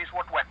left, please?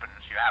 What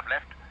weapons you have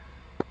left?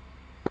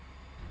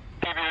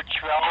 Give you a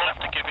 12. I'll have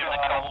to give him the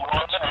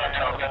coordinates for the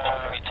target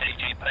off of your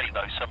TGP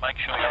though, so make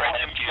sure you're in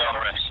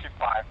MGRS.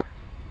 Right,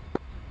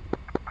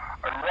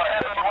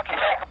 you want to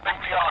take a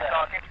BTR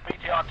target?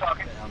 BTR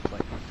target? I'm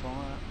taking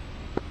fire.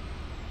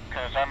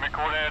 Can you send me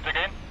coordinates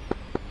again?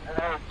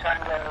 Hello,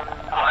 Tango.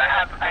 I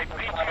have a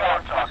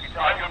BTR target.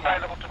 Are you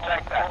available to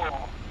take that?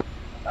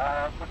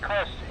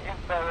 Request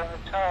info on the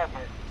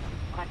target.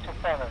 Good to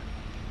follow.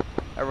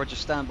 Roger,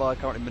 stand by.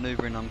 Currently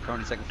manoeuvring. I'm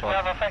currently taking Do we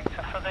have fire. a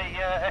vector for the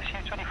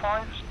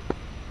SU-25s?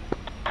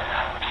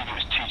 I believe it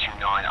was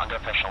 229. I'm going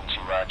to push on to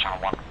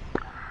channel 1.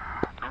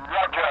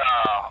 Roger.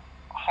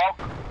 Hog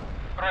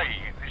 3,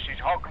 this is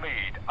Hog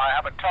Lead. I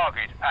have a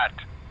target at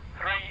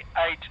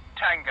 38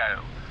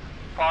 Tango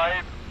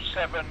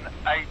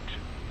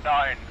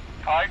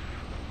 57895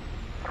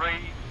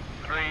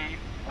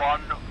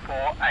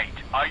 33148.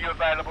 Are you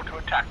available to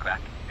attack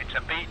that? It's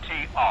a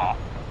BTR.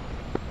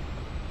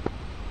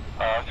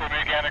 Say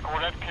me again, a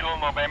coordinate. Kilo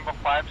November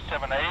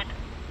 578.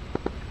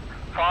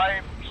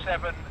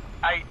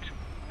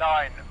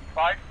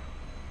 57895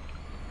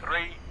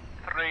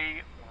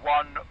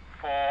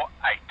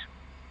 33148.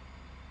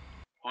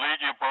 Lead,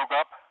 you broke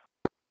up.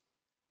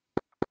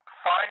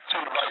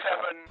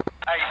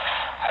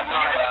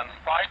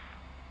 57895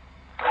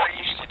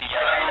 Used to the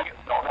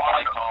not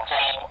bypass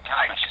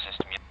transmission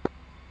system yet.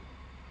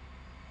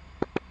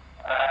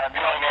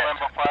 Kilo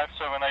November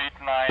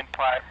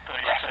 57895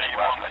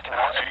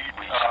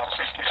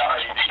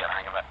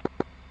 Hang of it.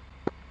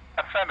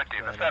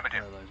 Affirmative,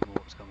 affirmative. Where those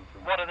morts coming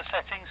from? What are the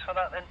settings for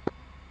that then?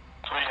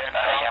 You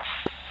have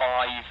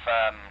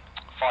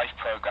five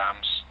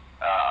programs.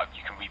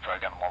 You can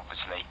reprogram them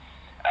obviously.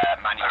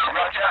 Manual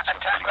Roger,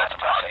 attack that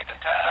target.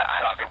 and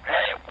the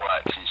way it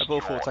works is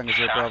Abort 4 Tango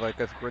 0 Bravo.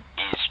 Go for grid.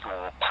 is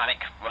your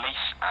panic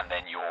release, and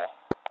then your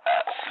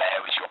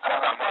flare is your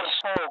program release.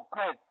 4,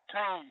 grid,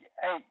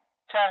 3, 8,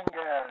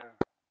 Tango.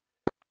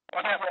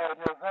 Kilo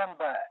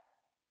November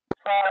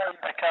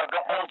 5. Okay, I've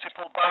got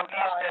multiple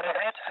bogies dead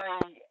ahead.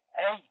 3,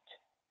 8.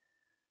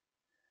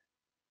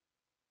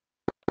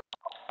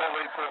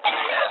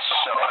 Yes,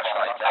 so that's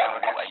right there.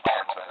 We've got 8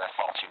 10, so they're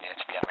far too near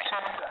to be enemy.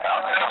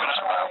 I'm coming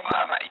as well.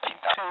 I'm at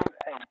 18,000.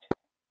 2, 8.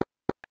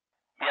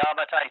 Yeah, I'm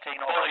at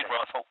 18 already.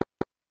 Rifle.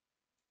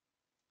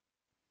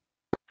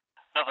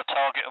 Another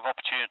target of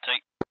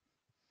opportunity.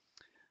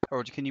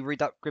 Roger, can you read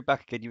that grid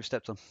back again? You were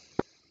stepped on. 3,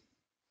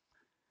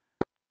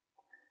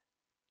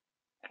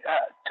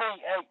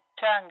 8,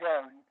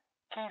 Tango.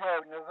 Kilo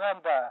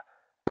November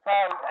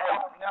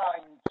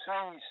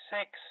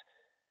 58936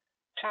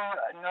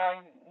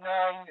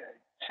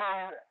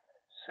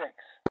 29926.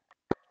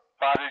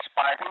 Body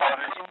spike,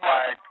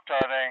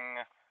 turning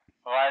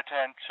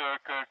right-hand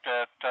circuit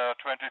at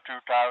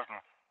 22,000.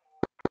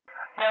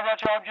 Yeah,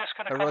 Roger, I'm just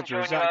going to come Roger,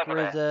 join is you that over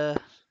grid there.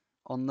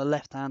 on the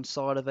left-hand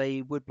side of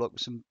a woodblock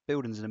with some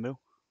buildings in the middle?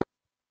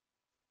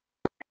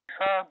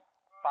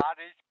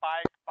 Body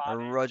spike,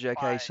 Roger,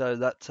 okay, so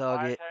that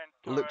target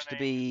looks to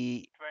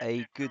be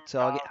a good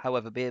target.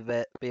 However, be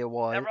aware, Yeah,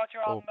 Roger,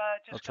 or I'm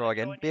I'll try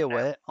again. Be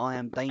aware, I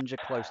am danger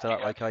close to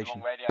that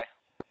location. Radio.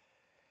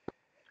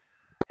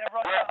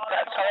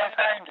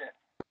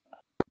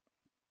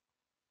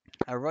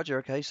 Roger,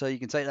 okay, so you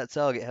can take that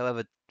target,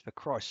 however, for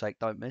Christ's sake,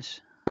 don't miss.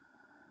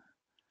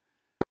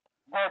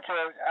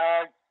 Roger,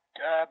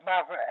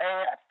 Maverick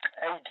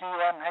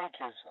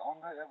AG1H's on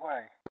the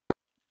way.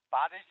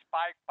 Body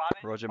spike,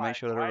 body Roger, spike. make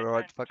sure they're on the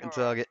right fucking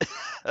target.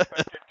 Not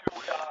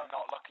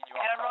looking you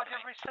up. Yeah,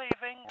 Roger,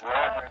 receiving. We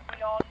are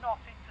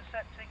not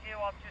intercepting you.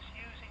 I'm just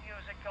using you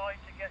as a guide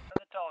to get to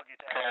the target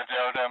area. Can you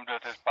tell them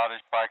that this body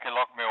spike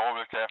lock me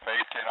over to F-18?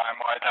 I'm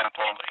right on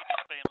top.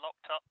 It's being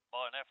locked up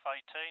by an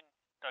F-18.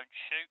 Don't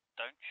shoot,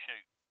 don't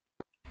shoot.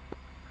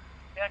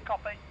 Yeah,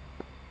 copy.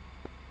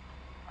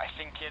 I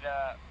think it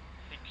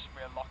thinks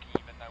we're lucky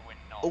even though we're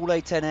not. All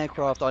A-10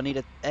 aircraft, I need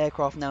an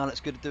aircraft now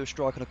that's good to do a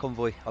strike on a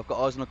convoy. I've got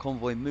eyes on a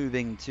convoy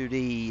moving to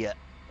the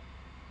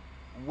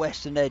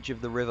western edge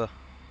of the river.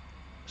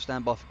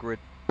 Stand by for grid.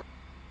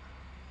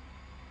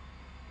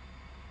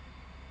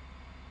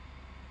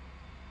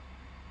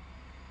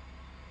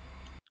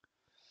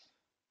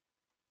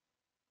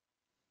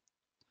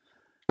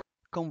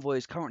 Convoy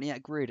is currently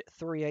at grid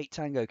 38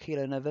 Tango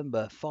Kilo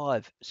November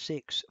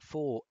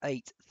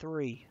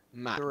 56483.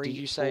 Matt, did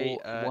you say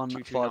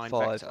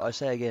 229 I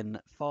say again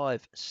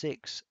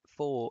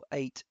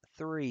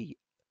 56483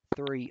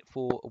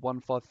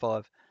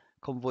 34155.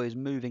 Convoy is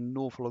moving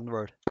north along the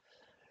road.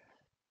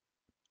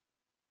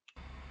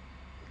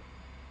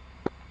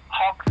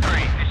 Hog 3,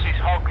 this is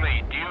Hog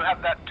Lead. Do you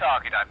have that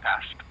target I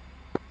passed?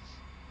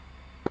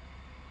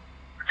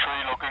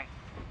 Tree looking.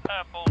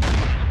 Ball is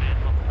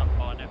being locked up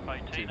by an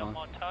F-18 on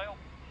my tail.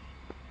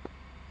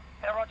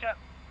 Yeah, Roger.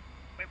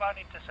 We won't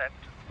intercept.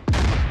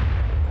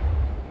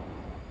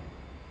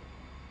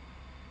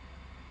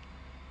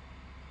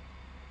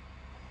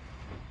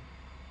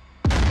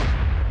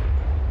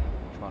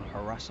 Trying to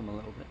harass them a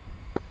little bit.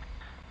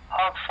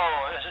 Hog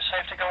 4, is it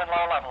safe to go in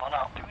low level or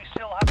not? Do we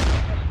still have any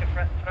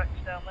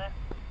threats down there?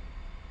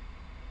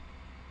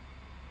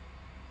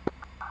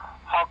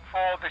 Hog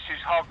 4, this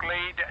is Hog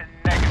Lead.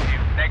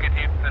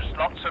 Negative. There's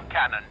lots of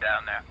cannon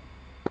down there.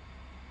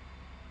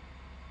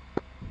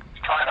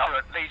 Trying to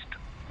at least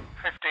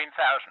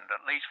 15,000.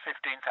 At least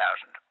 15,000.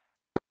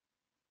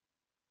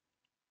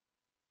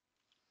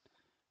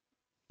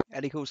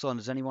 Eddie call sign,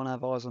 does anyone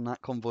have eyes on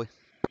that convoy?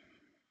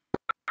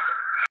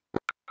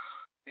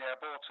 Yeah,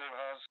 ball 2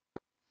 has.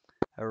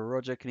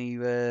 Roger, can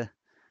you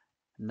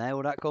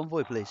nail that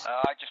convoy, please?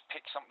 I just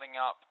picked something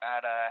up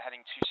at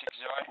heading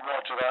 260.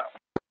 Roger that.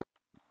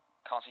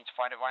 Can't seem to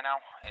find it right now.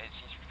 It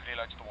seems to be pretty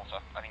low to the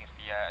water. I think it's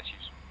the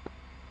SUs.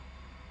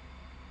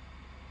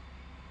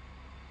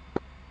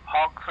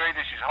 Hog 3,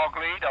 this is Hog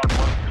Lead on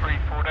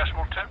 134.2. 134.2,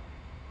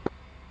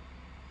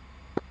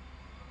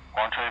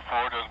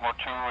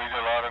 read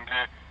a loud and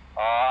clear.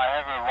 I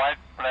have a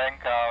white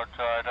blank out,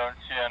 I don't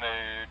see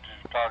any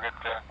target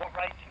there. What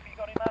rate have you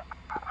got him at?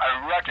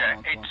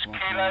 Roger, it's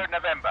Kilo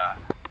November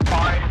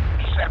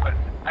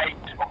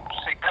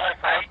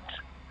 57868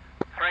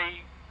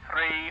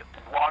 33148.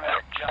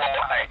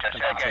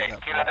 Again,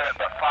 Kilo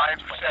November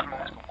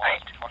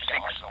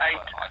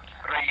 57868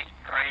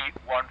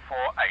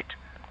 33148.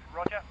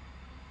 Roger.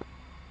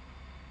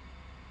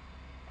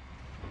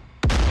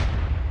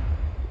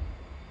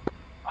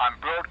 I'm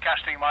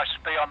broadcasting my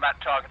SPI on that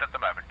target at the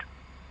moment.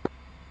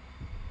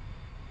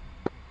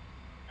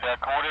 Yeah,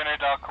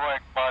 coordinates are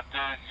correct, but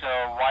it's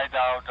white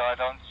out. I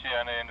don't see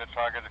any in the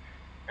target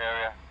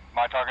area.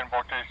 My target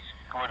box is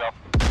screwed up.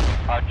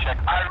 I'll check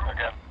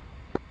again.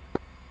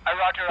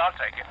 Roger, I'll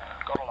take it.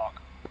 Got a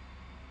lock.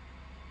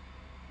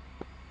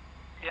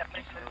 Yeah,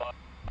 me too.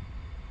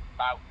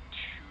 About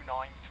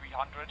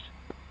 29300.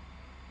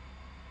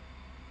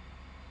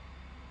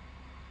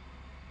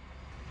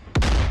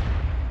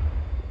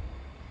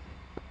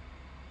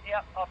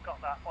 Yeah, I've got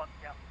that one,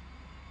 yeah.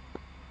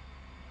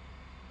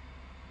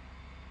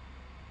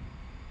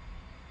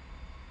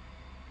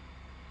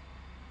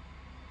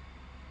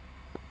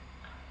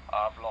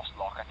 I've lost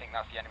lock. I think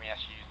that's the enemy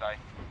SUs though.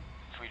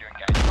 Free to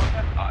engage.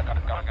 I got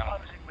it.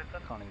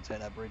 Can't even take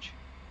that bridge.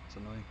 It's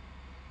annoying.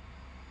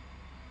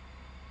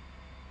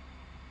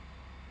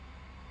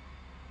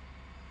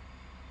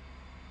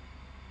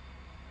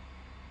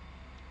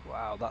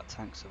 Wow, that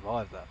tank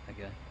survived that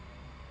again.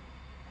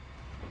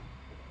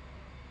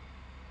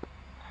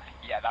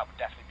 Yeah, that would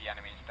definitely be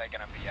enemies. They're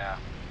gonna be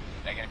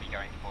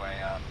going for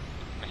a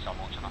missile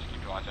launch on us.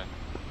 Keep your eyes open.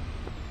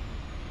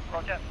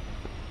 Roger.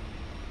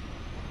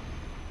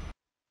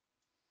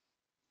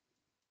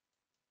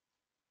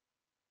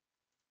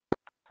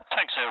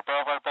 Thanks, 0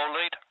 Bravo, ball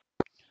lead.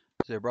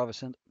 0 Bravo,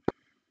 send.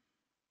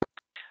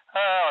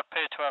 I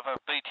appear to have a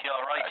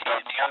BTR 80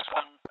 in the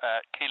open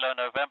at Kilo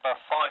November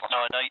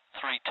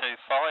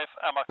 598325.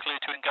 Am I clear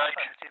to engage?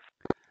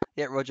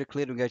 Yeah, Roger,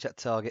 clear to engage that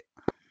target.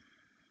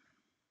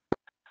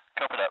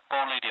 Copy that.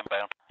 Ball lead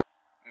inbound.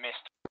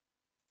 Missed.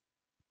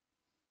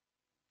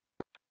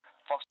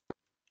 Fox.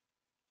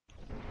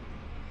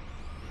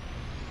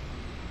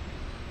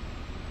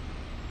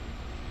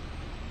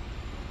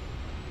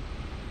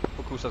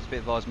 Of course, that's a bit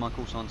advised. My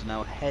call signs are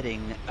now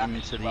heading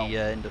into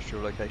the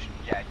industrial location.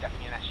 Yeah,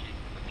 definitely an SU. I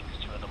think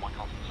there's two of them. I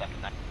can't see the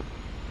second name.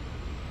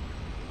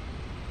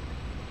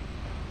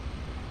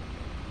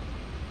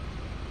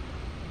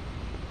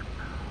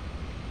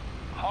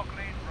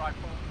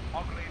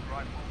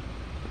 rifle.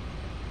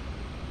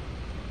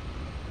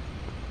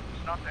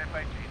 It's not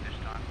F-18 this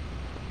time.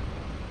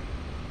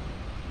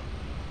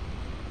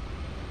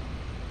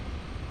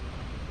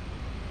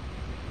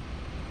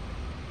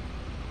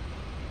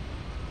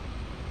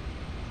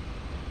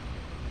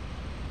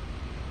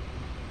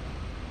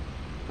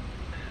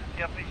 Do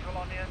you have visual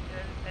on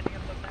any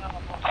of them now?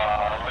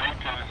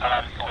 Link is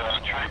at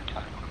Tree.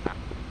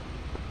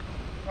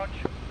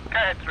 Roger. Go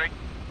ahead, 3.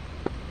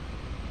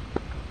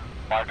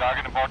 My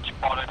target bot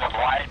spotted a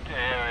white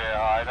area.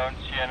 I don't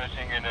see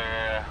anything in the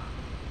area.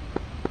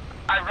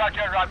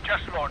 Roger, I've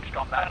just launched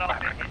on that.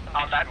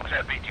 On that was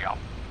a BTR.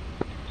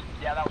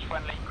 Yeah, that was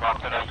friendly.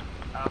 Copy that.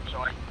 I'm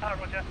sorry. Oh,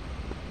 Roger.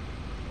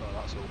 Well,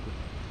 that's awkward.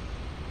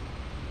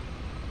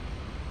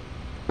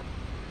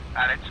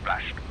 And it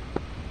splashed.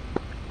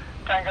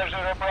 Tango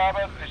 0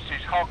 Bravo, this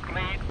is Hawk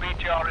lead.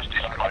 BTR is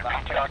destroyed.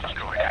 BTR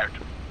destroyed out.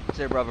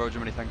 0 Bravo, Roger,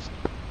 many thanks.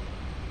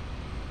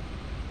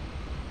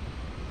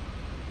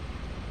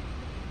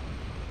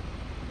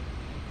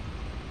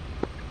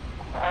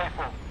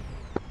 Rifle.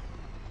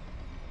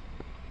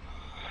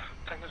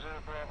 Tango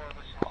 0 Bravo,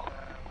 this is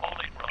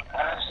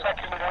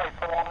second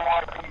rifle on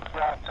my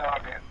BTR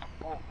target.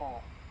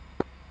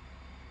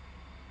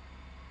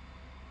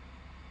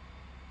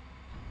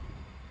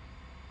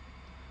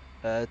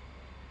 4-4.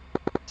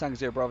 Tango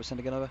 0 Bravo, send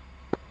again over.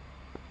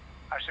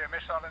 I see a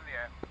missile in the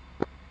air.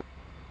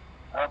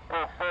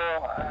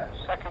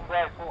 4-4, second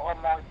rifle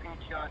on my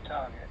BTR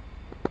target.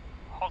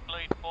 Hog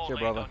lead, ball 0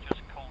 lead, Bravo. I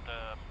just called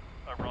a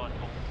rifle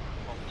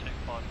on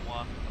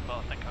 251, but I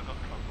think I got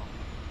trouble.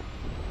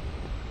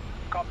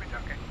 Copy,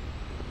 okay.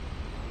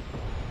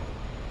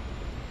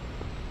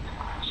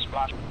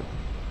 Splash.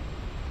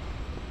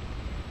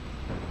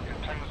 Yeah,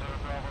 Tango 0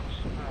 Bravo, this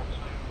is 4-2.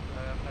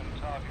 Them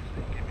targets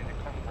that give me the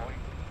convoy,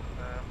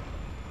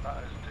 that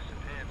has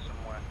disappeared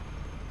somewhere.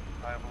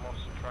 I have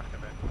lost track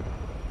of it.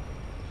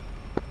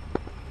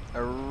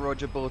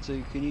 Roger,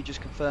 Bortu, can you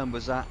just confirm,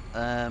 was that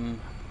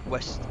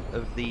west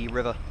of the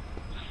river?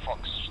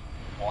 Fox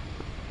 1.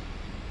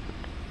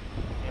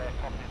 Yeah,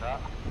 copy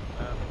that.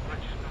 The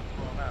bridge has been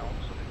thrown out,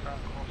 so they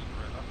can't cross the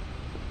river.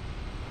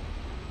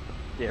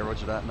 Yeah,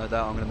 roger that, no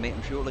doubt, I'm going to meet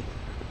him shortly.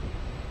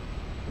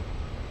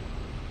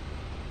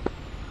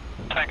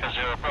 Tango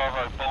 0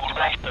 Bravo, ball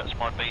lead, that's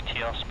my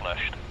BTR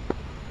splashed.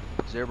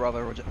 0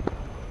 Bravo, roger.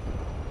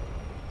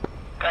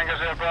 Tango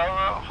 0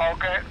 Bravo,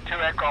 Hog 2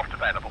 aircraft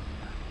available.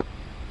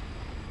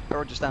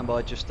 Roger, stand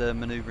by, just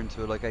manoeuvre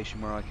into a location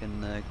where I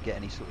can get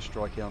any sort of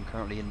strike in. I'm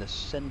currently in the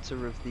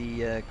centre of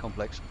the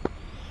complex.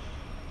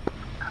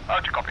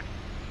 Roger, copy.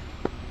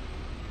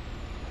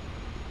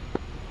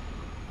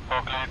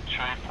 Hog lead,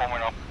 Tree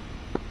forming up.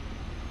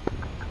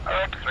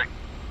 Alright, 3.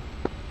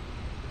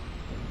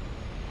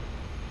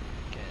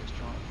 Okay, let's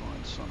try and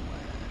find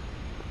somewhere.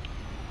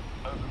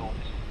 Overlord,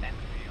 this is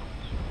Enfield.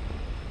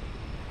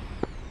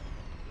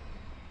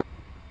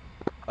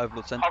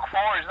 Overlord sent. Hog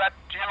 4, is that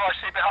you I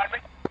see behind me?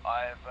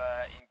 I've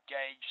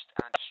engaged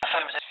and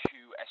destroyed 2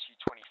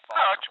 SU-25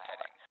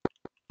 heading.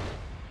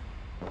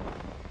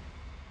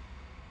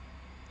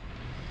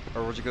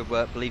 Oh, roger, good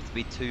work. Believed to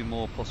be 2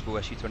 more possible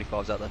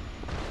SU-25s out there.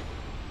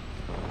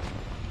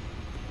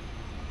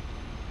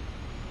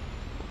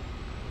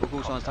 All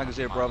call signs, Tango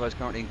 0 Bravo is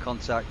currently in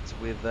contact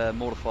with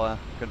mortar fire.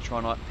 Going to try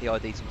and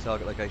PID some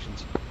target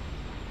locations.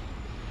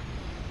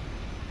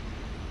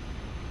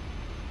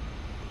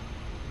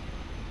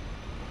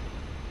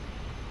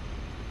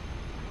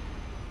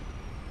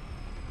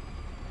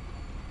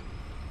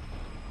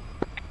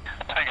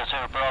 Tango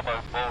 0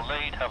 Bravo, ball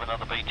lead, have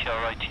another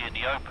BTR 80 in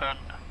the open.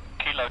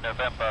 Kilo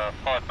November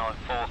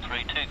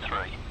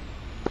 594323.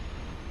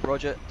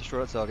 Roger, destroy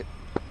that target.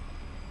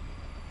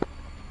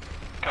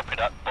 Copy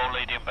that, ball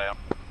lead inbound.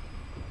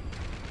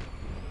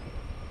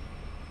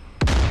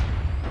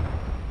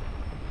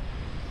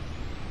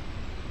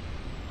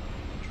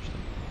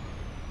 Interesting.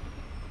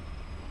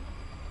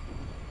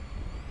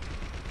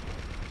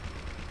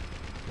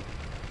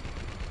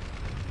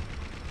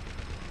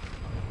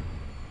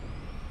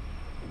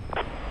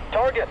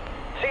 Target,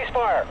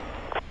 ceasefire.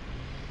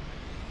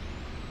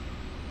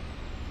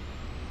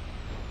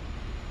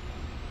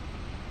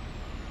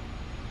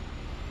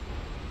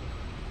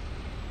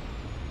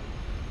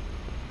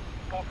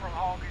 Popham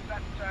Hog, is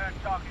that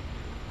target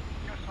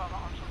just on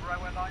some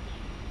railway lines?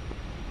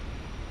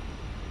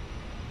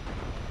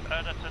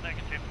 That's a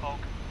negative, Hog.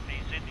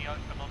 He's in the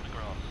open on the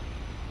grass.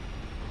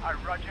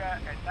 Roger,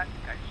 in that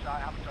case, I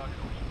have a target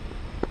also.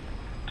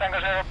 Tango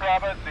 0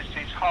 Bravo, this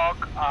is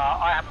Hog.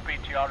 I have a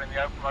BTR in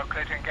the open, we're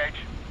clear to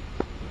engage.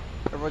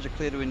 Roger,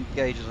 clear to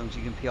engage as long as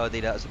you can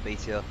PID that as a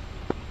BTR.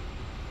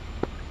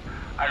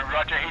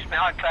 Roger, he's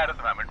behind cloud at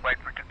the moment, wait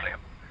for it to clear.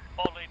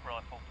 Ball lead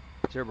rifle.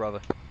 0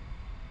 Bravo.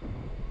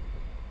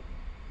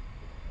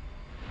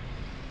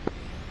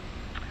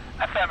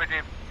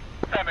 Affirmative,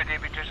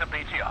 affirmative, it is a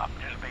BTR,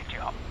 it is a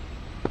BTR.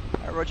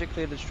 Roger,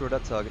 clear to destroy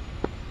that target.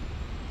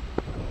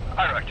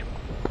 Roger.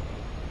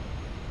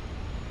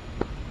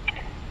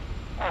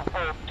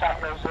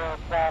 Tango 0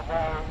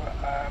 Bravo,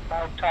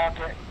 my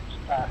target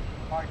splash,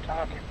 my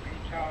target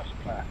BTR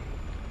splash.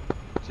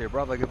 Zero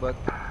Bravo, good work.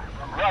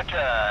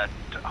 Roger,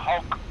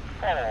 Hog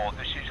 4,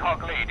 this is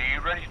Hog Lead. Are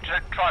you ready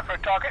to try for a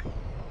target?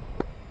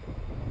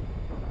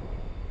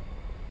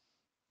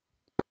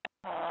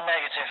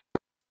 Negative.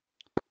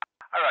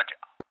 Roger.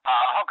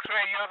 Hog 3,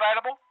 are you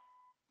available?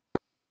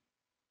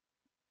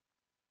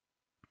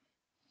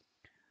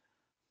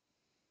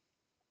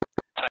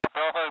 Tango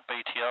Bravo,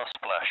 BTR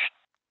splash.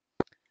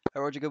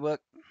 Roger, good work.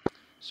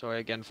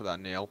 Sorry again for that,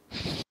 Neil.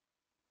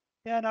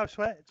 Yeah, no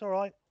sweat. It's all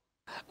right.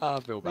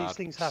 I feel bad. These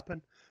things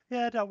happen.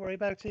 Yeah, don't worry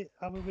about it.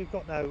 I mean, we've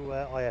got no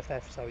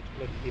IFF, so it's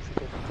bloody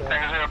difficult.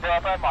 Tango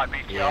Bravo, my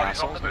BTR Yeah,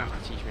 is on the someone's going move. to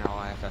have to teach me how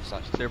IFF's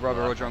actually Zero Bravo,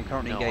 work. Roger, I'm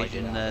currently No engaged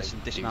idea in how they some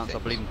do dismounts. I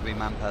things. believe them to be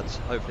man pads.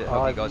 Hopefully it'll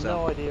help I you guys have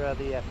no out. idea how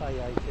the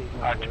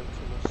FA-18 one works.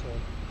 Unless,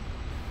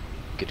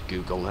 Good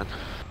Google then.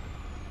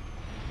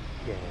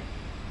 yeah.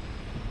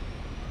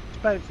 It's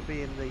bound to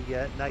be in the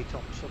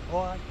NATOP or something.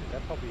 Oh, actually, they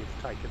probably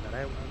have taken that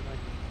out, haven't they?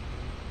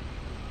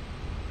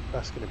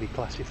 That's going to be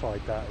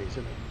classified, that,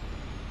 isn't it?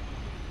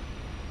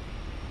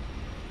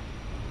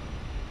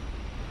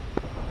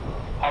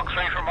 Hog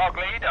 3 from Hog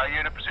Lead, are you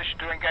in a position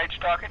to engage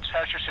targets?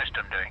 How's your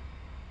system doing?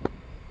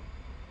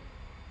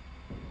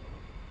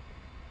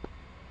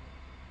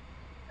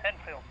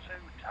 Enfield 2,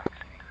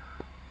 taxi.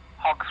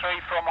 Hog 3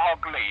 from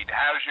Hog Lead,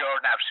 how's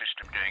your nav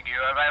system doing? Are you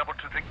available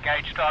to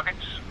engage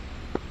targets?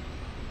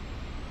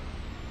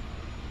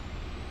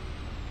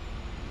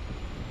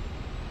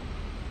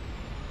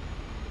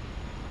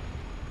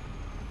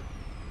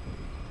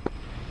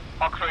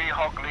 Hog 3,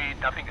 Hog Lead,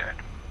 nothing good.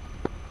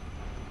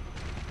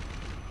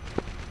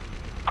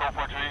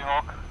 GoPro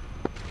Hero.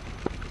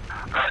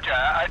 Roger,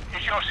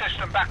 is your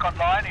system back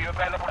online? Are you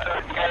available to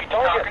engage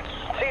targets?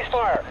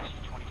 Ceasefire.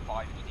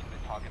 SU-25 is in the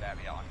target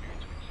area. I'm moving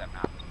to accept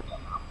now.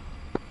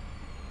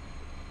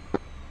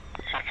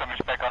 System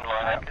is back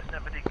online. Tankers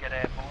never did get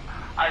airborne.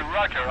 Hey,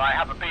 Roger, I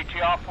have a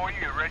BTR for you.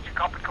 You ready to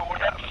copy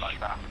coordinates?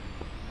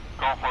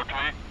 GoPro 3.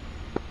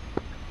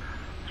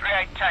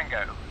 38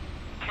 Tango.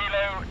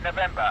 Kilo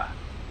November.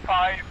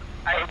 5,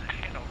 8,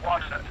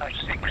 1,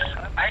 6,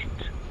 8,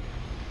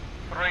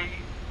 3,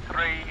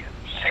 3,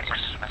 6,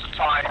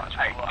 5,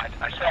 8.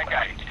 I say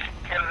again.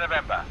 Kilo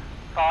November.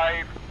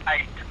 5,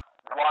 8,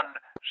 1,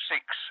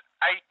 6,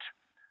 8,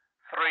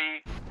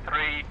 3,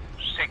 3,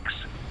 6,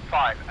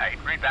 5,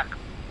 8. Read back.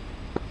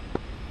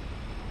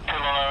 Kilo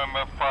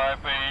November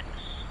 5, 8,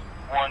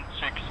 1,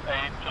 6,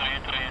 8, 3,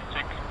 3,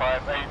 6,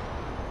 5, 8.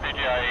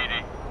 PGI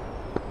 80.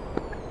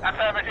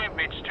 Affirmative.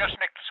 It's just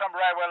next to some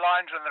railway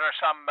lines and there are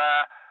some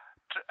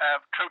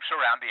troops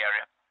around the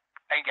area.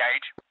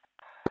 Engage.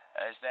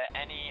 Is there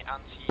any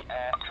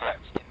anti-air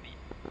threats in the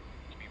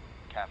to be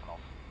careful of?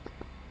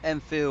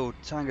 Enfield,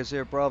 Tango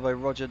Zero Bravo,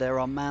 Roger, there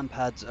are man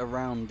pads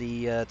around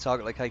the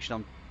target location.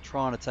 I'm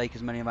trying to take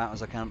as many of them out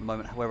as I can at the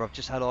moment. However, I've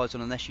just had eyes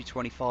on an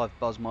SU-25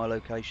 buzz my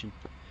location.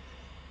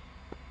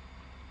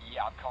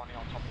 Yeah, I'm currently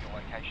on top of your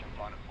location,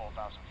 flying at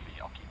 4,000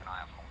 feet. I'll keep an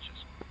eye out for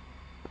launches.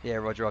 Yeah,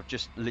 Roger, I've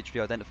just literally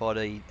identified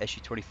a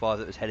SU-25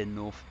 that was heading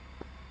north.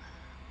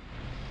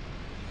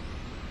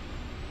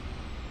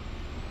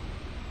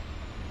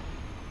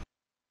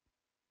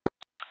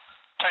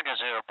 Tango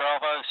Zero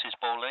Bravo, this is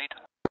Ball Lead.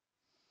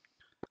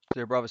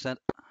 Zero Bravo sent.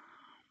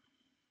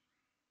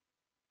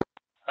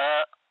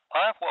 I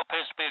have what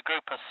appears to be a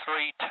group of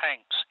 3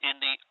 tanks in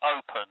the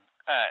open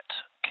at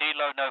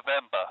Kilo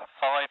November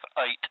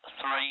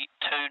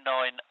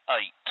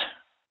 583298.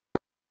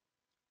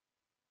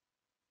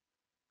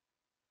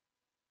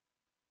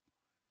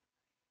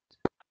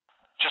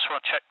 Just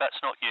want to check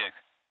that's not you.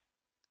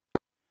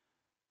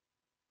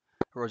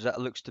 Roger,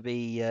 that looks to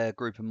be a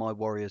group of my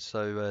warriors,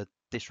 so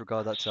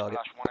disregard that target.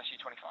 Slash 1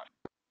 SU-25.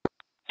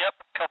 Yep,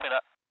 copy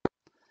that.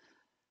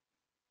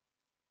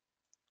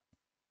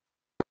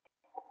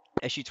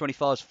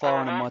 SU-25's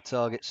firing on my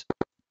targets.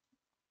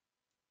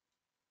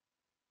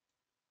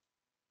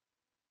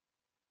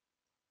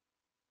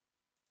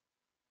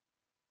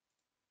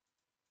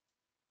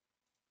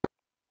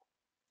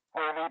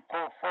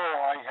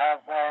 I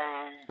have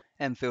a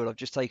Enfield, I've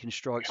just taken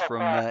strikes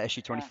from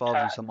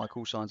SU-25s on some of my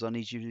call signs. I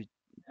need you to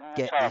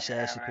get this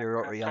air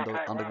superiority under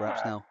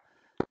wraps now.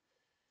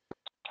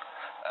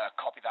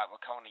 Copy that. I'm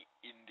currently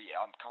in the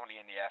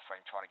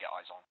airframe trying to get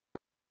eyes on.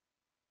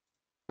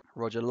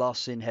 Roger,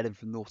 last seen heading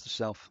from north to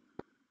south.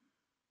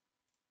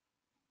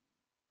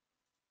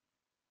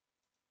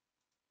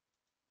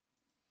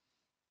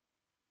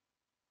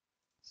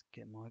 Let's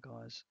get my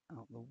guys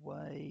out the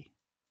way.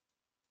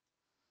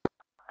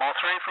 Ball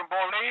 3 from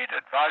Ball Lead.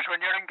 Advise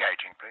when you're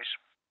engaging, please.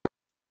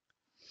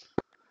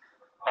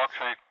 Hog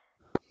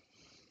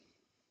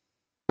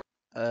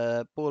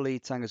 3. Ball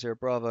Lead, Tango Zero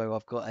Bravo.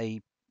 I've got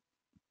a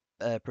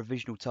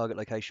provisional target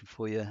location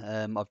for you.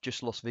 I've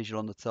just lost visual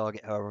on the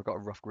target, however, I've got a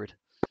rough grid.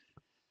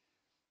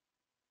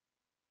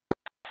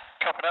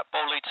 Copy that,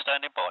 Ball Lead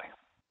standing by.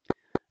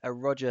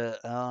 Roger,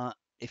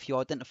 if you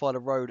identify the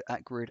road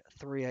at grid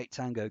 38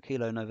 Tango,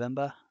 Kilo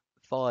November,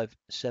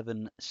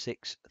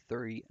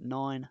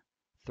 57639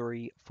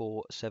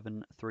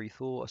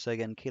 34734. I say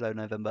again, Kilo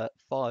November,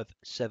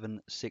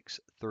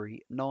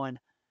 57639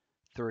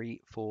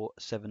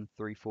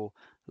 34734.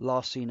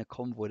 Last seen a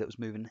convoy that was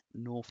moving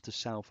north to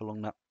south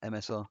along that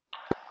MSR.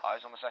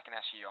 Eyes on the second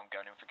SU, I'm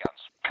going in for guns.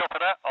 Copy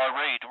that. I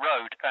read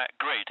road at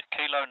grid.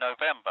 Kilo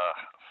November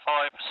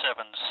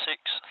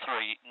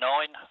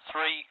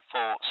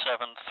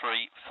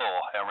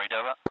 576393474. How read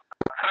over?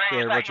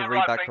 Yeah, Roger,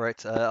 read back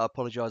correct. I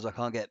apologise, I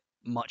can't get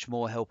much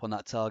more help on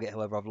that target.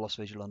 However, I've lost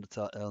visual on the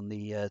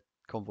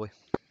convoy.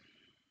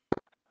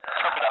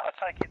 Copy that. I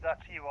take it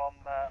that's you I'm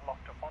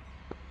locked up on.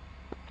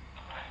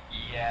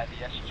 Yeah,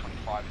 the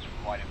SU-25 is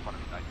right in front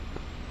of me, mate.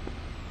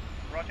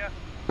 Roger.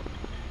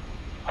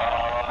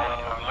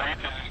 Lead,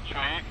 this is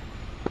Tree.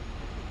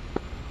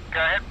 Go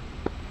ahead.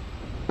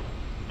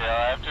 Yeah, I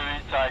have to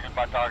re-target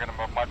my target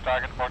number. My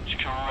target number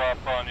screw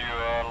up on you,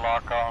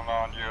 lock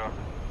on you.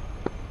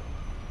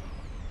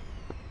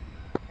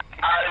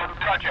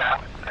 Roger.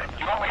 Do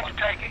you want me to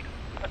take it?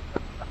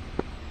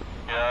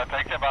 Yeah,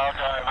 take them out. We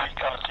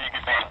can see it.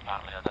 Apparently, I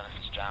don't know if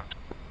it's jammed.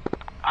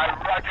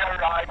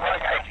 Roger, I'm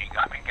engaging.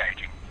 I'm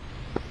engaging.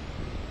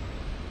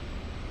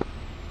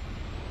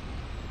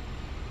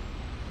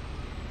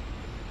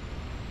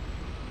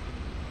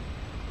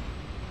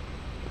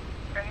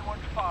 If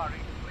anyone's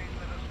firing, please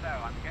let us know.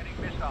 I'm getting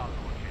missile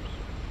launches.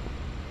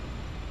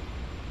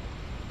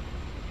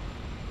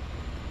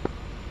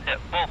 Yeah,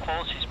 ball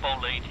forces, ball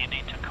lead. You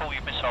need to call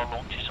your missile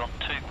launches on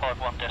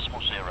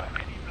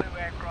 251.0. Any blue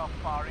aircraft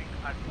firing,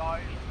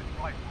 advise with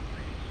rifle,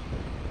 please.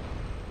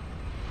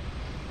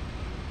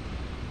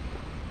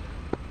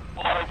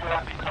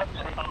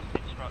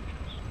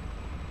 Instructions.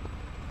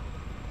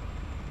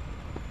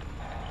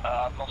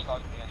 I've lost eyes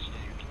on the SU.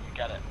 Can you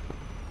get it?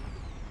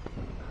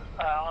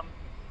 I'm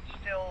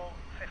still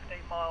 15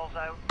 miles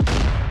out.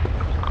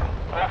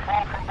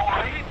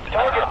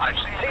 Target, I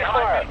see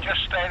behind me.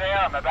 Just stay there.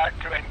 I'm about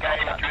to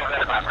engage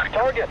with them.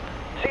 Target,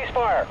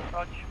 ceasefire.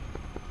 Roger.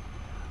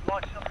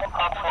 Lights up.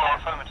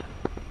 Affirmative.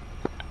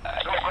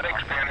 It's all good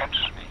experience.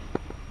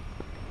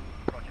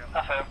 Roger.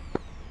 Affirm.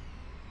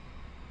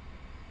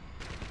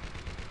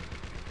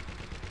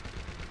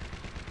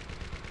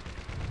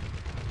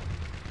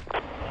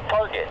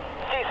 Target,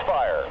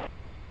 ceasefire.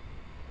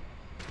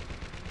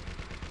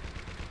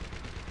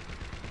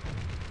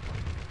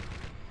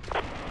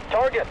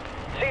 Target,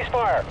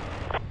 ceasefire.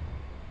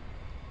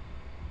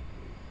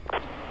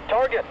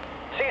 Target,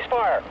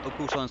 ceasefire. Of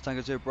course, Science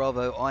Tango 0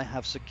 Bravo, I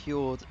have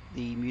secured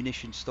the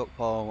munition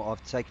stockpile.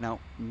 I've taken out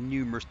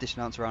numerous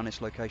dismounts around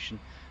this location.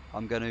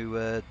 I'm going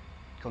to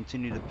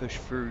continue to push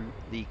through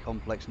the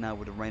complex now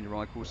with a range of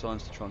call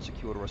signs to try and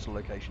secure the rest of the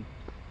location.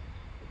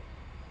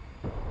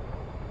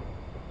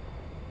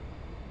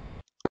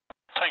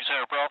 Tango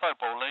 0 Bravo,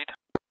 ball lead.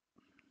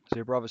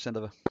 0 Bravo, send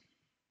over.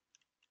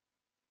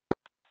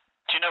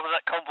 Do you know where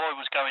that convoy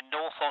was going,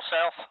 north or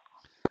south?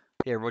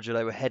 Yeah, Roger,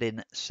 they were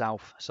heading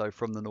south, so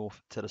from the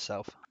north to the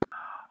south.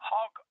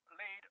 Hog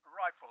lead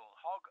rifle.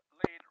 Hog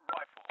lead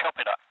rifle.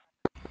 Copy that.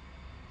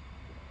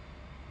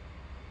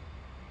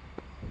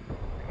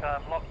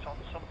 I'm locked on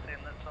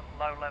something that's at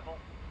low level.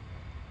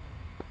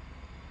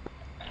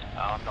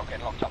 I'm not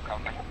getting locked up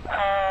currently.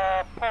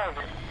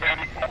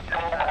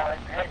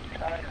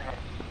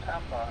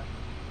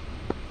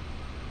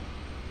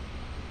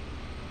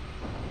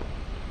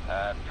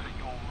 Put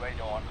your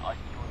radar on.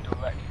 You're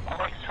direct.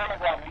 Mix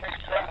 31.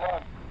 I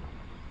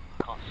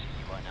can't see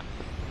you right now.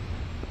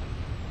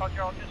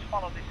 Roger, I'll just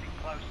follow this in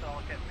close so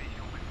I'll get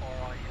visual before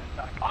I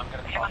attack. I'm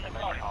going to climb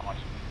really hard.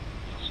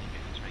 You'll see if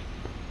it's me.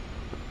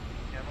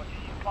 Yeah, Roger,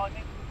 you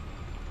climbing?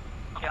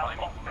 I'm climbing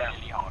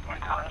really hard right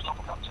now.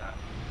 I'm up to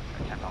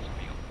 10,000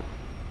 feet.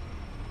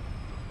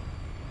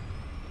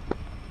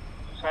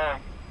 Sorry.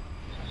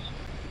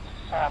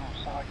 Sam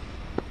site.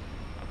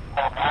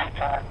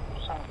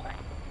 Something.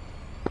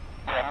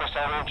 Yeah,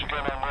 missile launch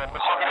again and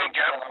missile launch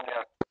again.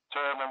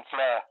 Turn and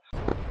flare.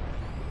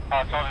 I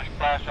saw this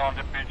flash on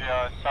the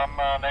PTR. Some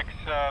next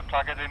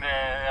target in the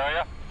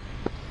area?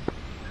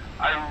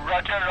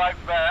 Roger,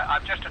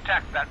 I've just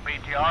attacked that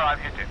BTR. I've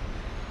hit it.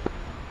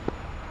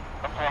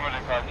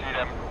 Affirmative, I see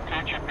them.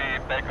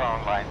 EGHP back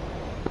online.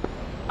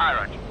 Hi,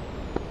 Roger.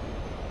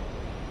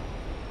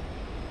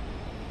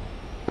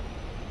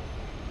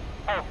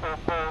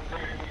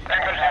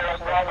 Tango 0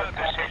 Bravo,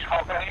 this is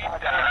Hog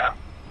lead.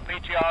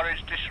 BTR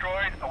is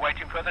destroyed,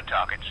 awaiting further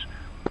targets.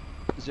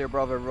 0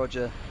 Bravo,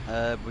 Roger.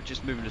 We're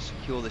just moving to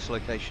secure this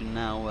location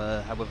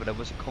now. However, there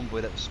was a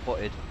convoy that was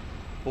spotted.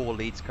 4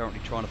 leads currently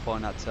trying to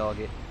find that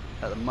target.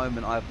 At the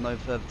moment, I have no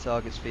further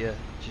targets for you.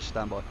 Just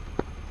stand by.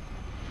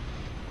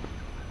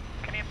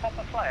 Can you pop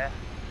a flare?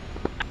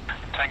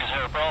 Tango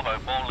 0 Bravo,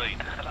 ball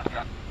lead.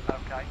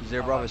 Okay.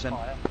 0 Bravo, send.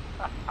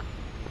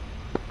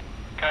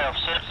 Okay, I've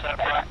searched that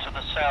route to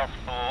the south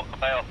for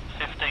about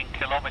 15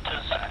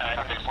 kilometres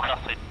and there's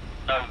nothing,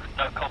 no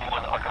convoy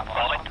that I can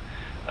find.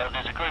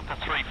 There's a group of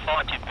 3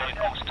 fighting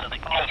vehicles to the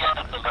east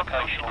of the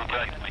location you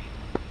gave me.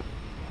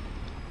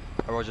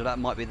 Oh, Roger, that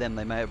might be them.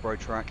 They may have broke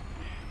track.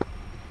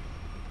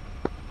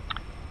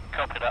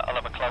 Copy that, I'll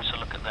have a closer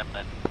look at them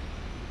then.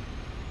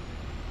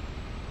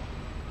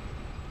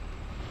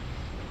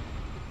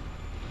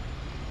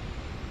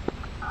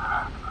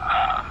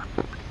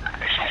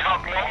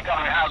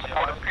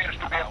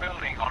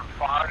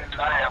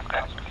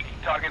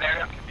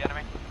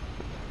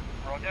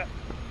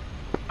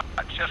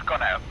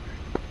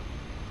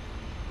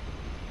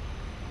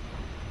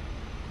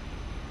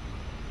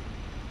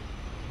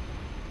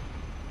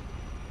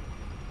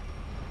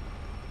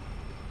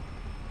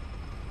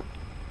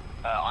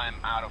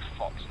 out of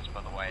Foxes, by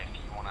the way, if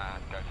you want to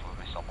go for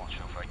this stopwatch,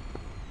 feel free.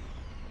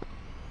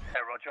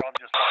 Yeah, Roger, I'm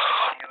just...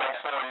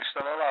 Are you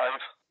still alive?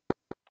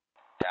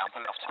 Yeah, I'm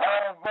pulling off to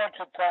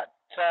Roger, that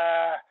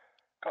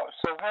got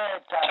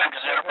severe damage. Tango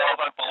Zero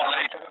Bravo, ball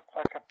lead.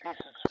 Like a piece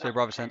of... So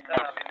Bravo sent.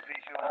 I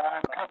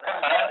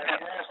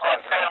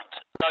found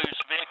those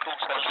vehicles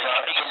to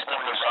the east of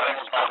the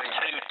road are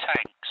 2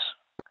 tanks,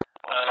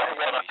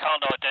 but I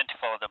can't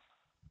identify them.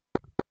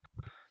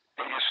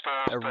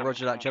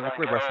 Roger that, do you have a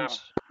grid reference?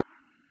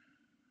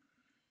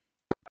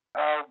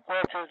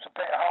 Roger, it's a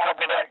bit hard.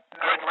 Copy that.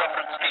 Grid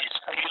reference is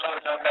Kilo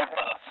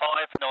November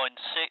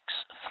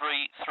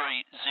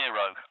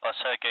 596330. I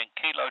say again,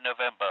 Kilo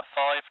November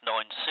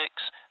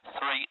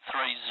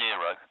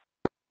 596330.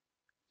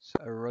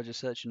 So Roger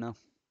searching now.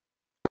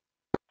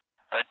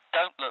 They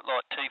don't look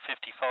like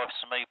T-55s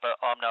to me, but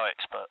I'm no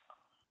expert.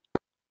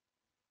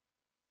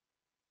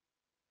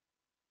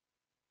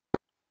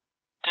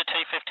 Do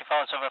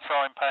T-55s have a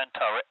frying pan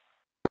turret?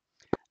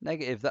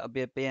 Negative, that would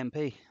be a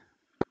BMP.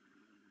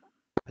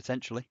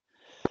 Potentially.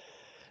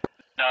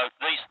 No,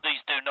 these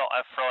do not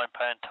have frying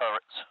pan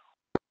turrets.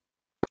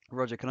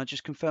 Roger, can I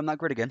just confirm that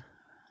grid again?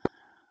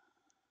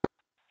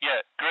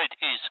 Yeah, grid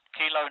is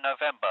Kilo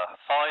November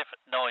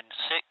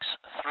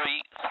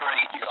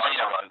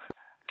 596330.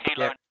 Kilo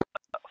Yeah.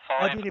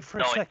 I did it for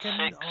a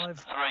second.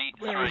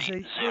 Where is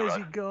he? Where's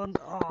he gone?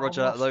 Oh,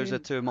 Roger, those are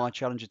 2 of my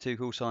Challenger 2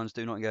 call signs.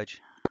 Do not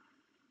engage.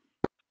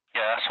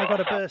 Yeah, I got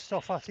a burst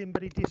off at him,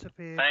 but he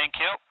disappeared. Thank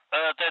you.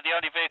 They're the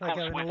only They're vehicles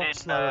going a lot within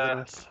slower than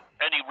us.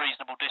 any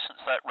reasonable distance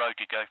that road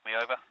you gave me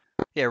over.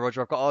 Yeah,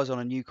 Roger, I've got eyes on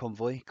a new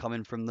convoy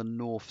coming from the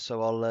north,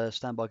 so I'll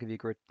stand by, give you a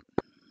grid.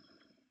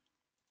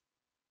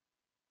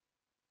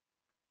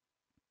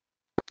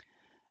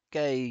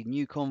 Okay,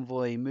 new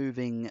convoy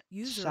moving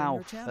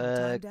south.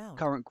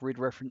 Current grid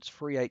reference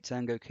 38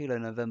 Tango Kilo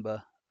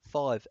November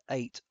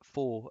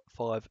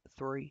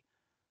 58453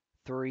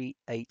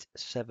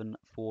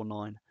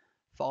 38749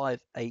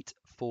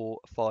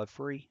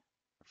 58453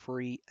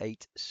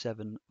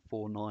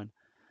 38749.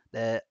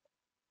 They're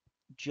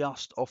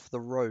just off the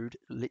road,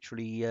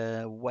 literally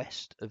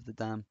west of the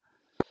dam.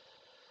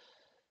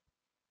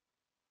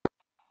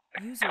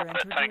 User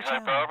entered your Tango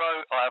channel.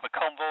 Bravo, I have a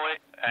convoy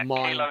at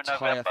My Kilo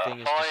entire November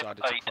thing has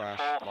decided to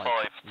crash.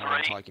 Like, my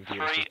entire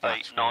computer is just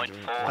black screens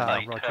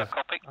and Roger.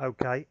 Copy.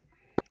 Okay.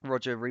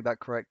 Roger, readback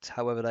correct.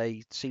 However,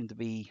 they seem to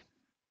be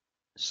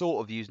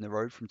sort of using the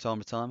road from time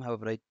to time.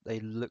 However, they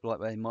look like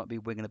they might be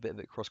winging a bit of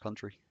it cross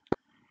country.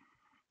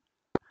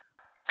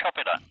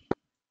 Copy that.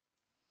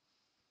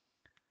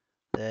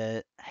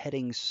 They're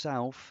heading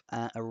south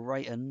at a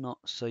rate of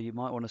knots, so you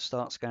might want to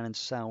start scanning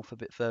south a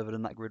bit further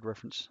than that grid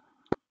reference.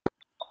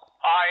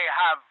 I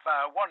have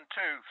 1, 2,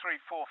 3,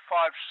 4,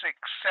 5, 6,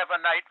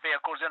 7, 8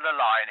 vehicles in a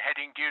line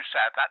heading due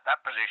south at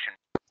that position.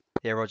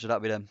 Yeah, Roger,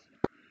 that'll be them.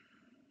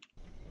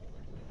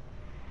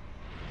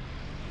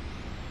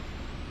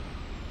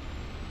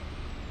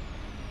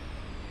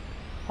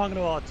 I'm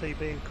going to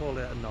RTB and call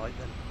it a night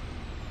then.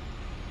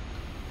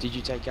 Did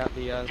you take out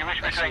the... Do you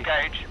wish me to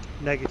engage?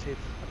 Negative.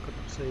 I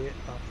couldn't see it.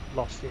 I've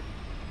lost it.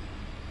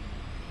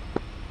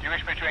 Do you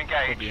wish me to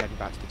engage? Probably heading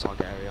back to the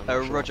target area. I'm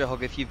not sure. Roger,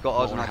 Hog, if you've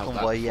got eyes on that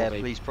convoy, yeah, before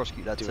they please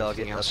prosecute that do target.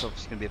 anything That's else.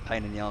 obviously going to be a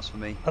pain in the arse for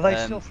me. Are they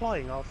still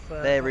flying off?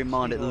 Bear in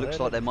mind, it Oxley or looks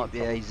like there might anything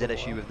be a from the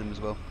ZSU with them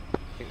as well. I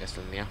think they're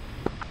still in the air.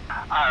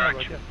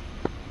 Roger.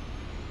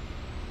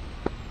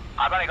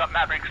 I've only got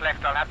Mavericks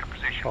left, I'll have to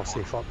position. I'll see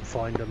if I can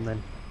find them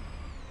then.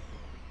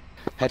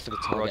 Head for the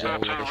target area,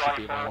 there should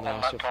be around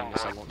there. Still think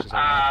missile launchers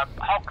on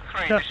Hog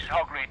 3, this is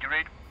Hog Reed, you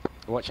read?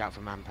 there. Watch out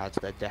for man pads,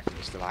 they're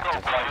definitely still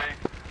active.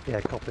 Yeah,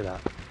 copy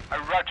that.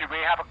 Roger, we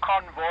have a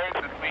convoy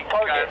that we can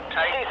go and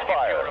take if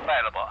you're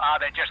available.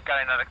 They're just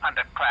going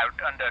under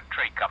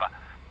tree cover.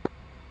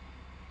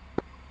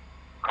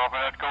 Copy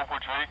that, go for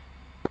tree.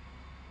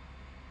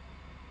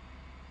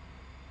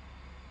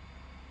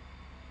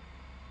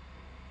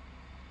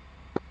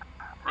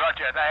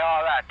 Roger, they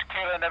are at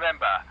Kilo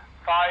November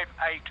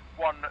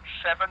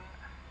 5817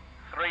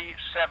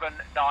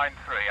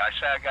 3793. I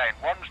say again,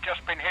 one's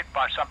just been hit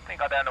by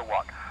something, I don't know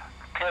what.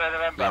 Kilo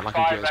November Yeah, my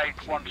computer's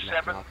completely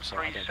 5817 locking up, so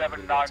I don't think we'll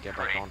be able to get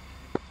back 3793. on.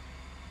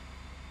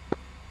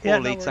 Yeah,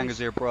 All lead Tango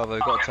Zero Bravo,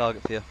 got a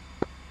target for you.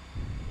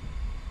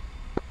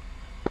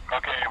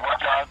 Okay,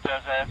 watch out,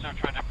 there's a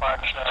SU-25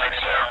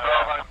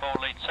 Bravo, ball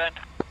lead send.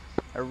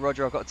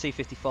 Roger, I've got a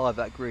T-55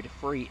 at grid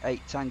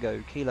 38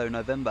 Tango Kilo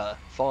November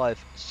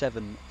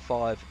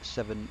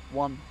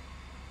 57571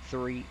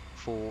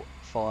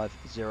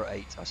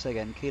 34508. I say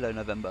again, Kilo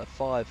November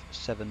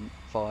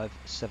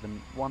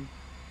 57571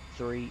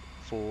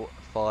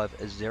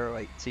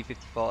 34508.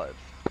 T-55.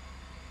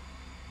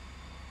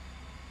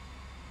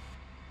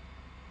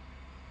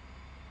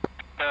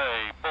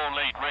 Okay, ball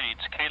lead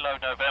reads Kilo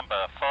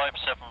November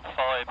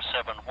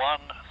 57571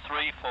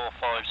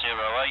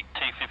 34508.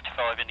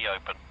 T-55 in the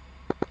open.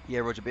 Yeah,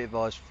 Roger, be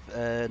advised,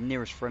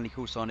 nearest friendly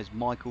call sign is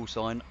my call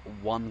sign,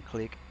 1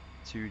 click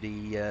to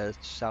the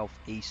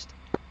southeast.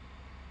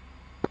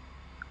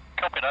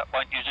 Copy that,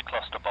 won't use a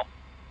cluster bomb.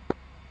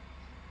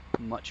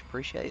 Much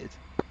appreciated.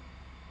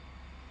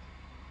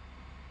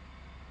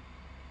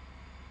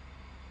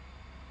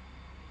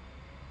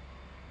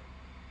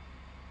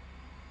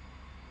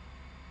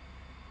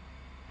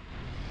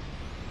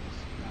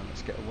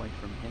 Let's get away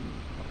from him.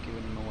 I've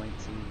given him away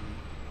to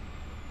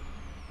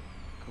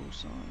call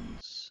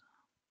signs.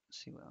 Let's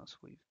see what else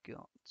we've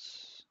got.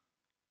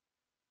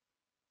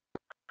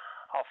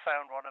 I've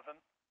found one of them.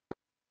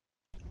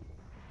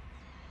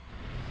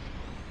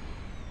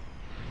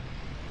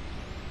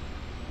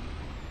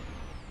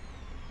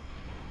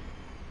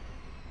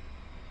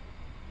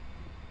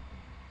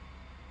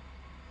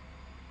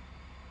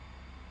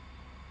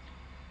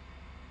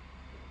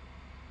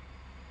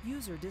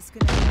 User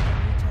disconnected from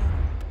your channel.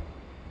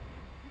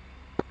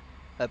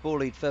 Ball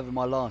lead further than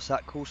my last.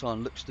 That call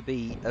sign looks to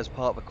be as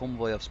part of a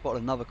convoy. I've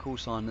spotted another call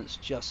sign that's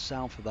just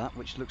south of that,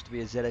 which looks to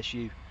be a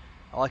ZSU.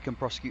 I can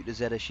prosecute the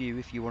ZSU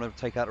if you want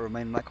to take out the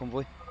remainder of that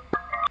convoy.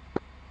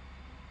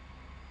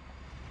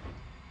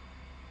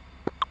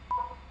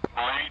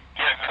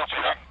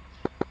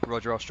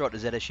 Roger, I'll strike the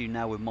ZSU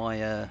now with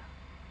my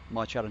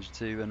my Challenger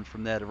 2, and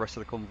from there the rest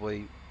of the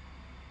convoy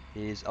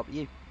is up to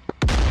you.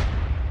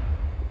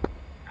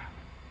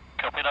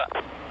 Copy that.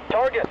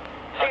 Target,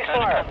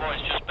 ceasefire. The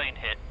convoy's just been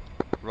hit.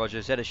 Roger,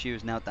 ZSU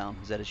is now down.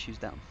 ZSU's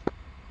down.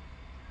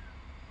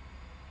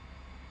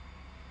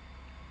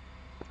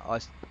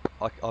 I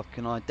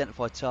can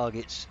identify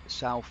targets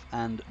south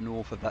and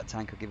north of that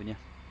tank I've given you.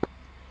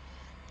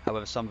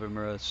 However, some of them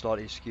are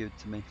slightly skewed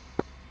to me.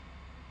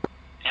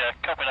 Yeah,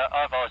 copy that.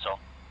 I have eyes on.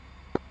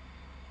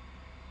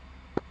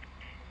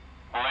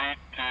 Lead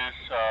is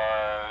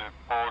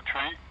ball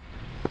 3.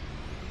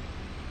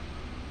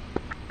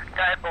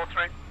 Go ahead, ball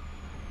 3.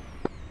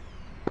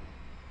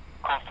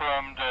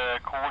 Confirm the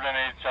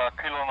coordinates are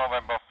Kilo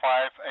November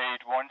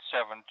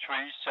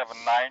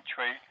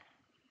 5817379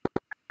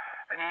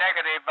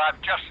 Negative,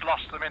 I've just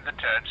lost them in the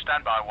turn.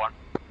 Stand by 1.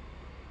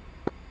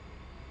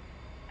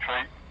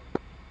 3.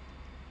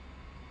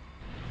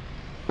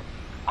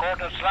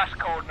 Coordinates, last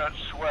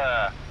coordinates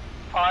were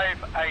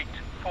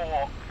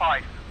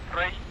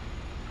 58453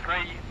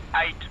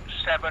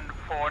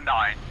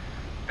 38749.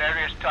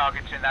 Various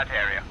targets in that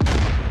area.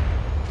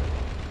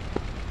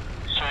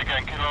 So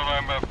again, Kilo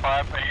November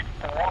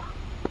 584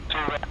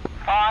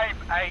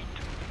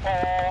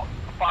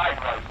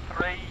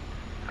 58453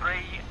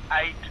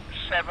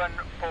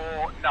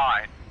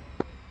 38749.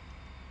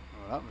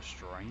 Oh, that was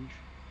strange.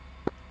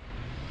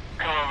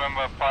 Kilo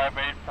November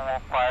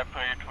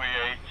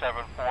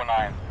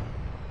 58453388749.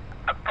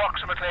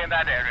 Approximately in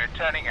that area.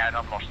 Turning out,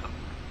 I've lost them.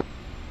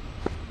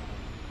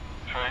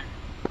 3.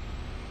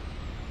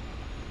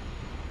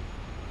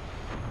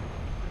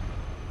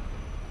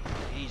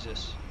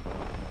 Jesus.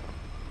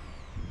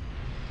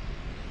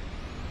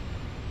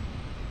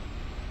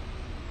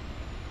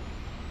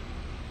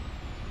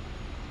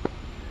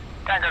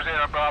 Tango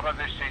 0 Bravo,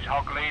 this is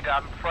Hog Lead.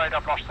 I'm afraid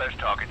I've lost those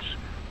targets.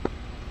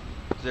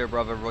 0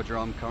 Bravo, Roger,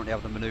 I'm currently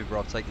having a manoeuvre.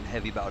 I've taken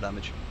heavy battle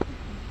damage.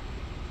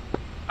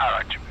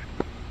 Alright.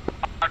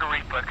 I'm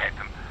going to replicate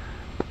them.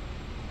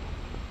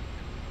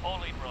 All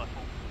lead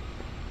rifle.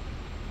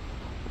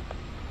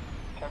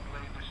 Hog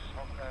Lead, this is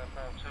ball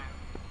 2.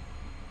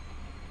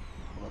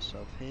 Pull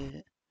myself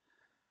here.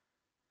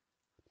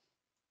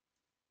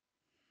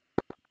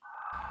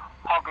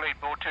 Hog Lead,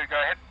 ball 2, go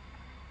ahead.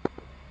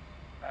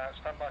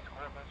 Stand by to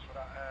coordinates for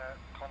that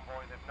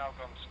convoy. They've now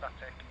gone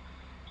static.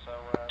 So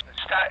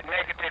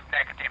negative.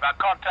 I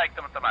can't take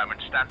them at the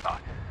moment. Stand by.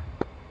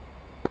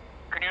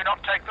 Can you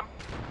not take them?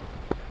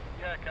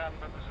 Yeah, I can,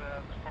 but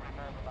there's probably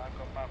more than that. I've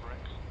got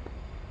Mavericks.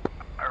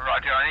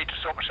 Roger, I need to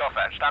sort myself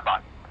out. Stand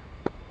by.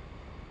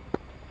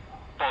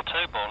 Ball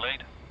 2, ball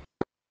lead.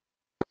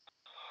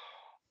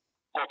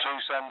 Ball 2,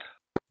 send.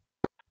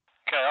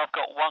 Okay, I've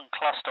got one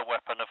cluster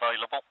weapon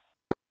available.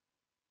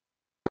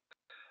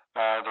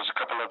 There's a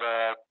couple of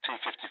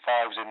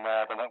T-55s in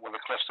there, but will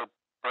the cluster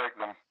break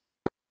them?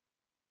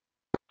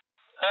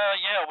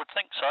 Yeah, I would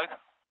think so.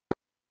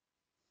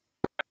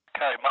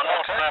 Okay, my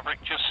last Maverick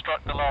just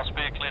struck the last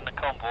vehicle in the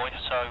convoy,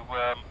 so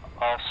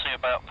I'll see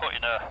about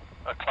putting a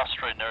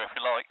cluster in there if you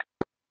like.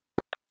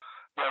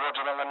 Yeah,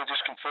 Roger, now let me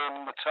just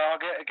confirm the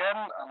target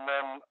again, and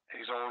then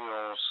he's all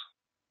yours.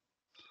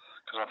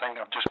 Because I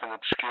think I've just been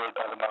obscured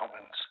by the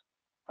mountains.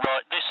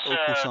 Right, this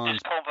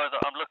convoy that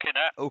I'm looking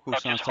at, all call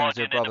signs, Tango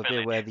 0 Bravo, be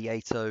aware the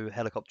ATO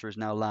helicopter is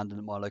now landing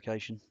at my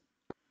location.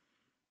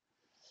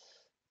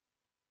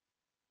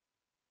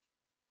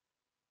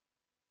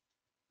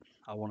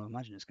 I want to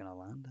imagine it's going to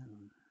land,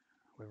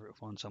 whether it'll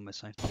find somewhere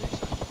safe to do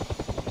so.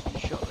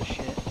 Shot the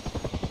shit.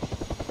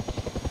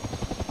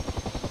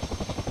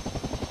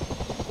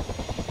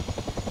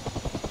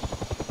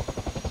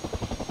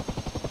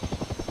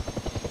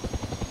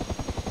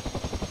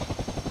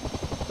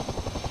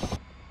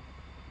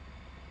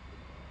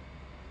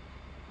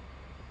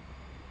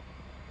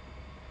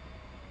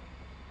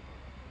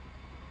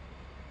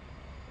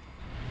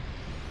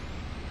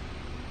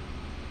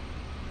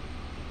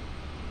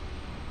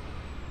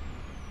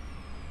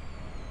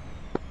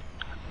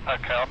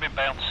 Okay, I'm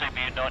inbound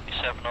CBU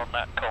 97 on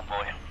that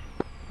convoy.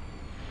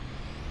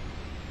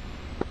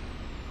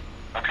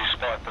 Have you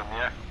spotted them,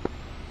 yeah?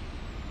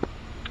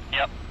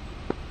 Yep.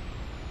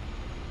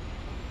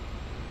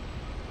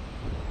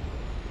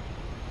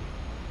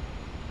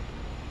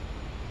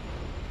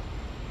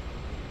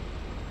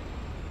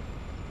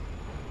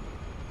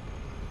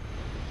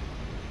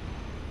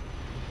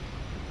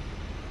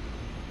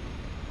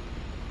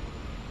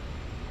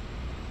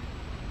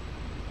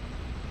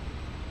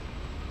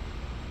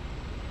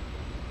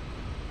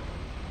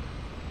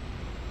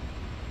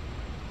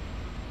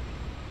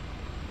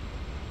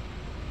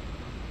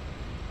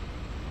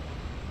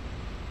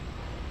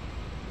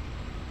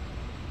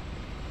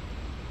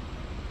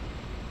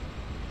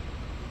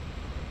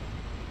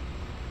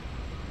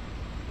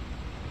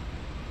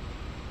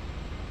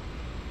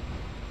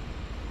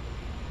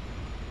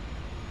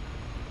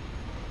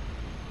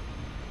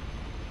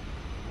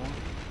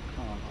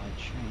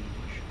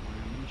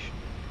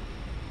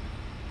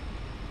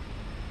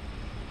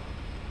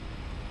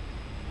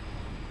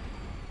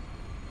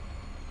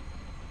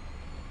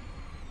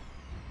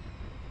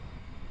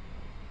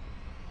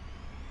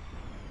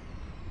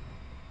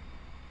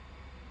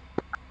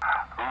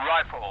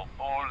 rifle,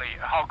 or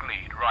hog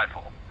lead,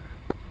 rifle.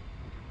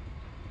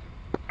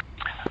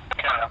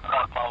 Okay, I'm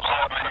 5 miles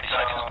out, 20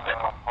 seconds a bit.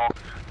 Hog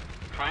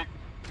 3.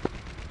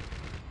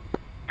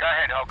 Go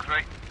ahead, hog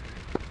 3.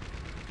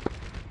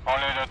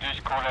 Only the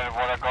Discord and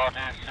what I got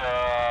is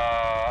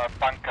a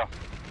bunker.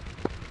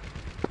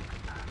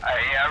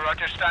 Yeah,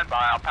 roger, stand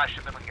by, I'll pass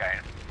you them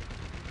again.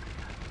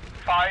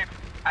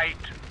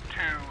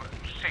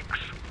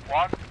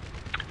 58261.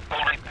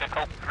 Bully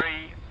pickle.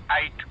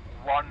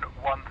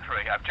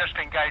 38113. I've just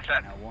engaged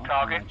that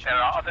target. There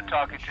are other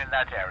targets in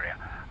that area.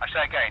 I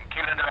say again,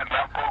 Kilo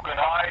November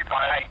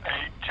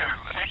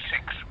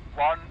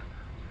 58261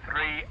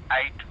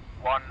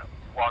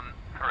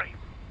 38113.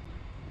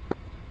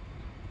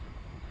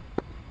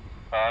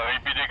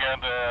 Repeat again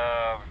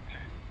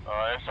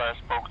SAS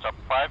box up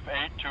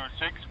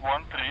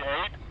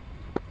 5826138.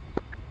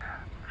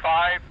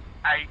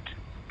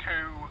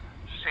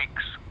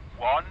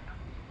 58261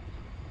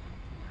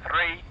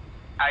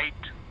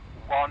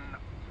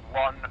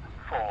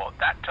 38114.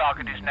 That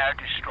target is now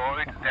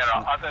destroyed. There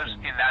are others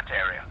in that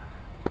area.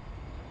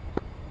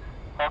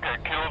 Okay,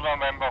 Kilo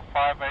November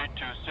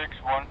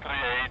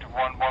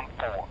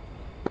 58261381114.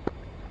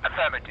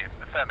 Affirmative,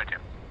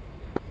 affirmative.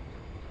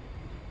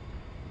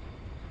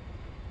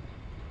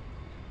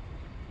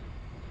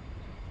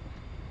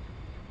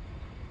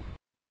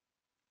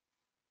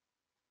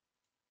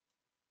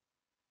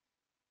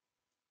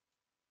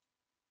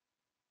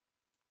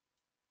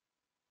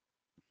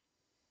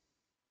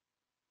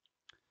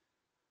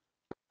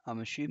 I'm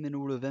assuming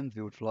all of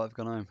Enfield flight have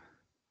gone home.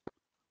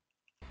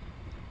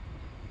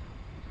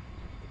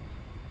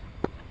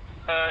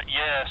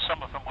 Yeah,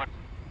 some of them are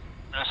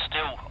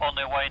still on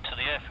their way into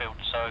the airfield,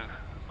 so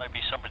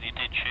maybe somebody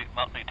did shoot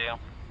Muttley down.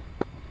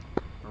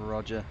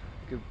 Roger.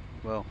 Good.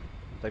 Well,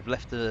 they've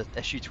left the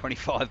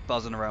Su-25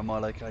 buzzing around my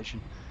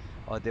location.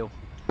 Ideal.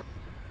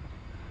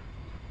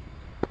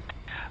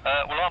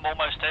 Well, I'm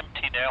almost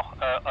empty now,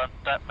 and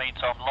that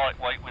means I'm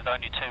lightweight with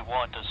only 2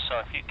 winders, so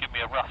if you give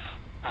me a rough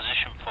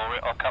position for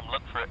it, I'll come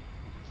look for it.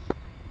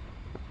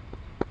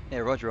 Yeah,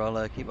 roger,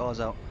 I'll keep eyes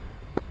out.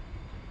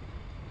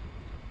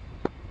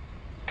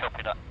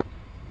 Copy that.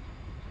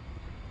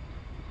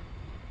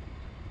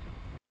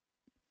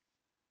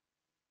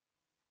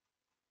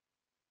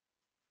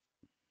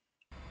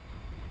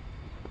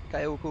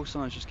 Okay, all call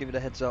signs, just give it a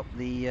heads up.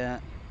 The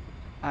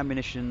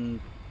ammunition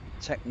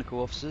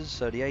technical officers,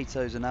 so the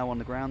ATOs are now on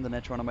the ground and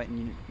they're trying to make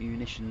the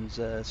munitions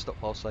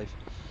stockpile safe.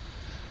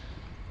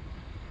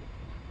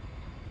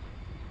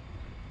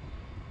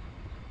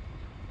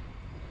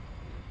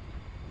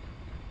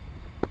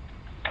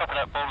 Copy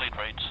that, ball lead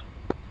reads.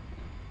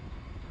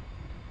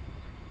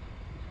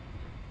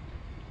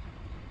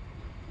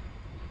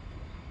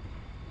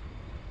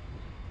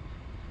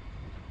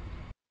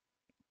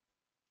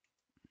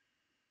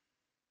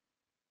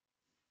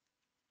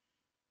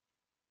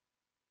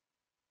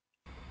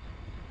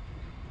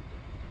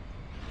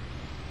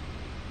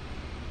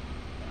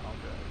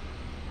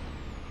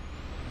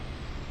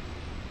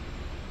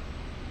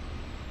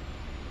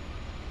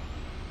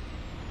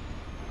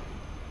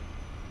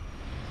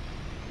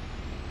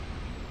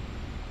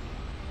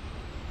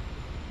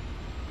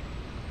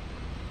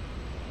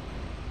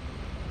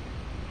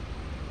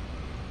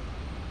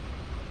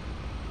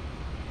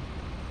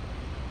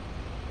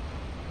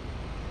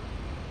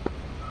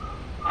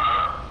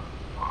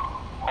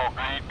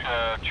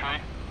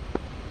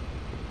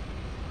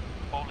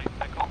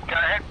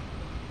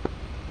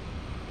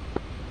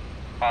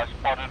 I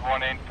spotted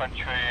one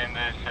infantry in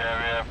this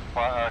area,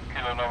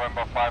 Kilo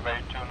November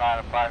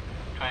 58295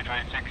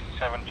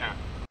 33672.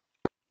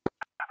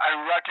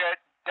 Roger,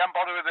 don't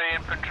bother with the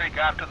infantry,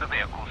 go after the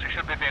vehicles. There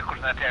should be vehicles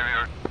in that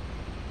area.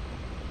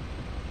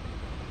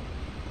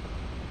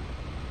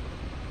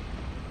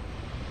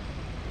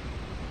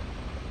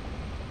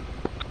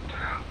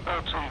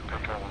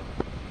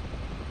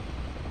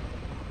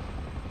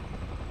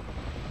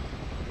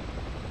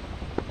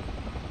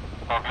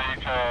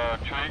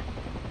 Tree.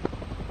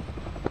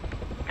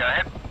 Go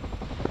ahead.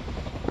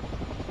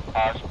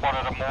 I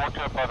spotted a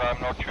mortar, but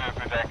I'm not sure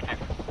if it's active.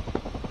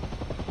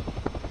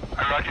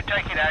 Roger,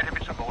 take it out if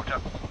it's a mortar.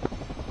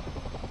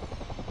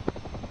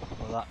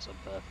 Well, that's a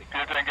perfect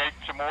Clear to engage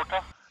the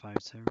mortar.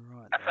 photo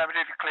right there.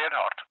 Affirmative, you cleared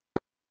hot.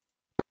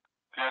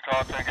 Clear to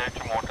hot to engage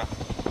the mortar.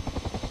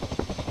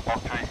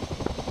 Hawk 3.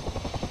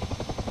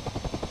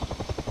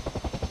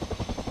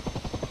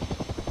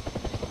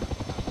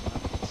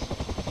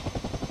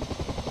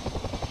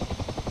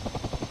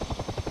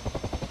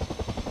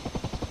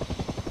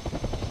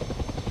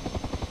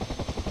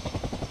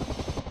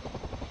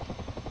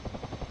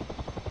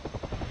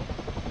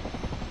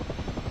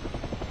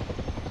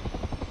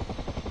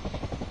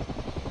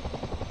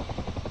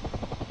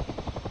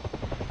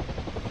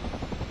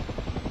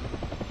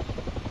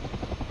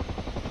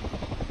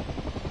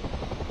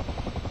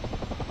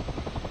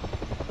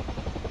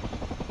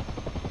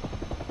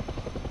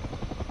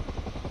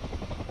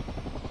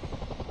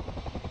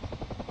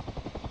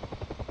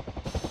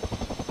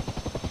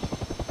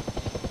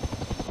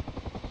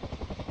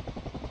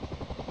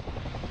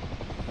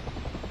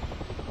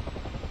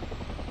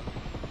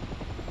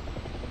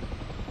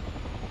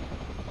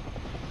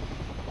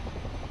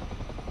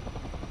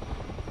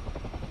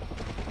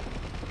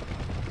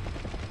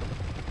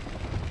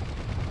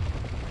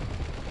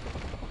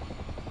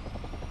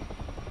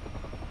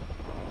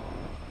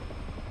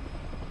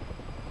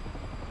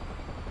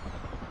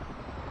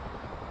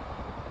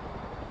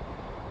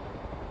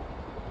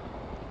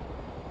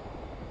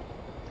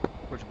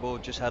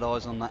 board, just had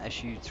eyes on that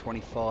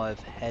SU-25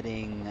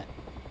 heading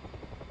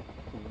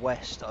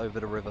west over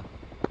the river.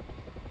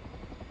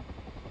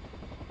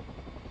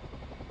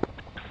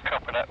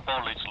 Copy that.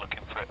 Bowley's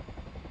looking for it.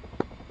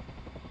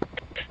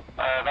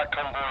 That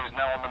convoy is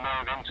now on the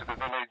move into the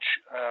village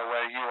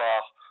where you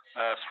are.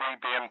 3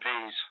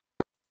 BMPs.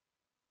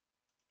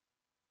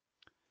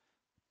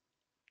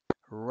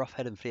 Rough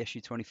heading for the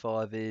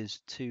SU-25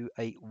 is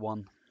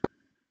 281.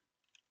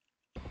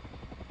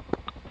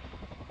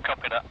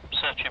 Copy that.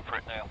 Searching for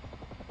it now.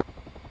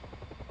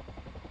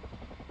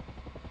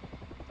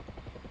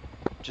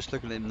 Just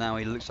looking at him now,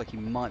 he looks like he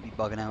might be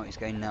bugging out. He's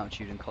gaining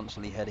altitude and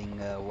constantly heading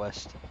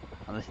west.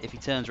 And if he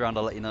turns around,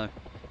 I'll let you know.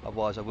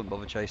 Otherwise, I wouldn't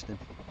bother chasing him.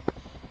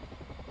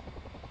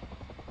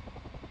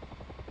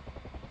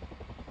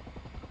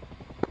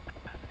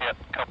 Yep,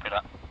 copy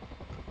that.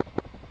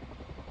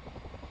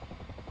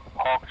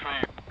 Hawk 3,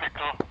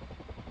 pickle.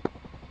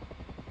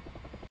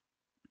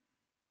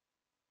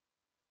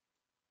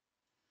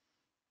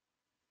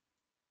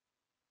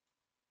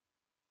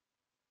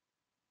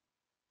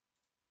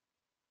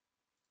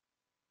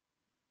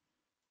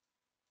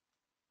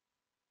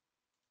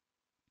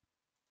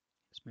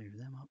 Let's move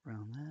them up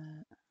round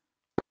there.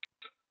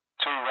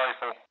 2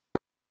 rifle.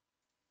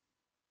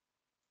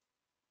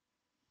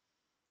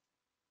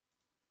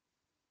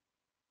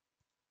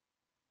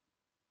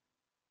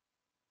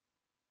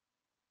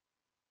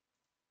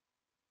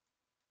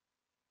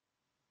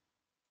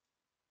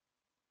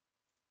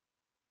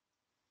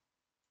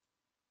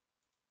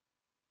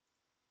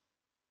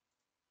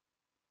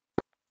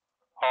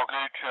 Hawk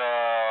lead,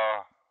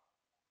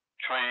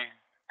 3,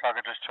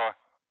 target destroy.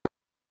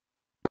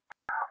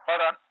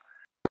 Hold on.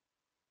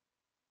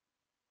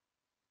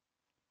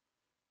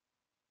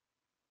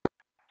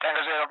 Tango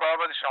 0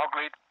 Bravo, this is Hog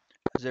lead.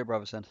 0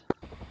 Bravo send.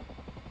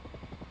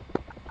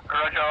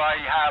 Roger, I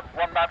have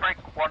 1 Maverick,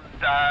 1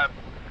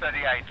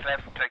 38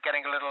 left,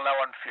 getting a little low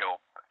on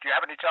fuel. Do you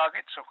have any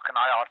targets or can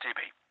I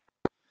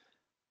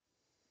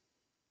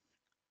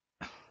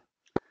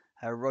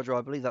RTB? Roger,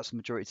 I believe that's the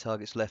majority of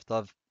targets left.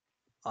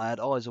 I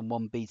had eyes on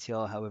 1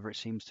 BTR, however, it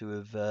seems to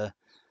have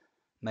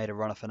made a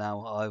runner for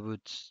now.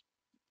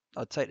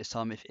 I'd take this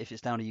time. If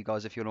it's down to you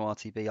guys, if you want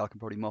to RTB, I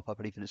can probably mop up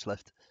anything that's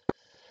left.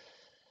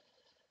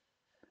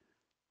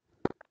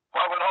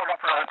 Well, we'll hold off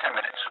for another 10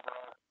 minutes.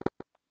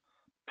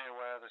 Be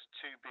aware there's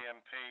 2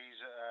 BMPs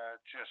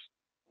just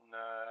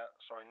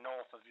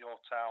north of your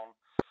town,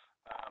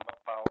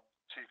 about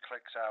 2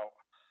 clicks out.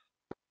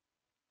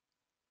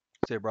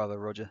 0 Bravo,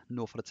 Roger.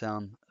 North of the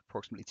town,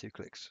 approximately 2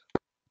 clicks.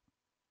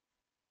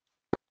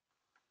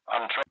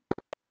 I'm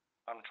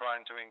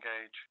trying to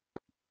engage.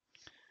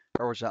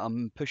 Roger,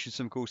 I'm pushing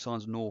some call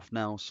signs north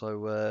now,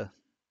 so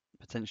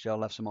potentially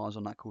I'll have some eyes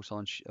on that call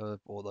sign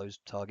or those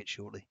targets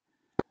shortly.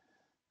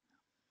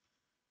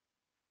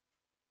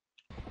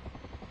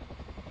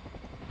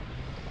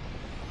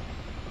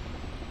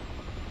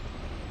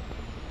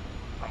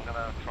 I'm going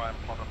to try and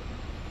plot a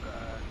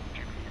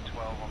GPU-12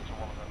 onto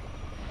one of them.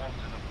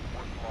 One's in a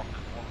wood block,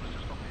 one was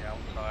just on the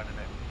outside of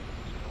it.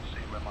 So you'll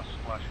see where my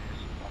splash is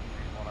on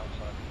the one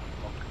outside the wood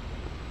block.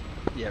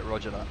 Yeah,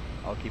 roger that.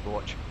 I'll keep a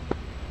watch.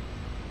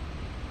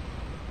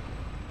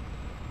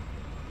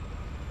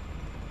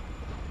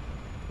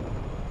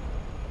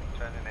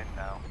 Turning in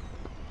now.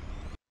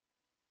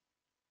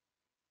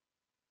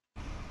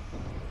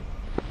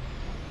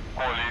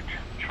 Lead,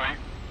 3.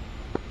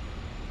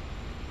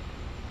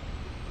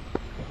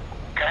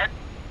 Okay.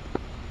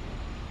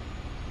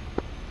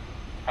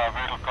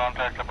 Visual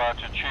contact about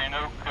your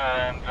Chinook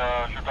and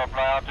should I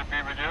fly RTB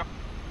with you?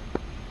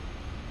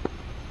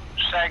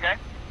 Say again?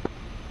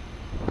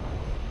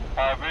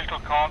 Visual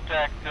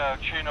contact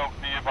Chinook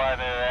nearby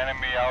the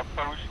enemy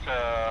outpost.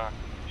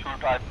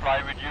 Should I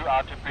fly with you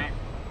RTB?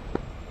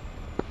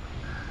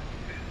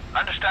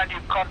 Understand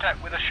you've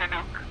contact with a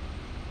Chinook?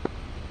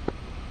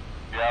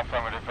 Yeah,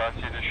 affirmative. I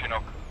see the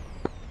Chinook.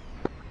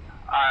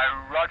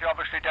 Roger,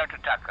 obviously don't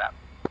attack that.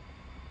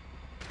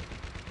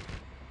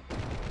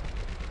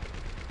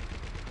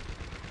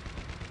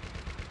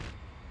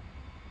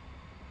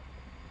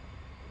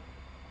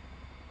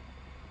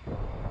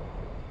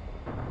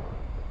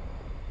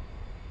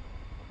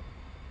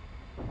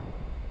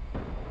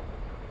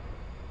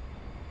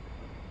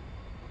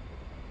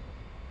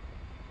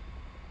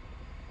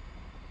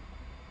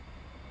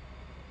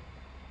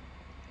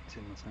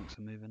 Tim, the tanks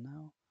are moving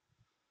now.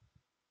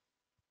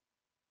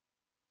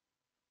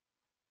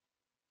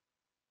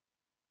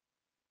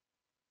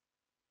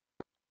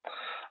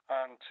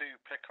 And to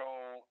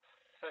pickle,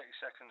 30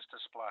 seconds to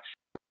splash.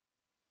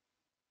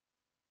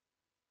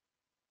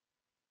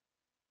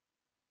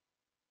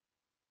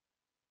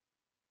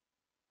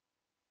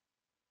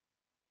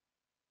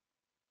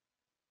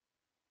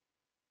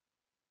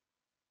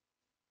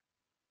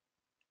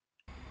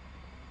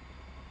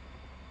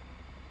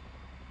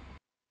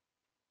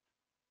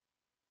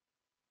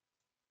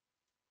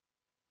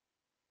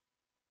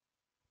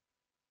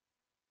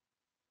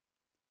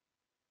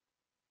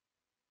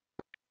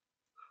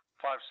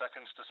 Five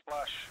seconds to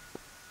splash.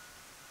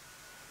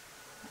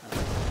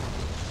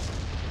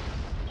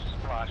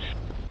 Splash.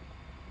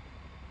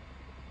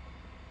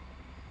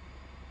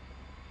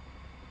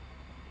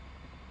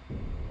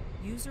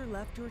 User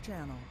left your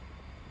channel.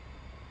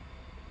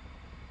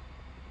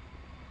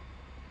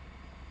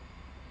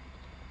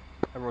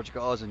 Hey, Roger,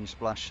 got eyes on your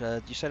splash.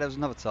 You said there was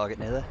another target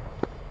near there?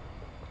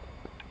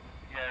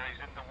 Yeah, he's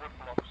in the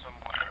woodblock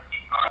somewhere.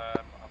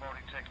 I've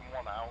already taken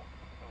one out.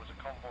 There was a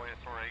convoy of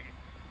 3,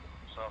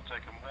 so I've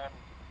taken one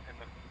in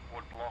the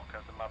woodblock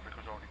as the Maverick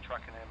was already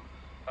tracking him.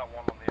 That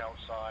one on the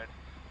outside.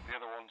 The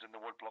other one's in the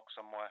woodblock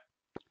somewhere.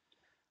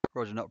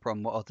 Roger, not a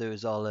problem. What I'll do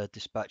is I'll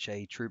dispatch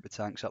a trooper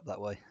tanks up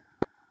that way.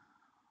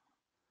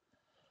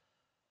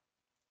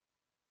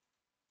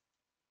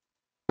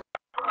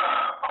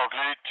 Hog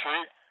lead 3.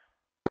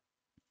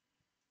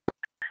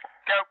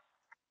 Go.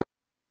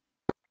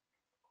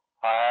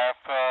 I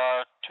have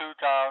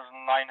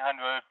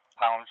 2,900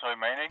 pounds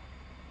remaining.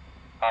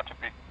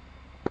 RTP.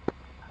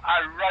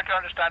 Roger,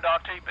 understand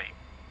RTB.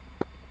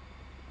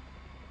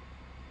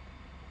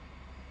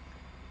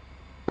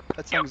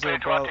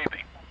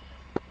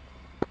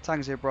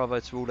 Tango 0 Bravo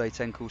to all day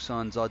 10 call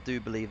signs. I do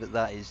believe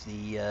that is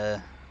the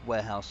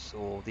warehouse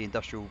or the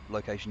industrial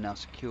location now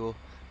secure.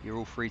 You're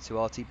all free to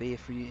RTB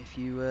if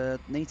you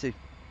need to.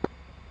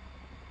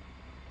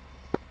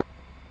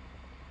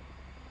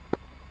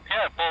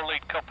 Yeah, ball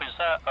lead copies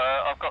that.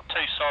 I've got 2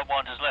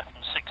 sidewinders left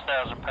and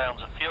 6,000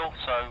 pounds of fuel,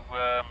 so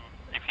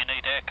if you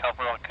need air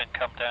cover I can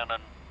come down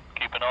and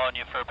keep an eye on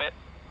you for a bit.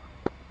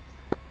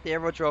 Yeah,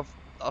 Roger,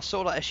 I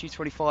saw that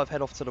SU-25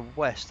 head off to the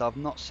west. I've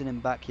not seen him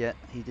back yet.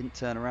 He didn't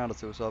turn around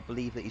at all, so I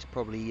believe that he's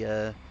probably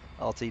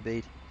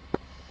RTB'd.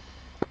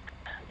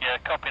 Yeah,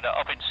 copy that.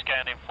 I've been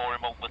scanning for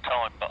him all the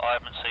time, but I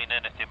haven't seen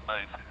anything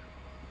move.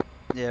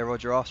 Yeah,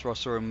 Roger, after I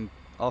saw him,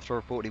 after I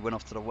reported he went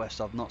off to the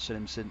west, I've not seen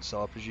him since,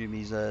 so I presume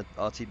he's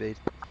RTB'd.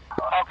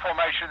 Hog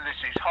formation,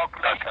 this is Hog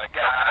lead.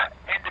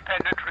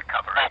 Independent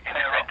recovery.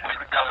 Independent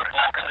recovery.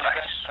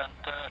 And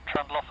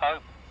trundle off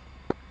home.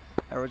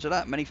 Hey, Roger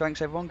that. Many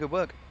thanks, everyone. Good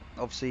work.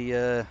 Obviously,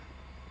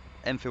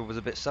 Enfield was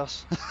a bit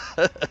sus.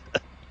 They'll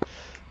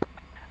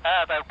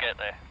get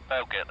there.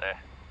 They'll get there.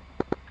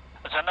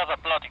 It's another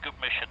bloody good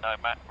mission though,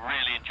 Matt.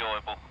 Really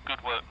enjoyable. Good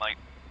work, mate.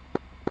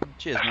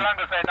 Cheers, As long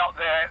as they're not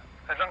there,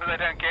 as long as they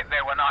don't get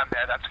there when I'm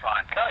there, that's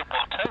fine. Okay,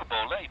 ball 2,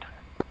 ball lead.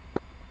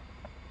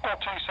 Ball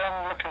 2,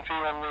 Sam, looking for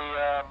you on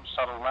the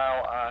saddle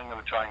now. I'm going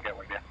to try and get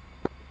with you.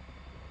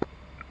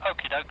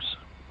 Okie dokes.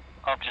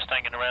 I'm just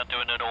hanging around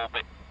doing an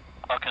orbit.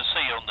 I can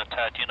see you on the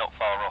TAD, you're not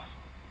far off.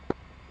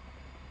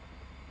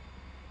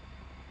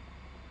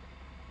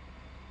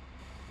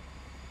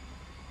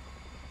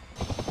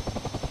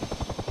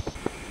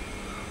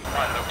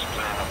 My looks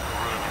playing up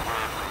really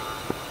weirdly.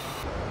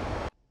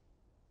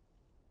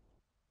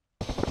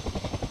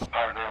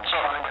 Apparently I'm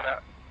flying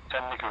at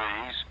 10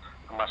 degrees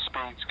and my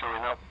speed's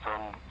going up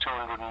from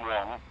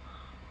 201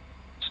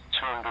 to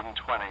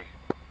 220.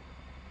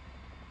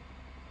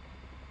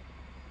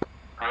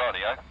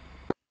 Rightio.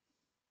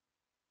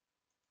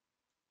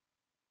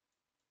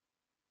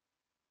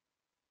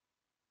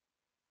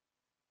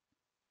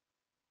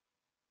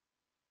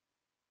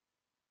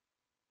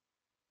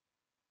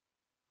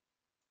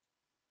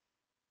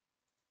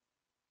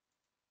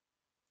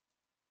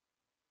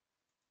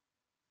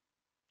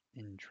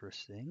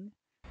 Interesting.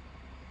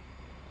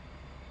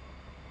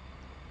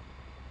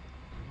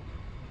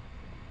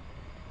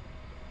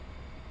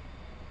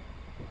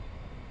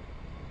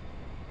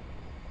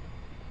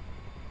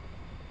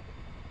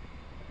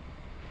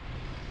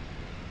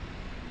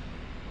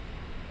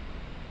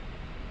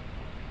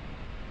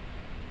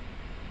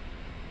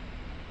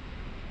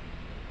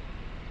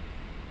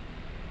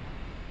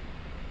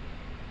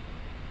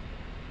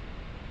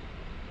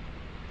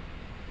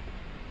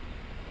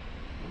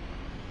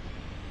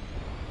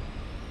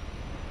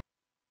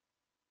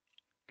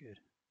 Good.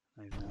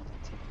 Moving out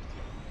that ticket.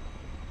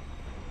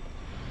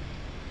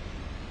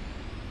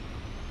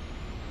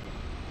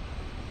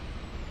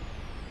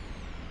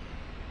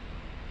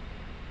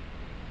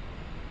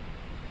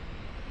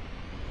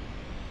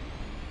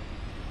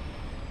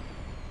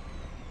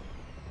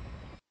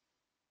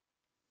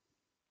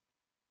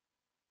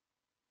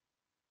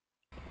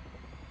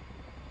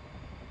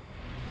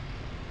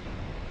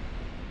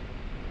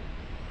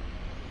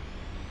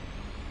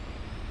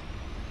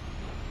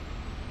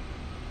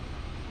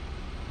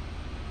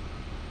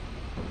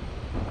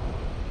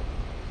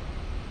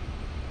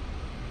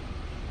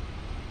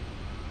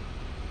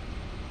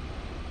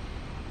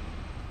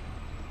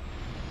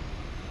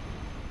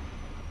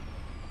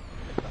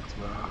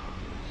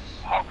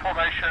 Hog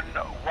formation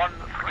 134.0,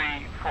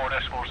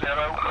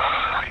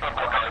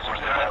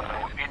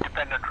 134.0,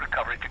 independent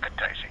recovery to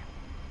Kentasi.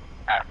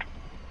 Out.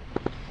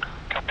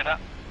 Copy that.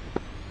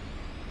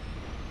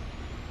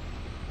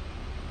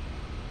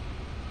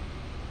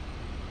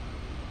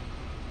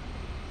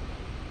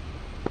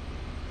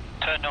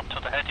 Turn on to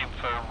the heading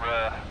for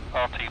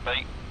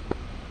RTB.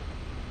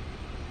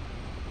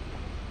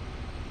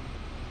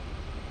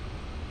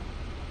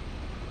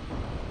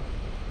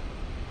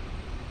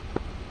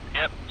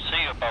 Yep,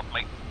 see you above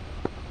me.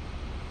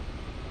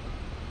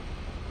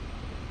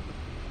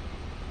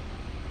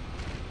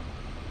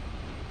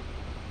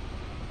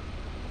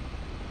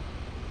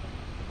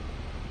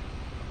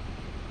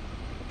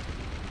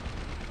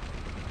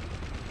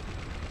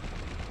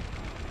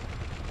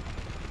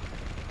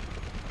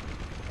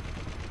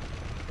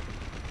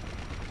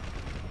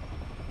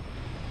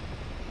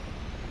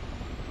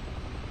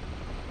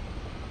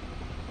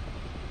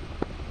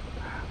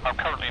 I'm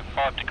currently at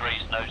 5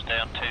 degrees nose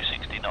down,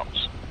 260 knots.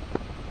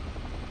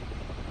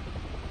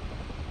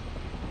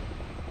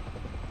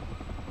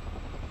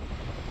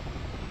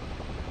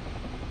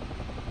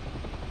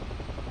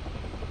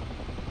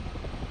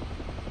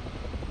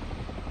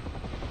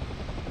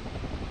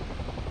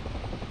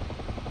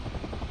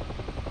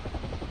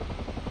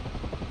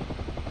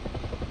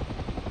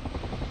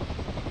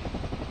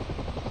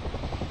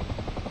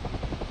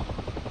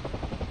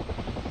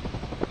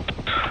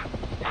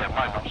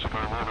 My knots are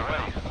going all the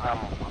way.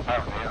 I'm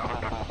apparently at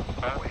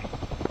 140.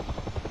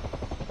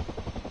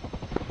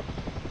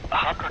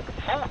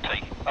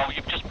 140? Oh,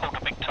 you've just pulled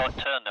a big tight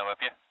turn now,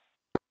 have you?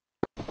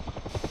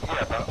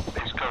 Yeah, but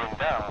it's going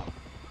down.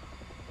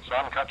 So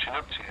I'm catching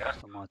up to you.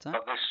 Like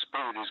but this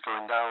speed is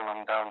going down.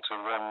 I'm down to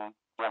 115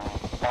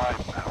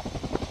 now.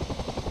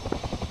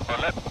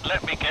 Well,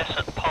 let me guess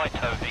at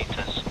Pito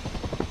heaters.